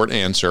reaction, short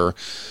answer,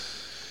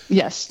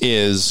 yes,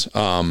 is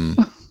I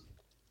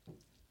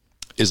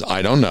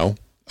don't know.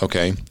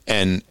 Okay,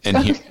 and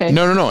okay.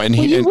 No, and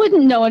you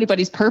wouldn't know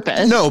anybody's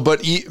purpose. No,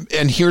 but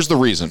and here's the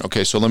reason.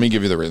 Okay, so let me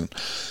give you the reason.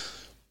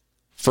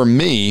 For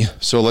me,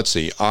 so let's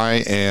see.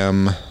 I've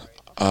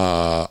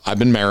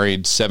been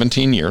married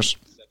 17 years.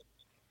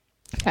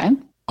 Okay.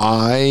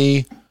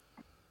 I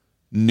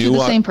knew to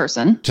the same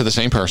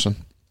person.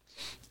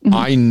 Mm-hmm.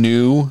 I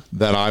knew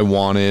that I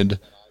wanted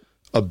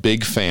a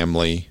big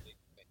family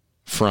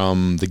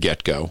from the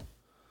get-go.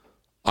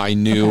 I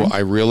knew I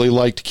really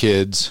liked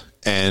kids,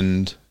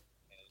 and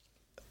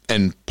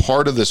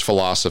part of this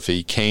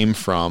philosophy came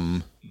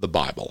from the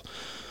Bible.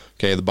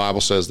 Okay, the Bible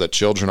says that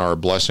children are a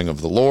blessing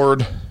of the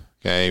Lord.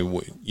 Okay,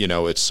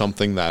 it's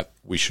something that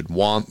we should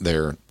want.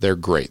 They're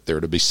great. They're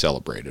to be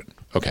celebrated.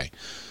 Okay.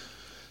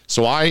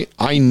 So I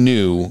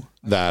knew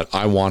that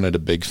I wanted a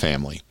big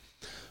family.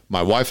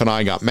 My wife and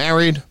I got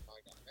married.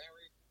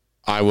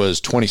 I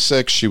was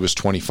 26. She was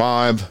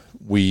 25.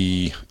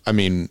 We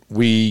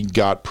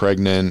got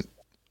pregnant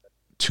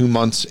 2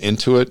 months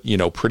into it,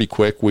 pretty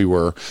quick. We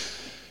were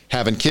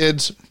having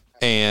kids,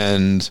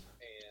 and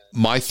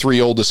my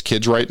 3 oldest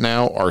kids right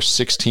now are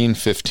 16,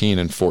 15,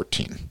 and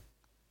 14.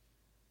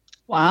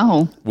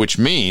 Wow. Which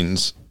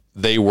means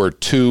they were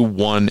 2,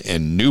 1,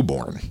 and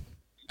newborn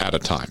at a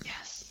time.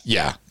 Yes.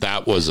 Yeah,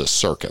 that was a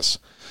circus.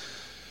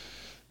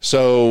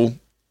 So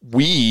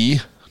we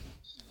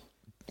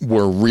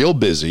were real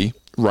busy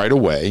right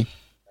away.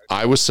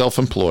 I was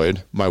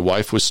self-employed. My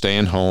wife was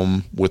staying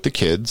home with the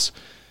kids.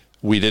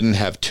 We didn't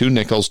have 2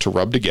 nickels to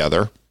rub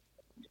together,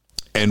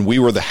 and we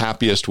were the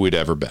happiest we'd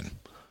ever been.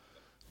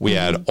 We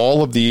had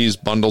all of these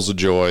bundles of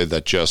joy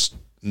that just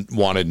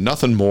wanted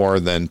nothing more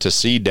than to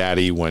see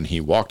Daddy when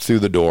he walked through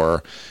the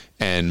door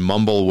and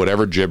mumble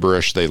whatever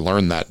gibberish they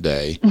learned that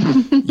day,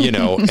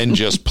 and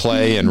just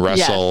play and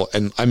wrestle.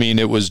 Yes. And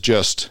it was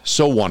just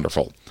so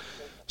wonderful.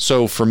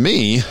 So for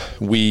me,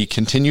 we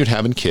continued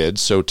having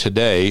kids. So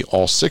today,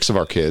 all 6 of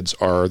our kids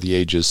are the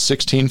ages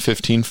 16,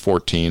 15,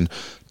 14,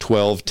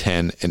 12,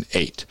 10, and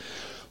 8.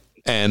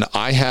 And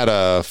I had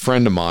a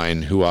friend of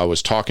mine who I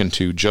was talking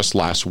to just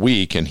last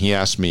week, and he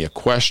asked me a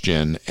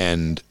question,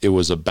 and it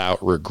was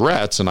about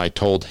regrets. And I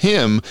told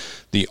him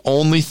the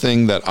only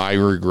thing that I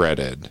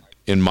regretted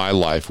in my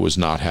life was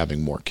not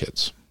having more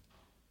kids.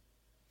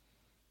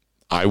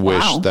 I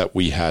wish that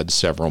we had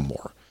several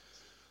more.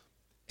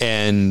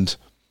 And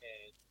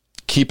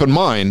keep in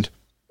mind,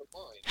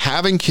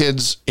 having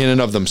kids in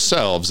and of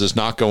themselves is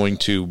not going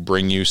to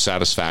bring you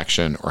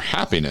satisfaction or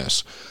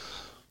happiness,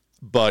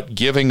 but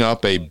giving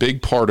up a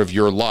big part of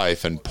your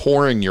life and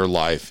pouring your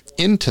life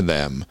into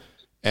them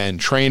and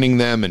training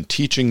them and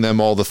teaching them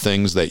all the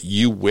things that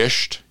you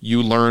wished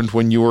you learned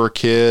when you were a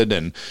kid,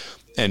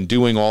 and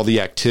doing all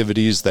the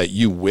activities that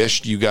you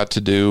wished you got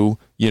to do,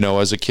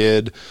 as a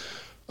kid,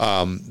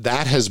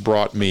 that has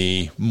brought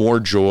me more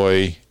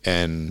joy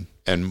and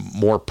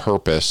more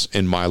purpose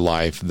in my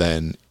life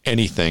than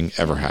anything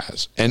ever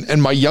has.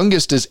 And my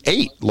youngest is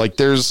 8.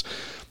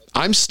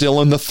 I'm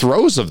still in the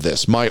throes of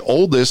this. My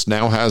oldest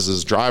now has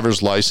his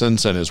driver's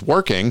license and is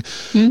working,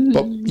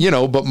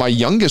 but my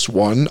youngest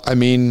one, I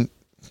mean,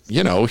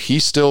 he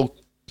still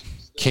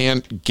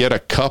can't get a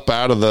cup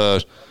out of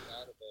the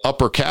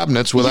upper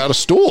cabinets without a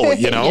stool,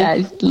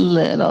 Yeah,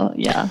 little.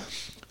 Yeah.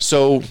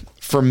 So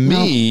for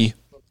me,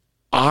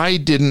 I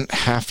didn't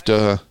have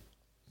to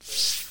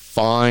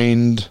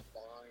find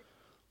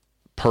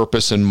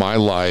purpose in my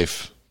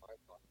life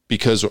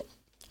because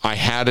I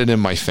had it in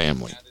my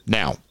family.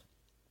 Now,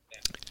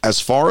 as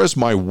far as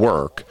my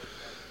work,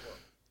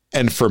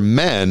 and for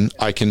men,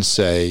 I can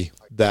say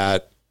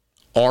that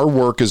our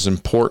work is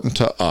important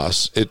to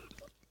us.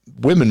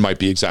 Women might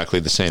be exactly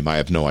the same. I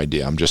have no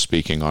idea. I'm just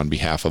speaking on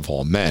behalf of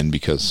all men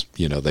because,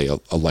 they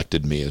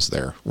elected me as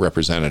their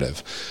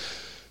representative.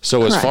 So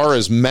Correct. As far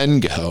as men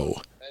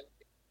go,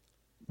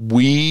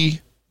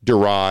 we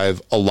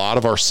derive a lot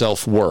of our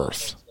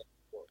self-worth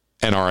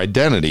and our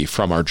identity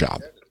from our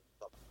job.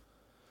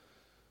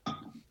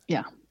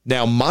 Yeah.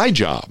 Now, my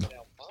job,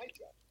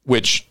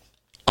 which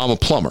I'm a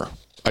plumber,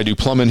 I do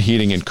plumbing,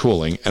 heating, and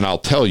cooling. And I'll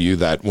tell you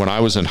that when I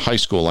was in high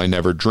school, I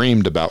never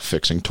dreamed about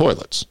fixing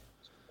toilets.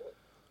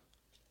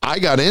 I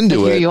got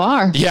into it. Here you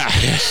are. Yeah.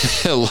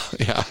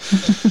 Yeah.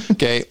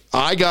 Okay.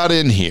 I got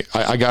in here.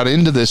 I got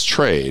into this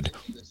trade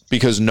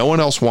because no one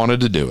else wanted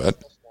to do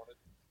it.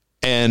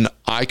 And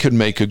I could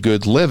make a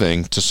good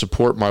living to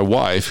support my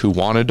wife who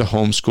wanted to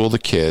homeschool the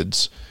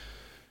kids.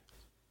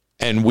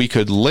 And we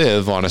could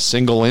live on a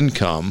single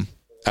income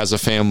as a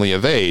family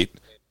of 8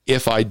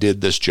 if I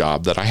did this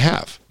job that I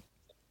have.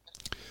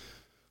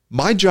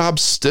 My job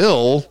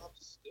still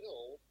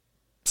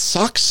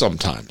sucks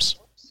sometimes.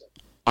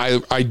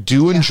 I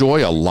do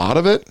enjoy a lot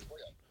of it.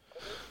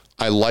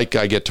 I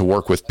get to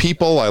work with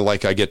people. I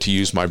get to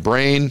use my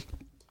brain.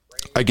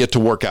 I get to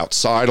work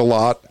outside a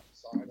lot.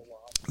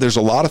 There's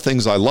a lot of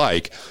things I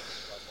like,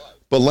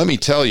 but let me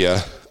tell you,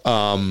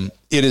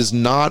 it is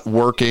not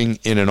working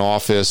in an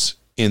office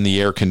in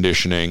the air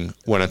conditioning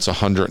when it's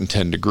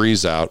 110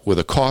 degrees out with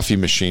a coffee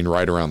machine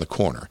right around the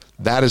corner.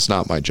 That is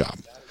not my job.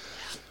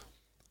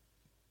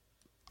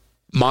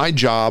 My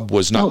job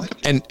was not,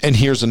 and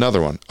here's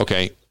another one.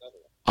 Okay.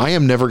 I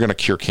am never going to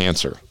cure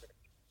cancer.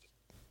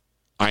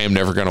 I am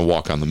never going to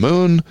walk on the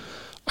moon.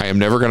 I am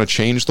never going to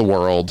change the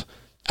world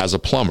as a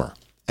plumber.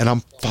 And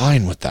I'm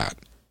fine with that.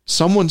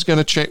 Someone's going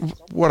to change,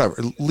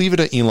 whatever. Leave it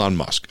to Elon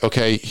Musk.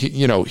 Okay.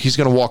 He's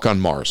going to walk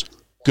on Mars.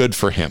 Good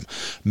for him.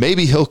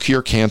 Maybe he'll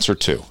cure cancer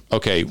too.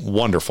 Okay.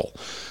 Wonderful.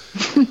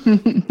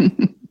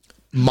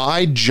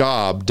 My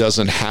job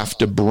doesn't have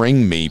to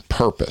bring me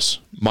purpose.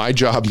 My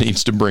job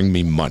needs to bring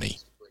me money.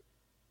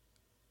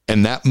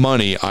 And that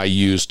money I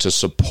use to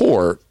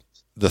support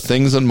the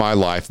things in my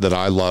life that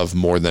I love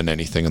more than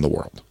anything in the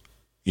world.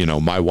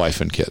 My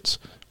wife and kids,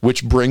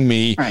 which bring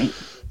me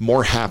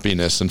more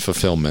happiness and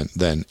fulfillment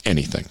than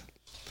anything.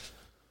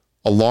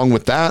 Along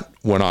with that,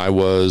 when I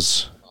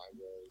was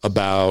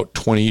about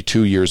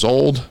 22 years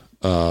old,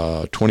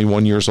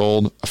 21 years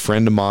old, a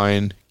friend of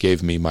mine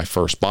gave me my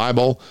first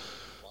Bible.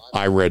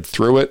 I read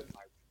through it.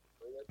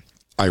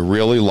 I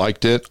really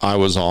liked it. I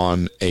was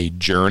on a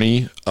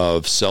journey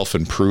of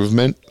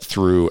self-improvement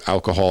through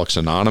Alcoholics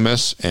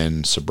Anonymous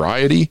and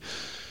sobriety,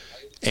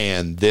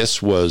 and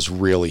this was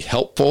really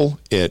helpful.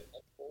 It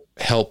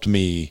helped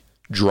me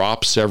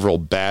drop several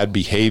bad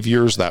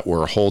behaviors that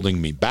were holding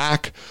me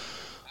back.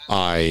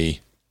 I,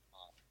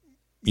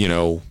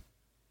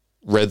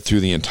 read through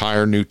the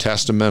entire New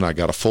Testament. I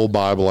got a full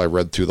Bible. I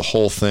read through the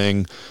whole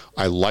thing.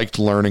 I liked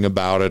learning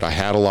about it. I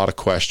had a lot of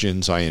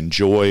questions. I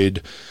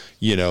enjoyed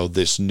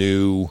this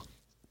new,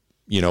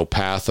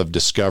 path of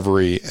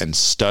discovery and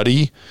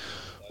study.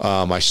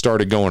 I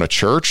started going to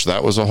church.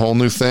 That was a whole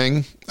new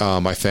thing.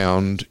 I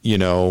found,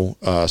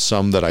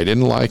 some that I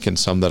didn't like and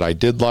some that I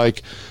did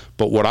like.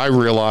 But what I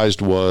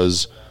realized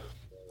was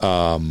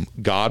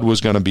God was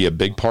going to be a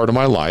big part of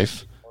my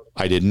life.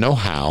 I didn't know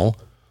how,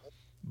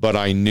 but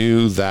I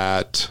knew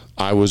that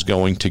I was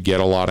going to get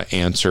a lot of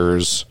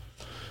answers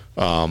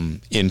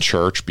in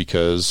church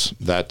because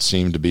that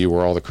seemed to be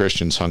where all the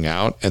Christians hung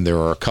out. And there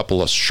were a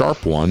couple of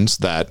sharp ones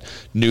that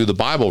knew the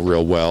Bible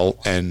real well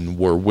and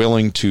were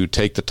willing to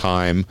take the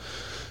time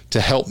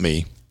to help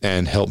me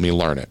and help me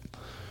learn it.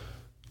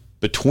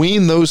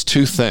 Between those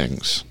two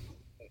things,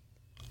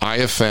 I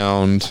have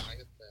found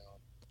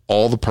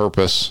all the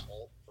purpose,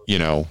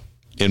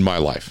 in my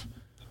life.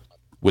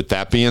 With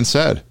that being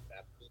said,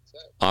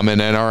 I'm an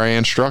NRA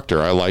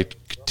instructor. I like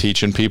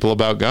teaching people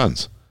about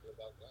guns.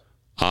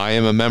 I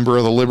am a member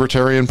of the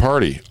Libertarian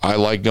Party. I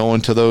like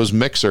going to those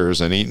mixers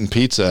and eating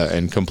pizza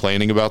and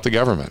complaining about the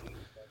government.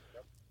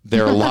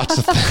 There are lots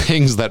of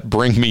things that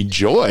bring me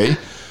joy.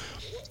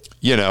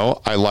 You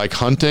know, I like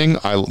hunting.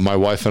 My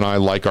wife and I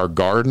like our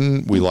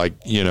garden. We like,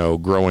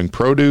 growing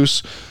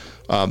produce.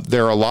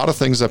 There are a lot of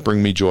things that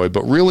bring me joy,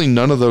 but really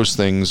none of those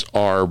things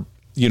are,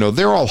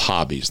 they're all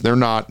hobbies. They're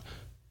not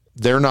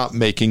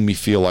making me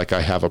feel like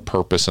I have a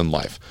purpose in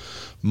life.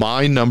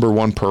 My number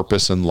one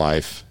purpose in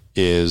life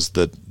is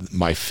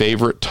my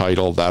favorite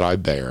title that I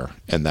bear,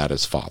 and that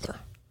is Father.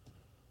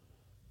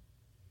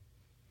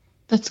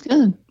 That's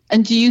good.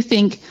 And do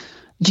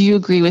you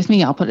agree with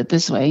me? I'll put it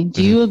this way.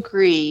 Do you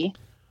agree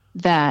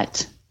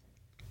that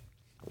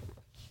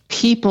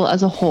people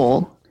as a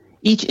whole,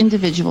 each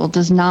individual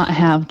does not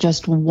have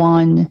just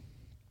one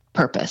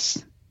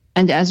purpose?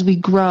 And as we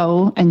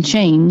grow and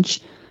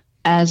change,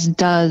 as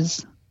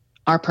does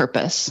our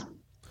purpose.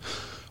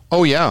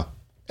 Oh, yeah.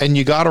 And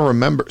you got to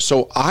remember,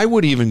 so I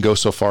would even go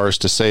so far as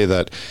to say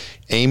that,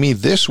 Amy,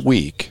 this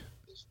week,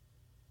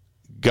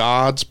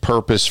 God's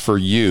purpose for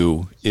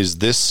you is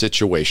this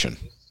situation.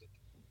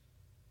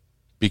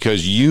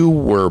 Because you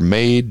were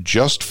made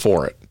just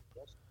for it.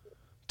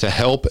 To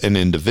help an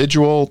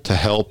individual, to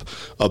help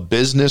a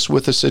business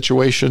with a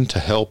situation, to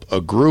help a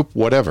group,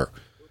 whatever.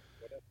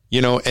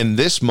 And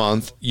this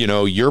month,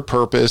 your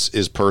purpose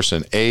is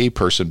person A,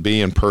 person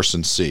B, and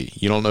person C.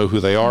 You don't know who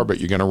they are, but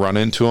you're going to run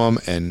into them.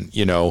 And,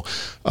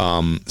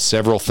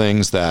 several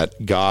things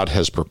that God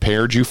has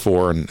prepared you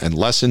for and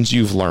lessons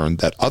you've learned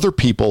that other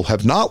people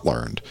have not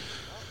learned.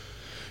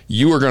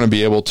 You are going to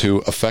be able to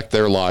affect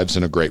their lives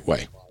in a great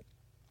way.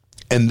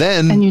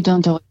 And you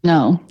don't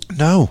know.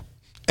 No.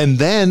 And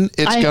then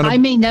I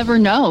may never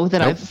know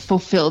that I've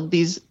fulfilled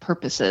these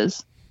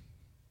purposes.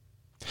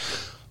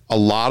 A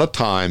lot of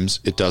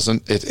times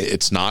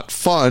it's not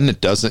fun.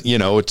 It doesn't,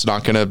 it's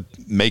not going to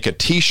make a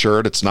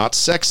t-shirt. It's not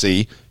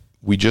sexy.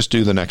 We just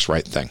do the next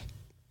right thing.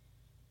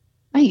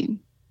 Right.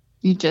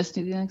 You just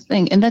do the next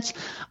thing. And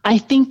I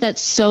think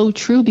that's so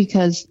true,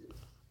 because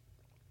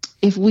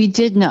if we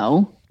did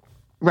know,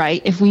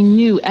 right, if we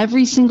knew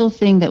every single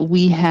thing that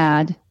we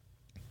had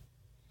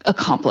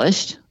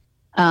accomplished,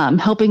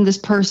 helping this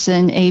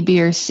person A,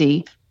 B, or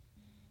C,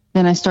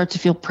 then I start to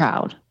feel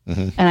proud.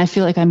 Mm-hmm. And I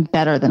feel like I'm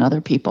better than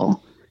other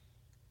people.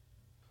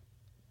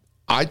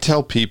 I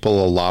tell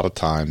people a lot of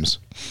times,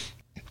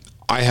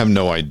 I have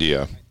no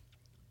idea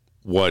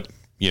what,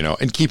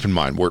 and keep in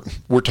mind,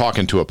 we're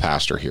talking to a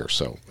pastor here.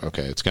 So,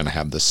 okay, it's going to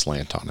have this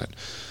slant on it.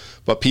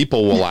 But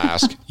people will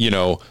ask,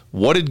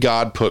 what did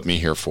God put me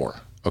here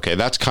for? Okay,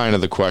 that's kind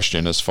of the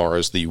question as far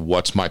as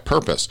what's my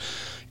purpose?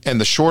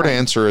 And the short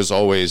answer is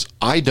always,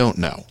 I don't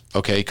know,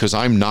 okay, because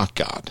I'm not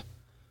God.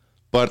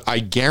 But I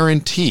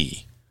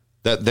guarantee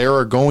that there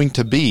are going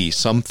to be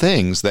some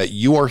things that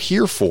you are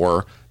here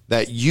for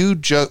that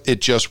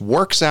it just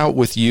works out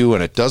with you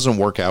and it doesn't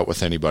work out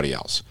with anybody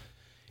else.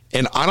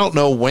 And I don't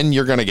know when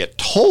you're going to get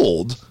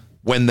told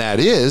when that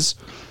is.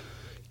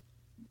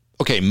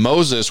 Okay,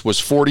 Moses was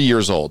 40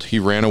 years old. He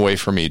ran away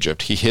from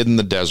Egypt. He hid in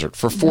the desert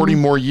for 40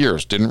 more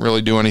years. Didn't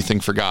really do anything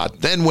for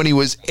God. Then when he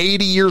was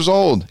 80 years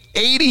old,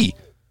 80,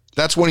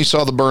 that's when he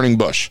saw the burning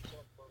bush.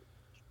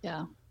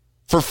 Yeah.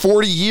 For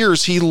 40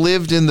 years, he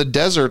lived in the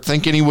desert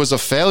thinking he was a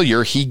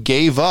failure. He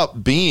gave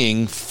up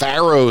being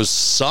Pharaoh's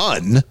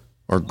son,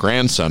 or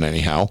grandson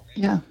anyhow.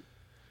 Yeah.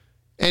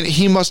 And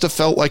he must have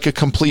felt like a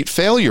complete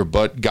failure,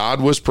 but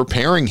God was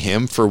preparing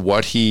him for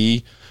what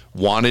he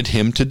wanted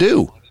him to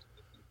do.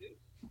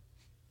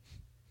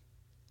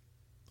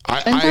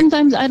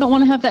 Sometimes I don't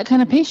want to have that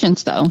kind of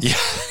patience, though. Yeah.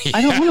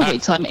 I don't want to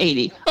wait till I'm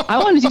 80. I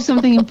want to do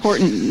something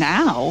important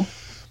now.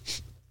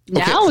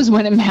 Now is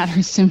when it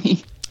matters to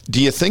me.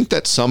 Do you think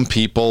that some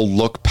people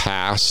look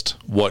past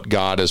what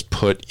God has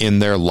put in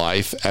their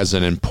life as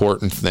an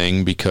important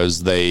thing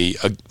because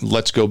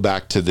let's go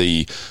back to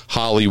the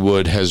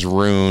Hollywood has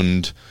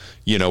ruined,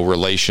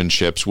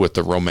 relationships with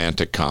the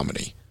romantic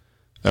comedy.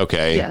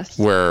 Okay. Yes.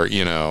 Where,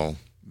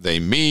 they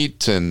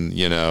meet and,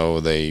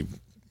 they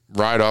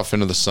ride off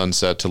into the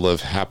sunset to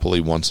live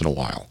happily once in a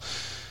while.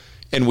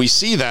 And we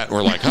see that and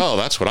we're like, oh,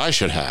 that's what I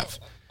should have.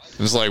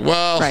 It's like,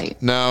 well, right.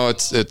 No,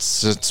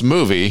 it's a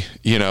movie,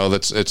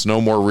 it's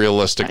no more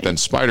realistic than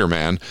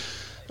Spider-Man.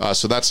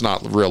 So that's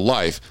not real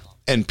life.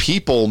 And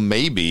people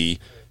maybe,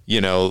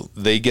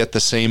 they get the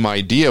same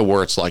idea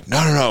where it's like,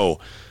 no,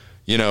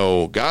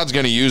 God's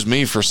going to use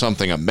me for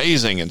something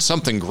amazing and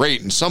something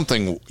great and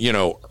something,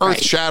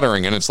 earth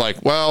shattering. And it's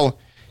like, well,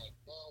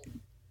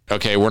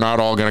 okay, we're not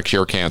all going to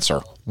cure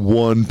cancer.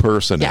 One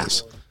person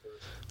is.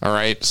 All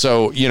right.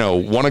 So,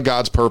 one of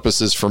God's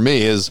purposes for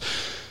me is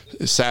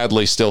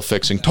sadly still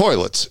fixing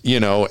toilets,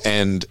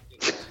 and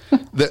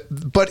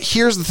but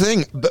here's the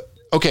thing.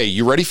 Okay,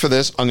 you ready for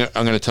this? I'm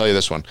going to tell you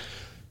this one.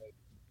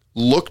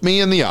 Look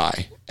me in the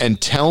eye and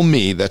tell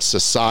me that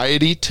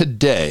society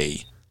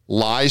today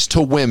lies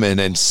to women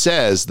and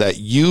says that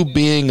you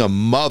being a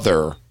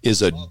mother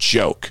is a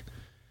joke.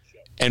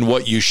 And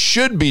what you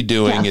should be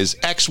doing is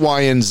X,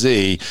 Y, and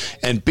Z,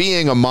 and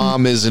being a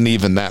mom isn't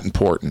even that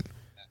important.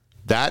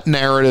 That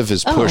narrative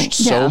is pushed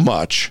so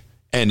much,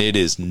 and it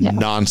is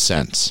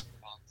nonsense.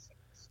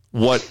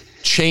 What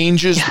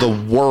changes the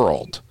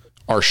world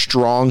are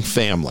strong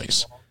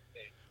families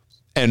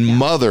and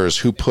mothers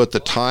who put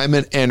the time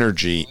and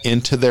energy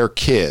into their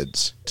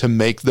kids to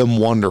make them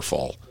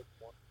wonderful.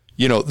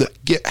 You know,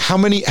 how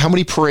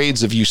many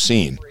parades have you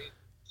seen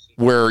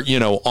where, you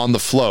know, on the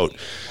float,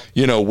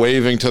 you know,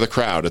 waving to the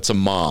crowd, it's a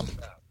mom.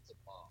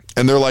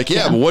 And they're like,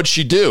 but what'd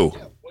she do?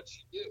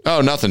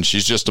 Oh, nothing.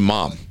 She's just a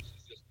mom.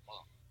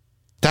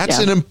 That's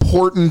an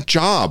important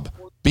job.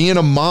 Being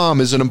a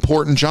mom is an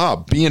important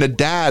job. Being a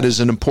dad is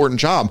an important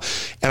job.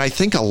 And I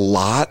think a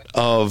lot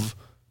of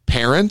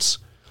parents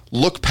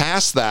look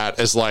past that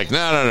as like,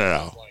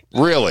 no.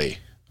 Really?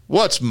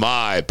 What's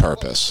my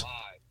purpose?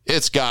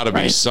 It's got to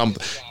be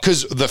something.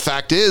 Because the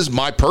fact is,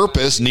 my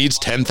purpose needs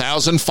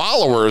 10,000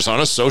 followers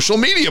on a social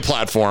media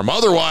platform.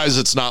 Otherwise,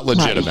 it's not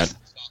legitimate.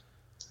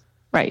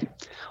 Right.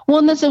 Well,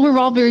 and that's we're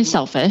all very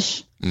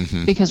selfish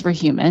because we're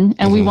human,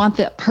 and we want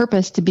the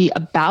purpose to be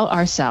about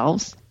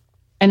ourselves.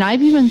 And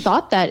I've even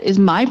thought that is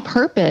my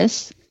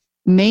purpose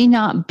may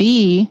not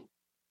be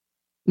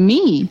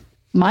me.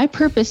 My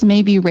purpose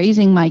may be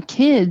raising my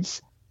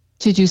kids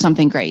to do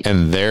something great.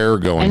 And they're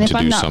going to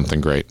do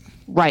something great.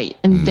 Right.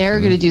 And they're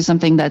going to do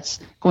something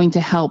that's going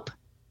to help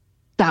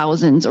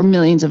thousands or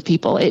millions of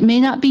people. It may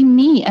not be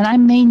me, and I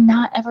may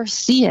not ever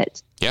see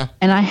it. Yeah.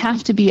 And I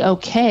have to be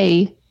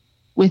okay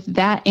with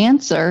that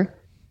answer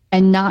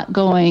and not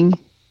going,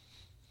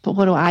 but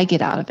what do I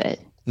get out of it?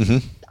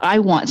 I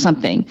want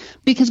something,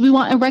 because we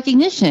want a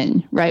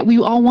recognition, right?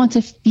 We all want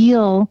to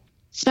feel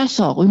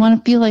special. We want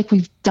to feel like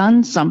we've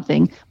done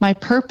something. My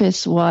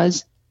purpose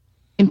was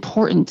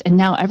important. And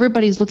now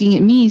everybody's looking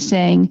at me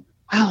saying,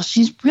 wow,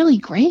 she's really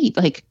great.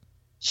 Like,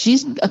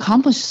 she's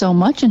accomplished so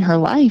much in her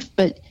life,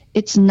 but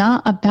it's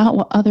not about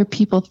what other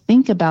people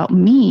think about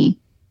me.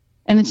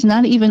 And it's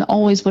not even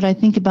always what I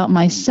think about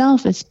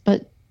myself.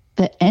 But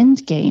the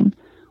end game.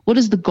 What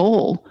is the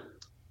goal?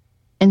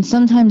 And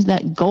sometimes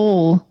that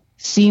goal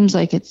seems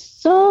like it's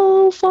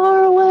so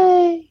far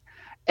away.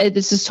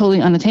 This is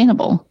totally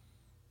unattainable.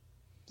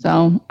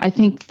 So I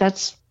think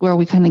that's where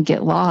we kind of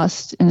get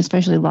lost, and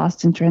especially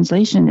lost in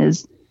translation,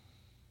 is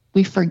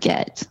we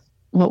forget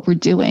what we're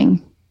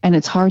doing. And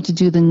it's hard to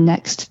do the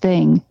next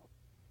thing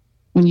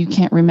when you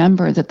can't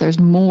remember that there's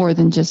more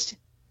than just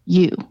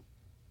you.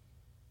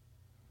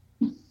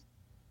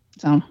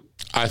 So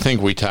I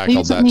think we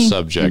tackled that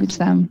subject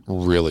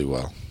really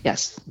well.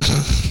 Yes.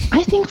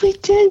 I think we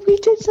did. We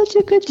did such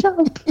a good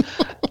job.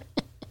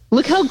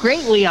 Look how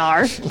great we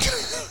are.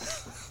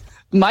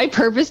 My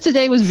purpose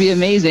today was be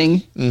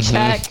amazing.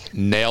 Check.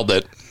 Nailed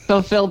it.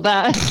 Fulfilled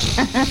that.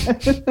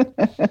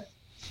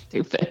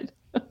 Stupid.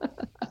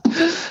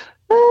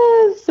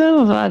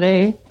 So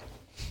funny.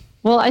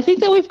 Well, I think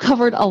that we've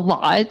covered a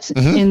lot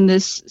in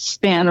this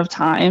span of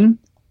time,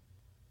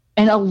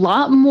 and a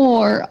lot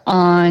more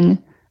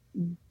on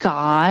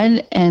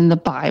God and the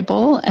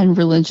Bible and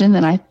religion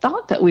than I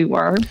thought that we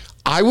were.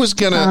 I was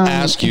going to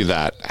ask you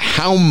that.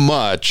 How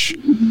much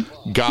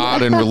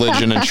God and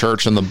religion and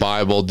church and the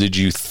Bible did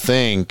you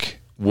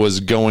think was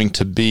going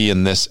to be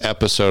in this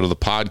episode of the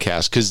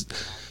podcast? Because,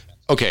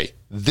 okay,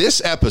 this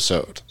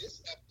episode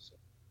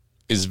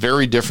is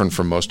very different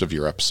from most of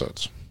your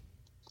episodes.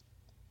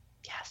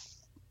 Yes.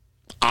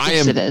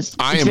 It is.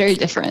 It's very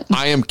different.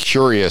 I am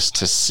curious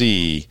to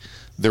see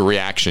the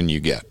reaction you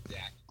get.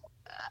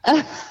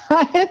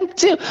 I am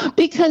too,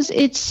 because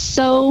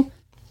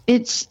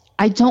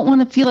I don't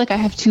want to feel like I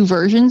have two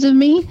versions of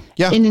me.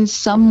 Yeah. And in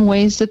some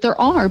ways that there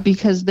are,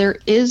 because there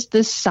is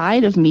this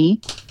side of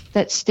me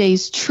that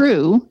stays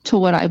true to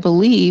what I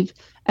believe.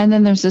 And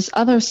then there's this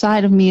other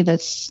side of me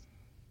that's,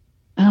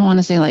 I don't want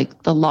to say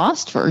like the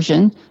lost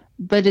version,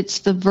 but it's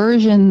the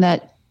version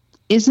that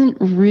isn't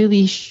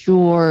really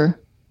sure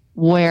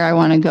where I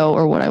want to go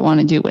or what I want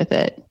to do with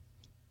it.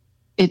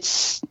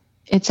 It's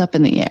up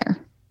in the air.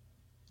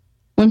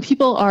 When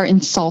people are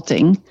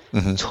insulting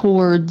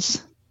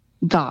towards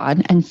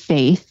God and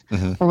faith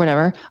or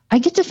whatever, I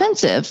get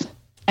defensive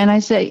and I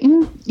say,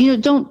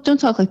 don't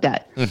talk like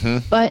that.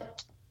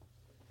 But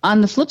on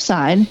the flip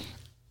side,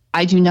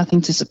 I do nothing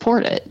to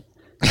support it.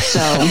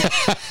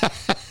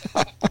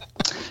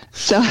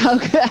 So how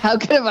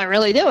good am I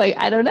really doing?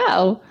 I don't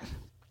know.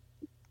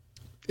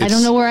 I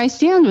don't know where I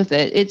stand with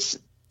it.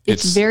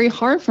 It's very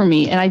hard for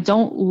me, and I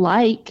don't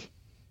like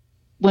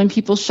when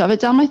people shove it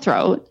down my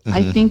throat.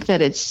 I think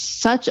that it's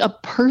such a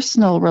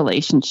personal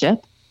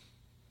relationship.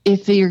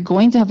 If you're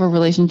going to have a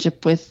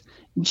relationship with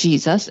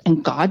Jesus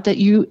and God,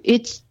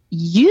 it's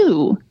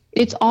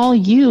all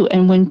you.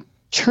 And when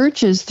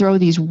churches throw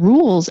these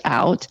rules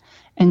out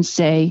and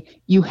say,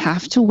 you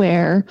have to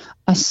wear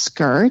a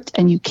skirt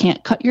and you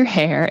can't cut your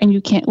hair and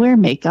you can't wear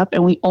makeup,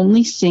 and we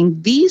only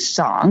sing these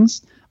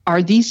songs.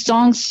 Are these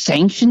songs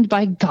sanctioned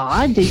by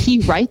God? Did he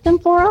write them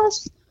for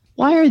us?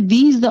 Why are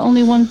these the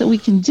only ones that we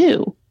can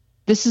do?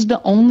 This is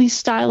the only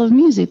style of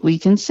music we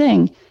can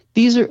sing.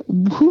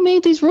 Who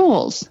made these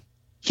rules?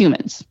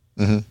 Humans.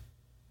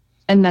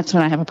 And that's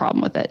when I have a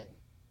problem with it.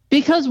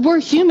 because we're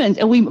humans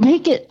and we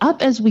make it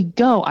up as we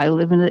go. I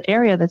live in an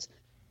area that's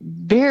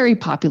very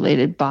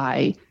populated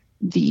by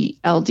the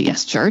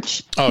LDS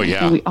Church. Oh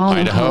yeah, and we all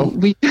Idaho.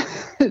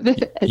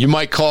 You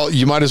might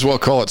as well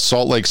call it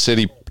Salt Lake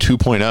City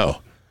 2.0.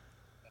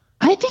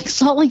 I think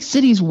Salt Lake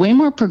City is way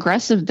more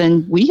progressive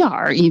than we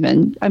are.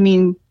 Even, I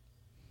mean,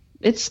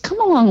 it's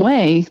come a long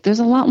way. There's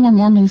a lot more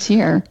Mormons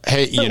here.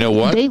 Hey, you know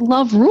what? They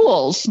love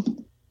rules.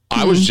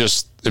 I was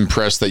just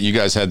impressed that you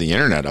guys had the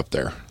internet up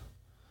there.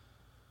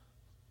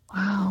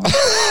 Wow.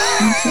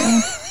 Okay.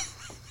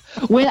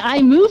 When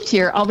I moved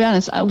here, I'll be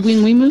honest,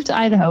 when we moved to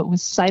Idaho, it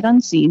was sight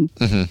unseen.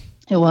 Mm-hmm.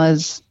 It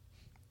was,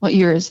 what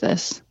year is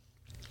this?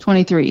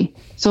 23.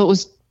 So it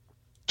was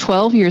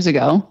 12 years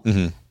ago.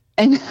 Mm-hmm.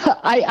 And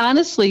I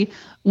honestly,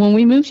 when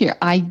we moved here,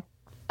 I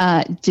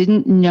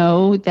didn't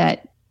know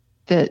that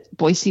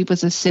Boise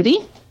was a city.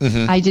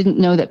 Mm-hmm. I didn't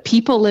know that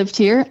people lived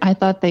here. I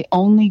thought they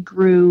only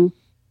grew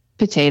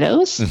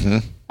potatoes.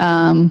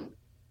 Mm-hmm.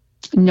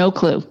 No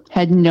clue.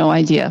 Had no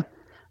idea.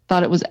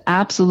 Thought it was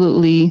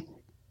absolutely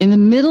in the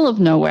middle of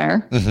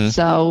nowhere. Mm-hmm.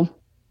 So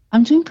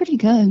I'm doing pretty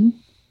good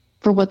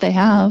for what they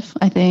have,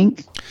 I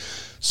think.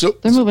 So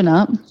they're moving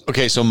up.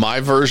 Okay, so my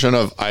version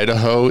of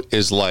Idaho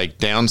is like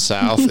down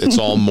south, it's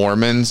all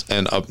Mormons,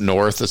 and up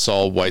north, it's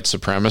all white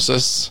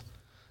supremacists.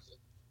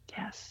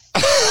 Yes.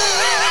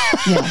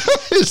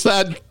 Yes. Is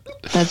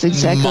that's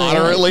exactly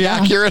moderately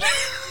accurate?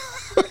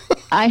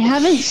 I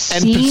haven't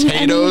seen potatoes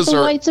any of the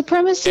white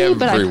supremacy, everywhere.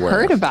 But I've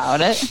heard about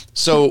it.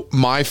 So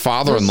my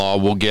father-in-law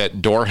will get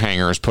door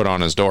hangers put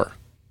on his door.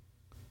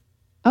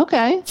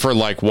 Okay. For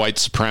like white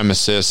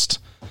supremacist,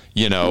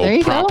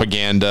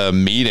 propaganda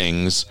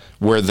meetings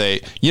where they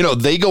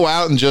go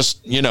out and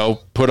just,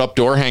 put up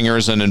door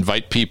hangers and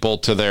invite people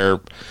to their,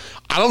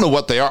 I don't know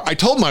what they are. I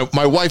told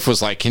my wife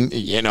was like,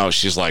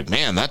 she's like,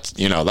 man,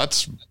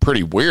 that's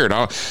pretty weird.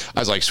 I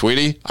was like,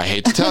 sweetie, I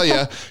hate to tell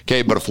you.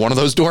 Okay. But if one of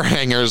those door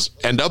hangers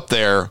end up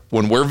there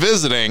when we're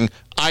visiting,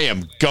 I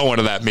am going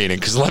to that meeting.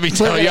 Cause let me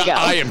tell you,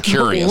 I am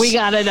curious. We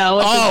got to know.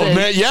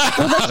 Man. Yeah.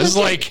 I was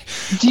like,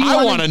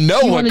 I want to know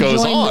what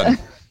goes on.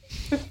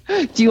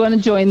 Do you want to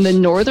join the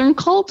northern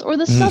cult or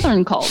the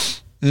southern cult?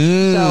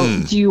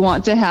 So do you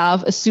want to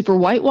have a super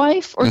white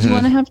wife or do you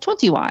want to have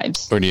 20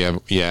 wives? Or do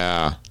you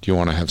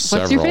want to have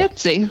several?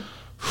 What's your fancy?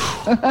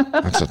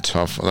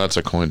 That's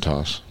a coin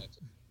toss.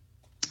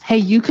 Hey,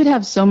 you could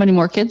have so many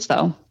more kids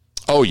though.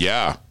 Oh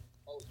yeah.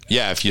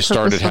 Yeah. If you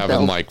started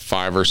having like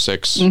 5 or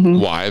 6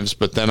 wives,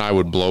 but then I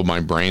would blow my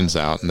brains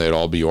out and they'd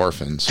all be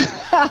orphans.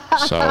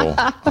 So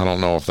I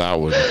don't know if that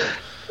would...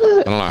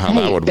 I don't know how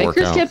that would work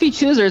out. Can't be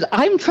choosers.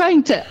 I'm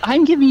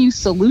giving you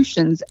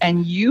solutions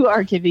and you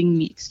are giving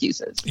me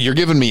excuses. You're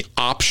giving me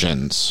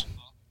options.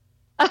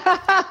 And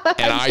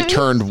I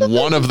turned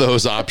one of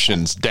those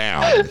options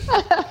down.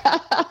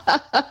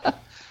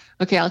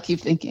 Okay, I'll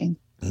keep thinking.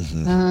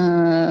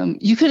 Mm-hmm.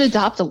 You could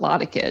adopt a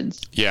lot of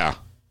kids. Yeah.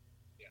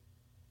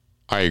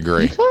 I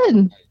agree. You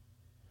could.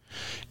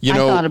 I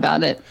thought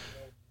about it.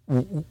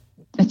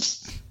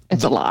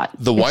 It's a lot.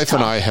 The wife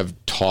and I have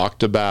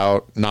talked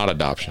about not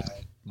adoption.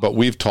 But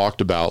we've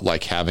talked about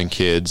like having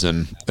kids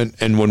and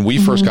when we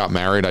first got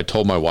married, I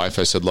told my wife,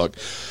 I said, look,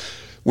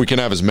 we can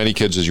have as many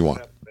kids as you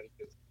want.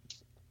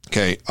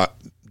 Okay.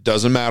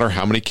 Doesn't matter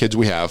how many kids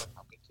we have.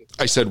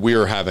 I said, we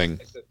are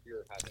having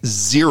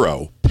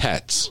 0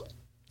 pets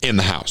in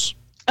the house.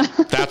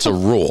 That's a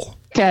rule.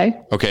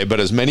 Okay.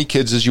 But as many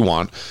kids as you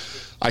want.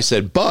 I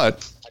said,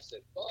 but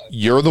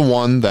you're the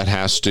one that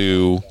has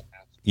to,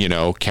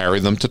 carry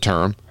them to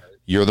term.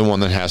 You're the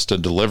one that has to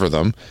deliver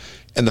them.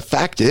 And the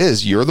fact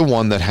is, you're the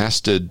one that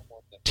has to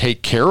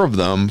take care of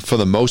them for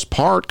the most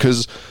part.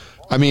 Because,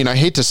 I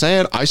hate to say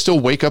it, I still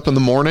wake up in the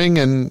morning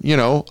and,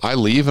 I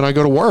leave and I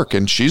go to work.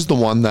 And she's the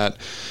one that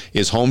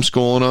is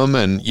homeschooling them.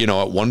 And,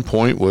 at one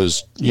point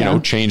was,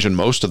 changing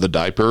most of the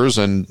diapers.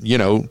 And,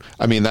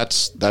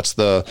 that's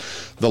the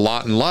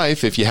lot in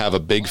life. If you have a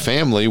big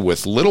family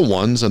with little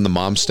ones and the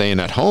mom's staying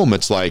at home,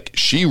 it's like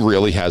she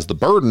really has the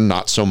burden,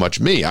 not so much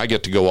me. I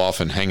get to go off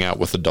and hang out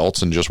with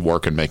adults and just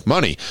work and make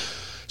money.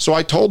 So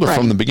I told her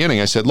from the beginning,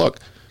 I said, look,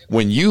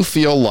 when you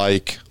feel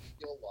like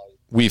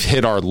we've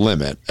hit our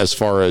limit as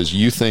far as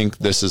you think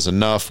this is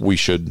enough, we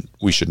should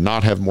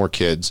not have more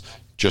kids,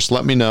 just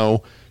let me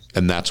know,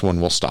 and that's when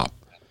we'll stop.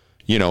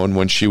 And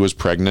when she was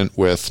pregnant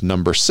with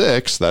number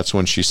 6, that's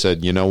when she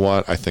said, you know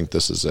what, I think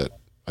this is it.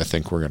 I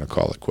think we're going to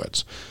call it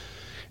quits.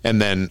 And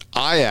then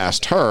I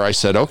asked her, I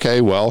said,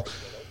 okay, well,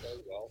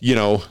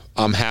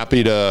 I'm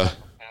happy to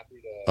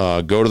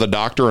go to the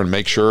doctor and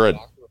make sure it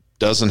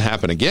doesn't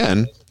happen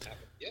again.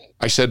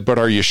 I said, but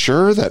are you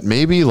sure that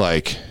maybe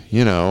 5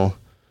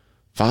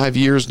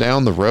 years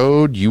down the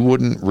road, you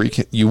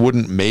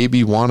wouldn't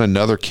maybe want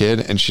another kid?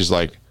 And she's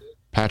like,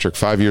 Patrick,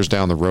 5 years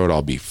down the road,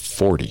 I'll be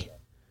 40.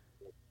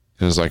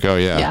 And it's like, oh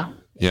yeah.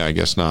 Yeah, I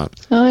guess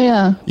not. Oh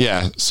yeah.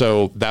 Yeah.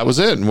 So that was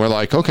it. And we're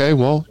like, okay,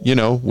 well,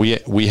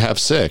 we have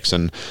 6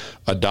 and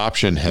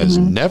adoption has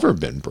never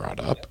been brought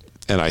up.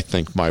 And I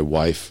think my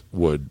wife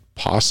would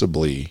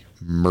possibly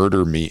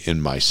murder me in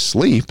my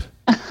sleep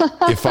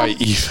if I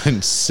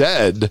even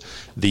said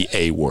the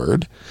A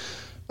word.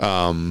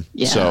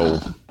 So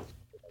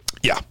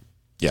yeah.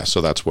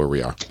 So that's where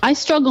we are. I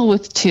struggle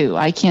with 2.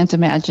 I can't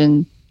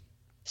imagine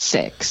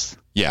 6.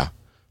 Yeah.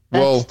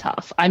 That's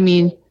tough. I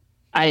mean,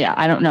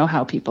 I don't know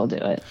how people do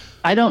it.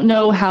 I don't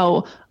know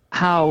how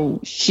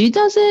she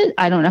does it.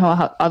 I don't know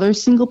how other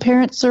single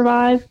parents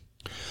survive.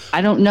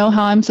 I don't know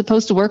how I'm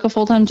supposed to work a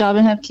full-time job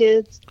and have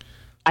kids.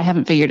 I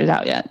haven't figured it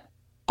out yet.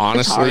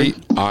 Honestly,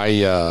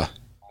 I've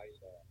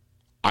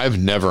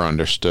never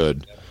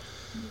understood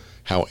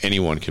how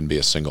anyone can be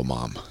a single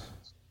mom.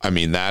 I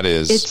mean,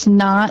 it's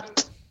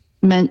not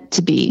meant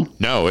to be.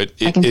 No, I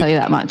can tell you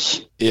that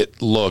much.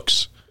 It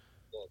looks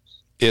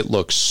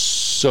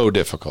so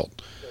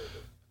difficult.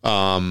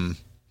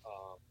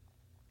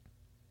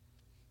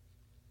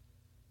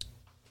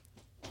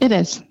 It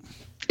is.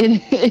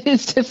 It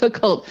is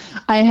difficult.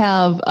 I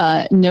have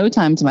no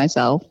time to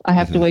myself. I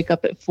have to wake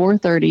up at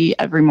 4:30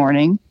 every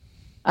morning,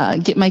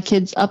 get my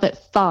kids up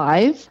at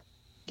 5,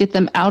 get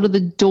them out of the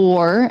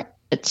door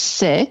at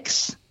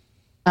 6.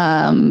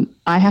 I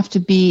have to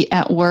be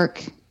at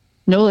work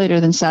no later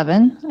than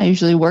 7. I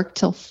usually work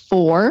till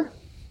 4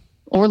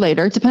 or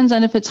later. It depends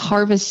on if it's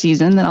harvest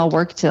season, then I'll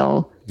work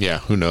till... Yeah,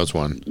 who knows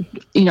when.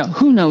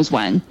 Who knows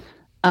when.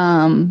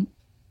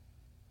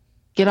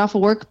 Get off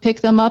of work,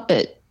 pick them up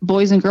at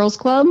Boys and Girls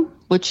Club,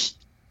 which,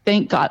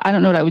 thank God, I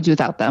don't know what I would do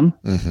without them.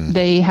 Mm-hmm.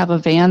 They have a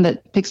van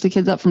that picks the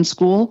kids up from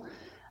school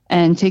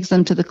and takes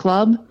them to the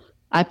club.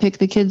 I pick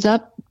the kids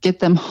up, get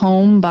them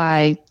home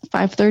by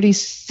 5:30,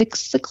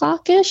 6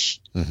 o'clock-ish.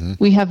 Mm-hmm.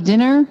 We have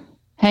dinner,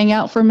 hang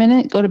out for a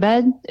minute, go to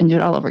bed, and do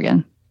it all over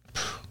again.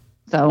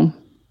 So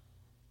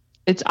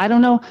I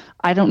don't know.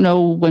 I don't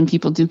know when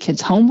people do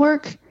kids'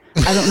 homework.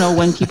 I don't know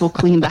when people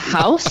clean the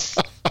house.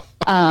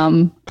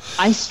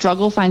 I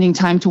struggle finding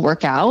time to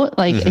work out.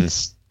 Like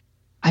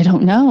I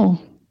don't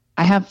know.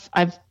 I've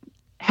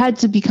had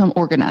to become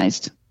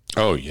organized.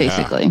 Oh yeah.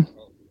 Basically.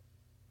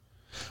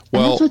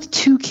 Well, and that's with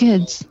 2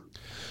 kids.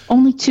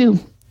 Only 2.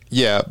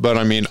 Yeah, but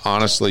I mean,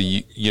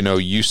 honestly,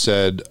 you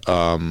said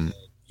I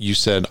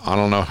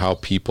don't know how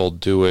people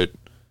do it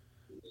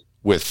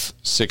with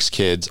 6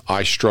 kids.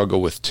 I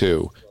struggle with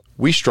 2.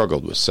 We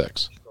struggled with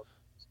 6.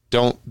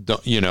 Don't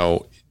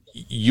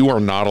you are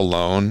not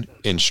alone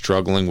in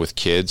struggling with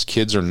kids.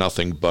 Kids are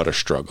nothing but a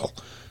struggle.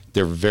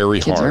 They're very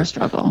hard. Are a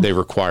struggle. They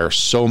require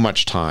so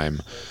much time.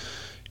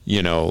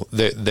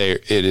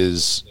 It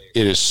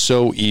is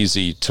so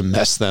easy to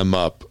mess them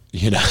up,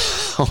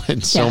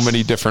 in so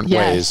many different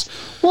ways.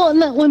 Well,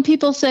 and when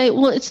people say,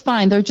 well, it's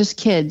fine, they're just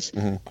kids,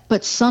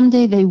 but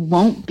someday they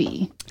won't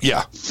be.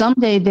 Yeah.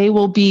 Someday they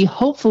will be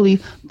hopefully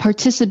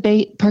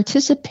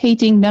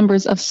participating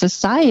members of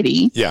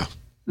society. Yeah.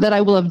 That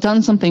I will have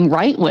done something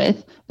right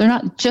with. They're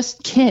not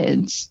just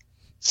kids.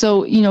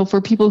 So,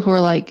 for people who are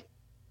like,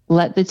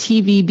 let the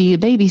TV be a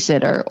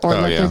babysitter or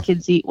let their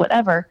kids eat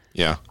whatever.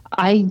 Yeah.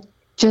 I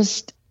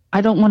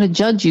don't want to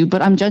judge you,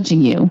 but I'm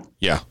judging you.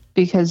 Yeah.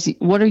 Because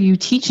what are you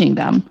teaching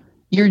them?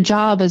 Your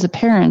job as a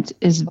parent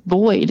is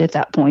void at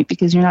that point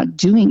because you're not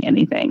doing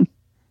anything.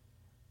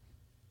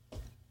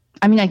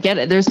 I mean, I get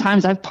it. There's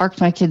times I've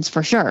parked my kids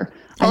for sure.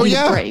 I need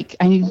a break.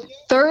 I need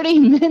 30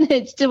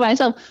 minutes to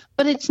myself,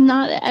 but it's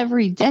not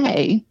every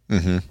day,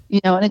 and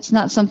it's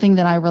not something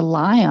that I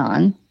rely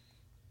on.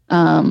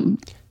 And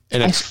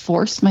I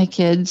force my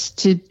kids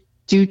to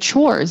do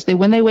chores.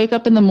 When they wake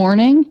up in the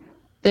morning,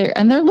 they're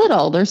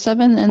little, they're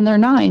 7 and they're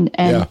 9,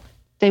 and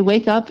they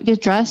wake up,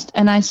 get dressed,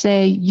 and I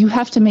say, you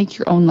have to make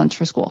your own lunch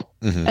for school.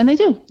 Mm-hmm. And they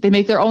do. They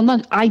make their own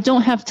lunch. I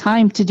don't have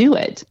time to do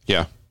it.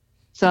 Yeah.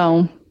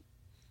 So,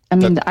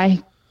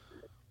 I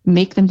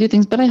make them do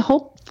things, but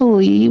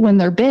hopefully when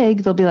they're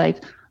big, they'll be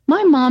like,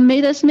 my mom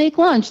made us make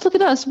lunch. Look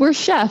at us. We're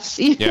chefs,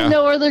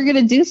 or they're going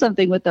to do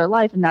something with their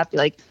life and not be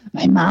like,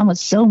 my mom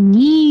was so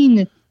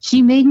mean.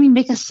 She made me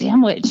make a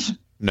sandwich.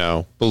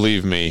 No,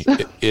 believe me,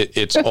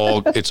 it's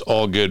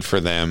all good for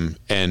them,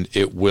 and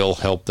it will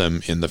help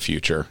them in the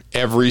future.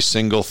 Every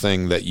single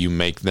thing that you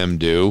make them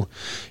do,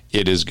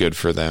 it is good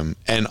for them.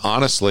 And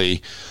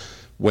honestly,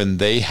 when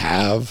they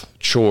have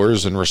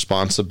chores and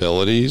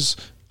responsibilities,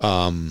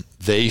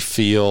 they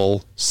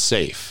feel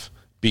safe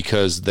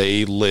because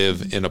they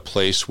live in a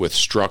place with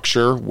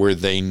structure where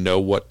they know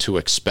what to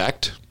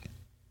expect.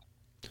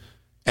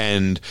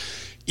 And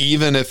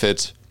even if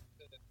it's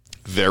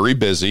very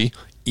busy,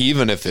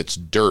 even if it's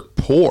dirt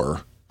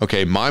poor,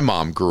 okay, my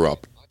mom grew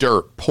up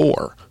dirt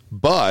poor,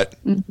 but,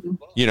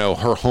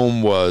 her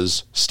home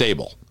was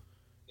stable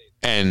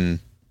and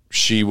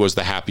she was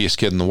the happiest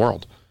kid in the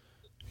world,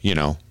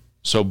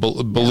 So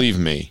believe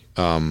me,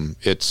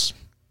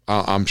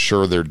 I'm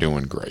sure they're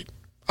doing great.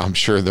 I'm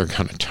sure they're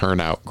going to turn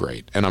out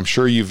great. And I'm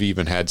sure you've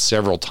even had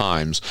several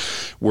times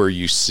where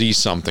you see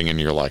something and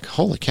you're like,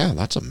 holy cow,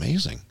 that's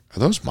amazing. Are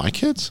those my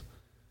kids?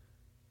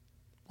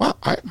 Wow,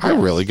 I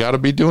really got to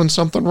be doing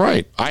something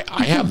right.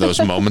 I have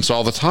those moments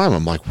all the time.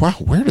 I'm like, wow,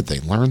 where did they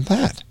learn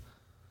that?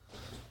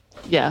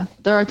 Yeah,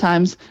 there are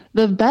times.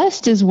 The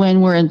best is when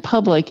we're in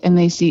public and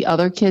they see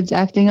other kids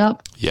acting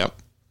up. Yep.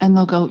 and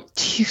they'll go,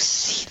 "Do you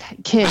see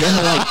that kid?" And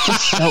they're like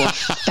just so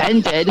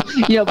offended,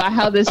 by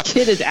how this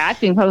kid is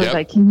acting. Probably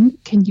like, can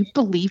you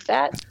believe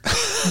that?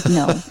 Like,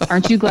 no,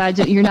 aren't you glad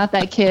you're not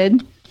that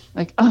kid?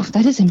 Like, oh,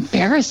 that is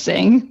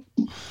embarrassing.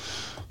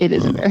 It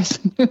is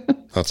embarrassing.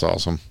 That's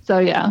awesome. So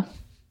yeah.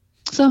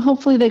 So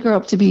hopefully they grow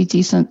up to be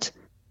decent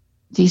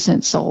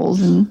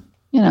souls, and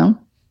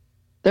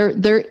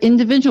they're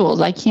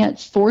individuals. I can't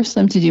force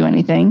them to do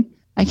anything.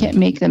 I can't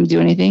make them do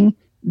anything.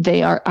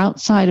 They are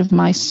outside of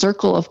my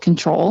circle of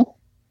control,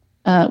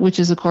 which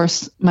is, of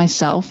course,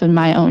 myself and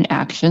my own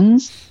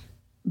actions.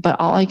 But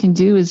all I can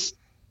do is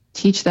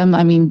teach them.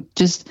 I mean,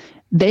 just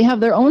they have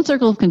their own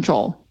circle of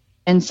control.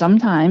 And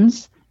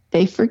sometimes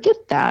they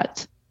forget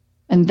that.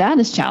 And that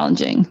is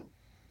challenging.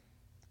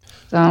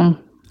 So,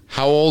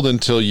 how old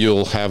until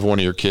you'll have one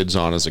of your kids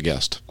on as a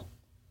guest?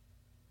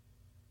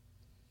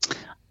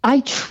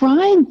 I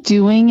tried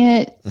doing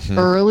it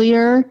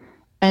earlier.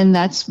 And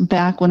that's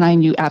back when I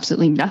knew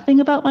absolutely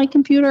nothing about my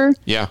computer.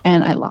 Yeah.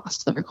 And I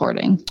lost the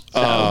recording. So.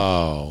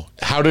 Oh,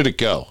 how did it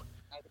go?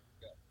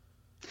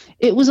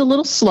 It was a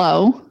little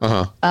slow.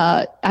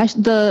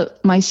 Actually,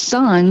 my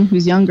son,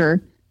 who's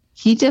younger,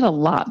 he did a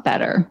lot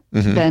better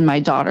than my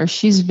daughter.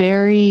 She's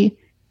very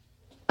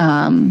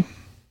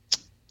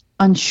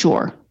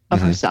unsure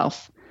of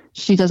herself.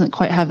 She doesn't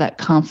quite have that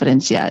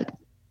confidence yet.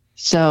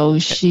 So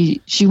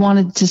she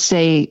wanted to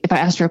say, if I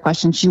asked her a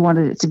question, she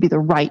wanted it to be the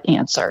right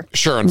answer.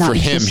 Sure. And for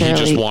him, he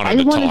just wanted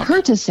to talk. I wanted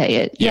her to say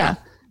it. Yeah.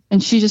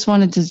 And she just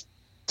wanted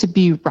to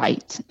be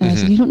right. And I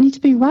said, you don't need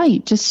to be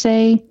right. Just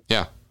say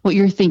what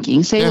you're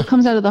thinking. Say what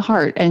comes out of the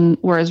heart. And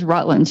whereas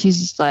Rutland, he's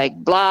just like,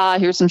 blah,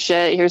 here's some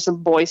shit. Here's some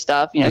boy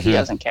stuff. He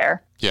doesn't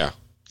care. Yeah.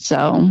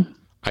 So.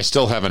 I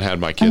still haven't had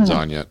my kids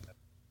on yet.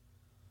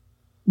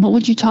 What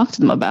would you talk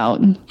to them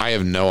about? I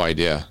have no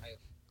idea.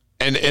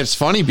 And it's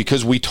funny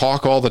because we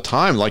talk all the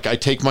time. Like I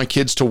take my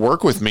kids to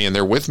work with me and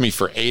they're with me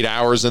for 8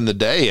 hours in the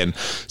day. And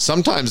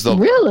sometimes they'll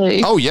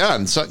really, oh yeah.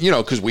 And so,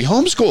 cause we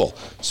homeschool.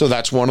 So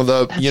that's one of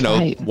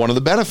the, one of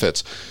the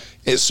benefits.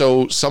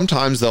 So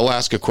sometimes they'll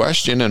ask a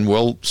question and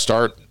we'll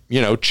start,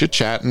 chit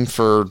chatting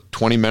for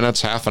 20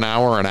 minutes, half an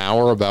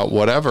hour about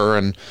whatever.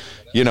 And,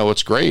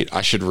 it's great.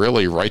 I should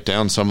really write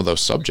down some of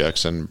those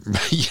subjects and,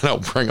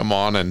 bring them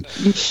on and,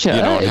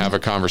 and have a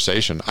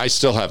conversation. I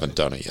still haven't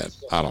done it yet.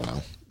 I don't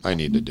know. I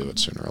need to do it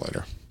sooner or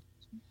later.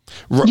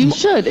 You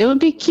should. It would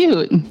be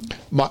cute.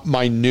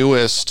 My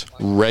newest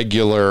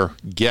regular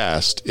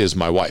guest is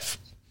my wife.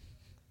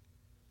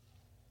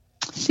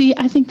 See,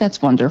 I think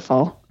that's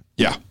wonderful.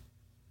 Yeah.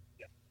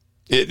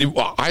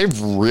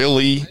 I've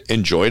really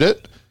enjoyed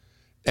it.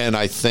 And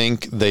I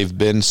think they've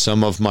been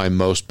some of my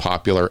most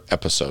popular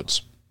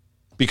episodes.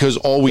 Because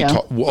all we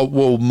talk,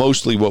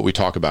 mostly what we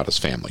talk about is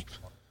family.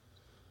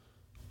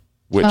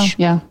 Which,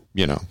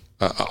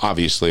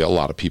 obviously a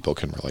lot of people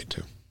can relate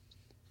to.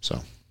 So,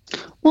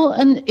 well,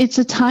 and it's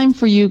a time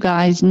for you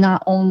guys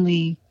not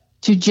only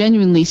to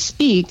genuinely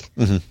speak,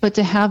 but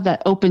to have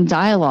that open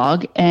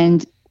dialogue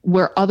and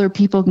where other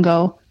people can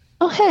go,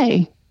 oh,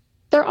 hey,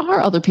 there are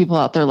other people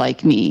out there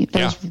like me.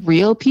 There's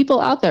real people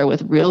out there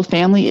with real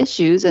family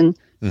issues. And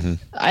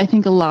I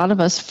think a lot of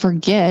us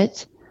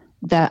forget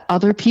that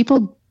other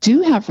people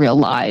do have real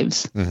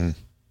lives. From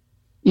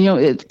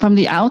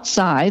the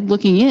outside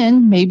looking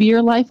in, maybe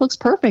your life looks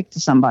perfect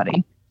to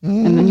somebody.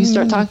 And then you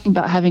start talking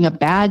about having a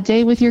bad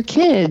day with your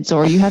kids,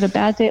 or you had a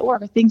bad day at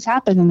work, or things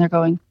happen, and they're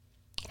going,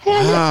 hey,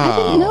 I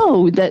didn't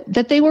know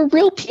that they were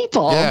real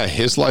people. Yeah,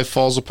 his life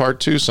falls apart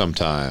too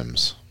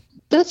sometimes.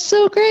 That's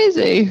so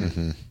crazy.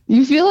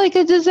 You feel like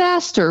a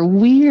disaster.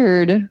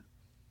 Weird.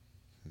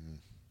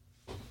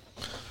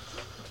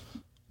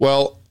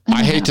 Well,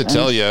 I hate to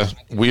tell you,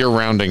 we are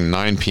rounding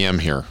 9 p.m.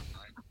 here.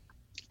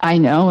 I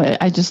know.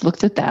 I just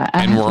looked at that.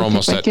 And we're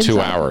almost at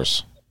 2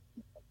 hours.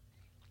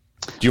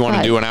 Do you want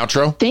to do an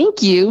outro?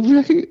 Thank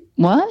you.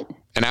 What?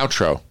 An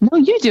outro. No,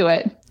 you do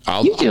it.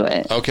 You do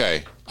it.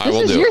 Okay. I will do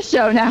it. This is your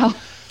show now.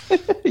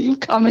 You've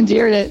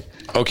commandeered it.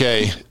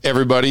 Okay,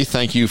 everybody,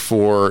 thank you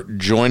for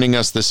joining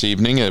us this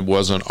evening. It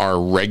wasn't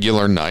our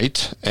regular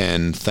night.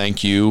 And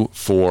thank you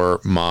for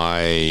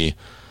my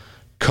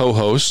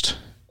co-host,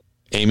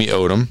 Amy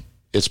Odom.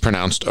 It's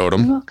pronounced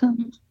Odom. You're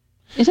welcome.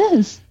 It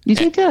is. You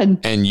did good.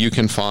 And you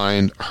can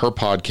find her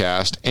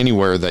podcast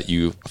anywhere that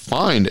you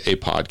find a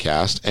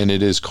podcast, and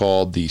it is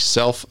called the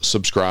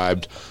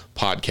Self-Subscribed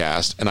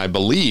Podcast. And I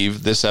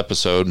believe this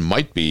episode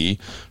might be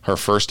her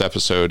first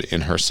episode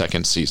in her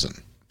second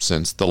season,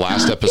 since the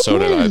last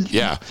episode.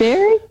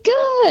 Very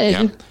good.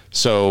 Yeah.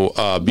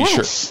 So be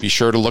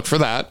sure to look for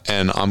that,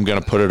 and I'm going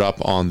to put it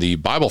up on the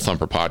Bible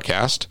Thumper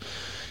podcast.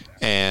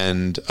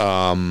 And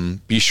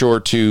be sure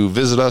to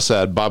visit us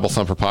at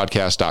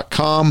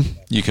BibleThumperPodcast.com.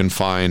 You can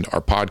find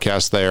our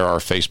podcast there, our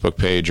Facebook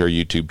page, our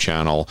YouTube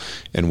channel,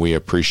 and we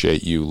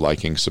appreciate you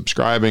liking,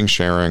 subscribing,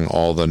 sharing,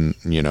 all the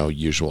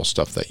usual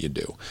stuff that you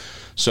do.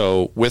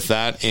 So with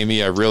that,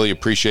 Amy, I really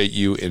appreciate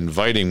you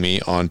inviting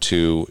me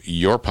onto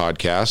your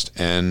podcast,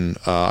 and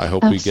I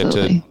hope we get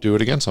to do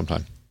it again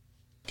sometime.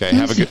 Okay,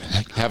 have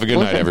a good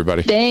night,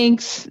 everybody.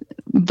 Thanks.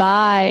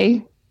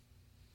 Bye.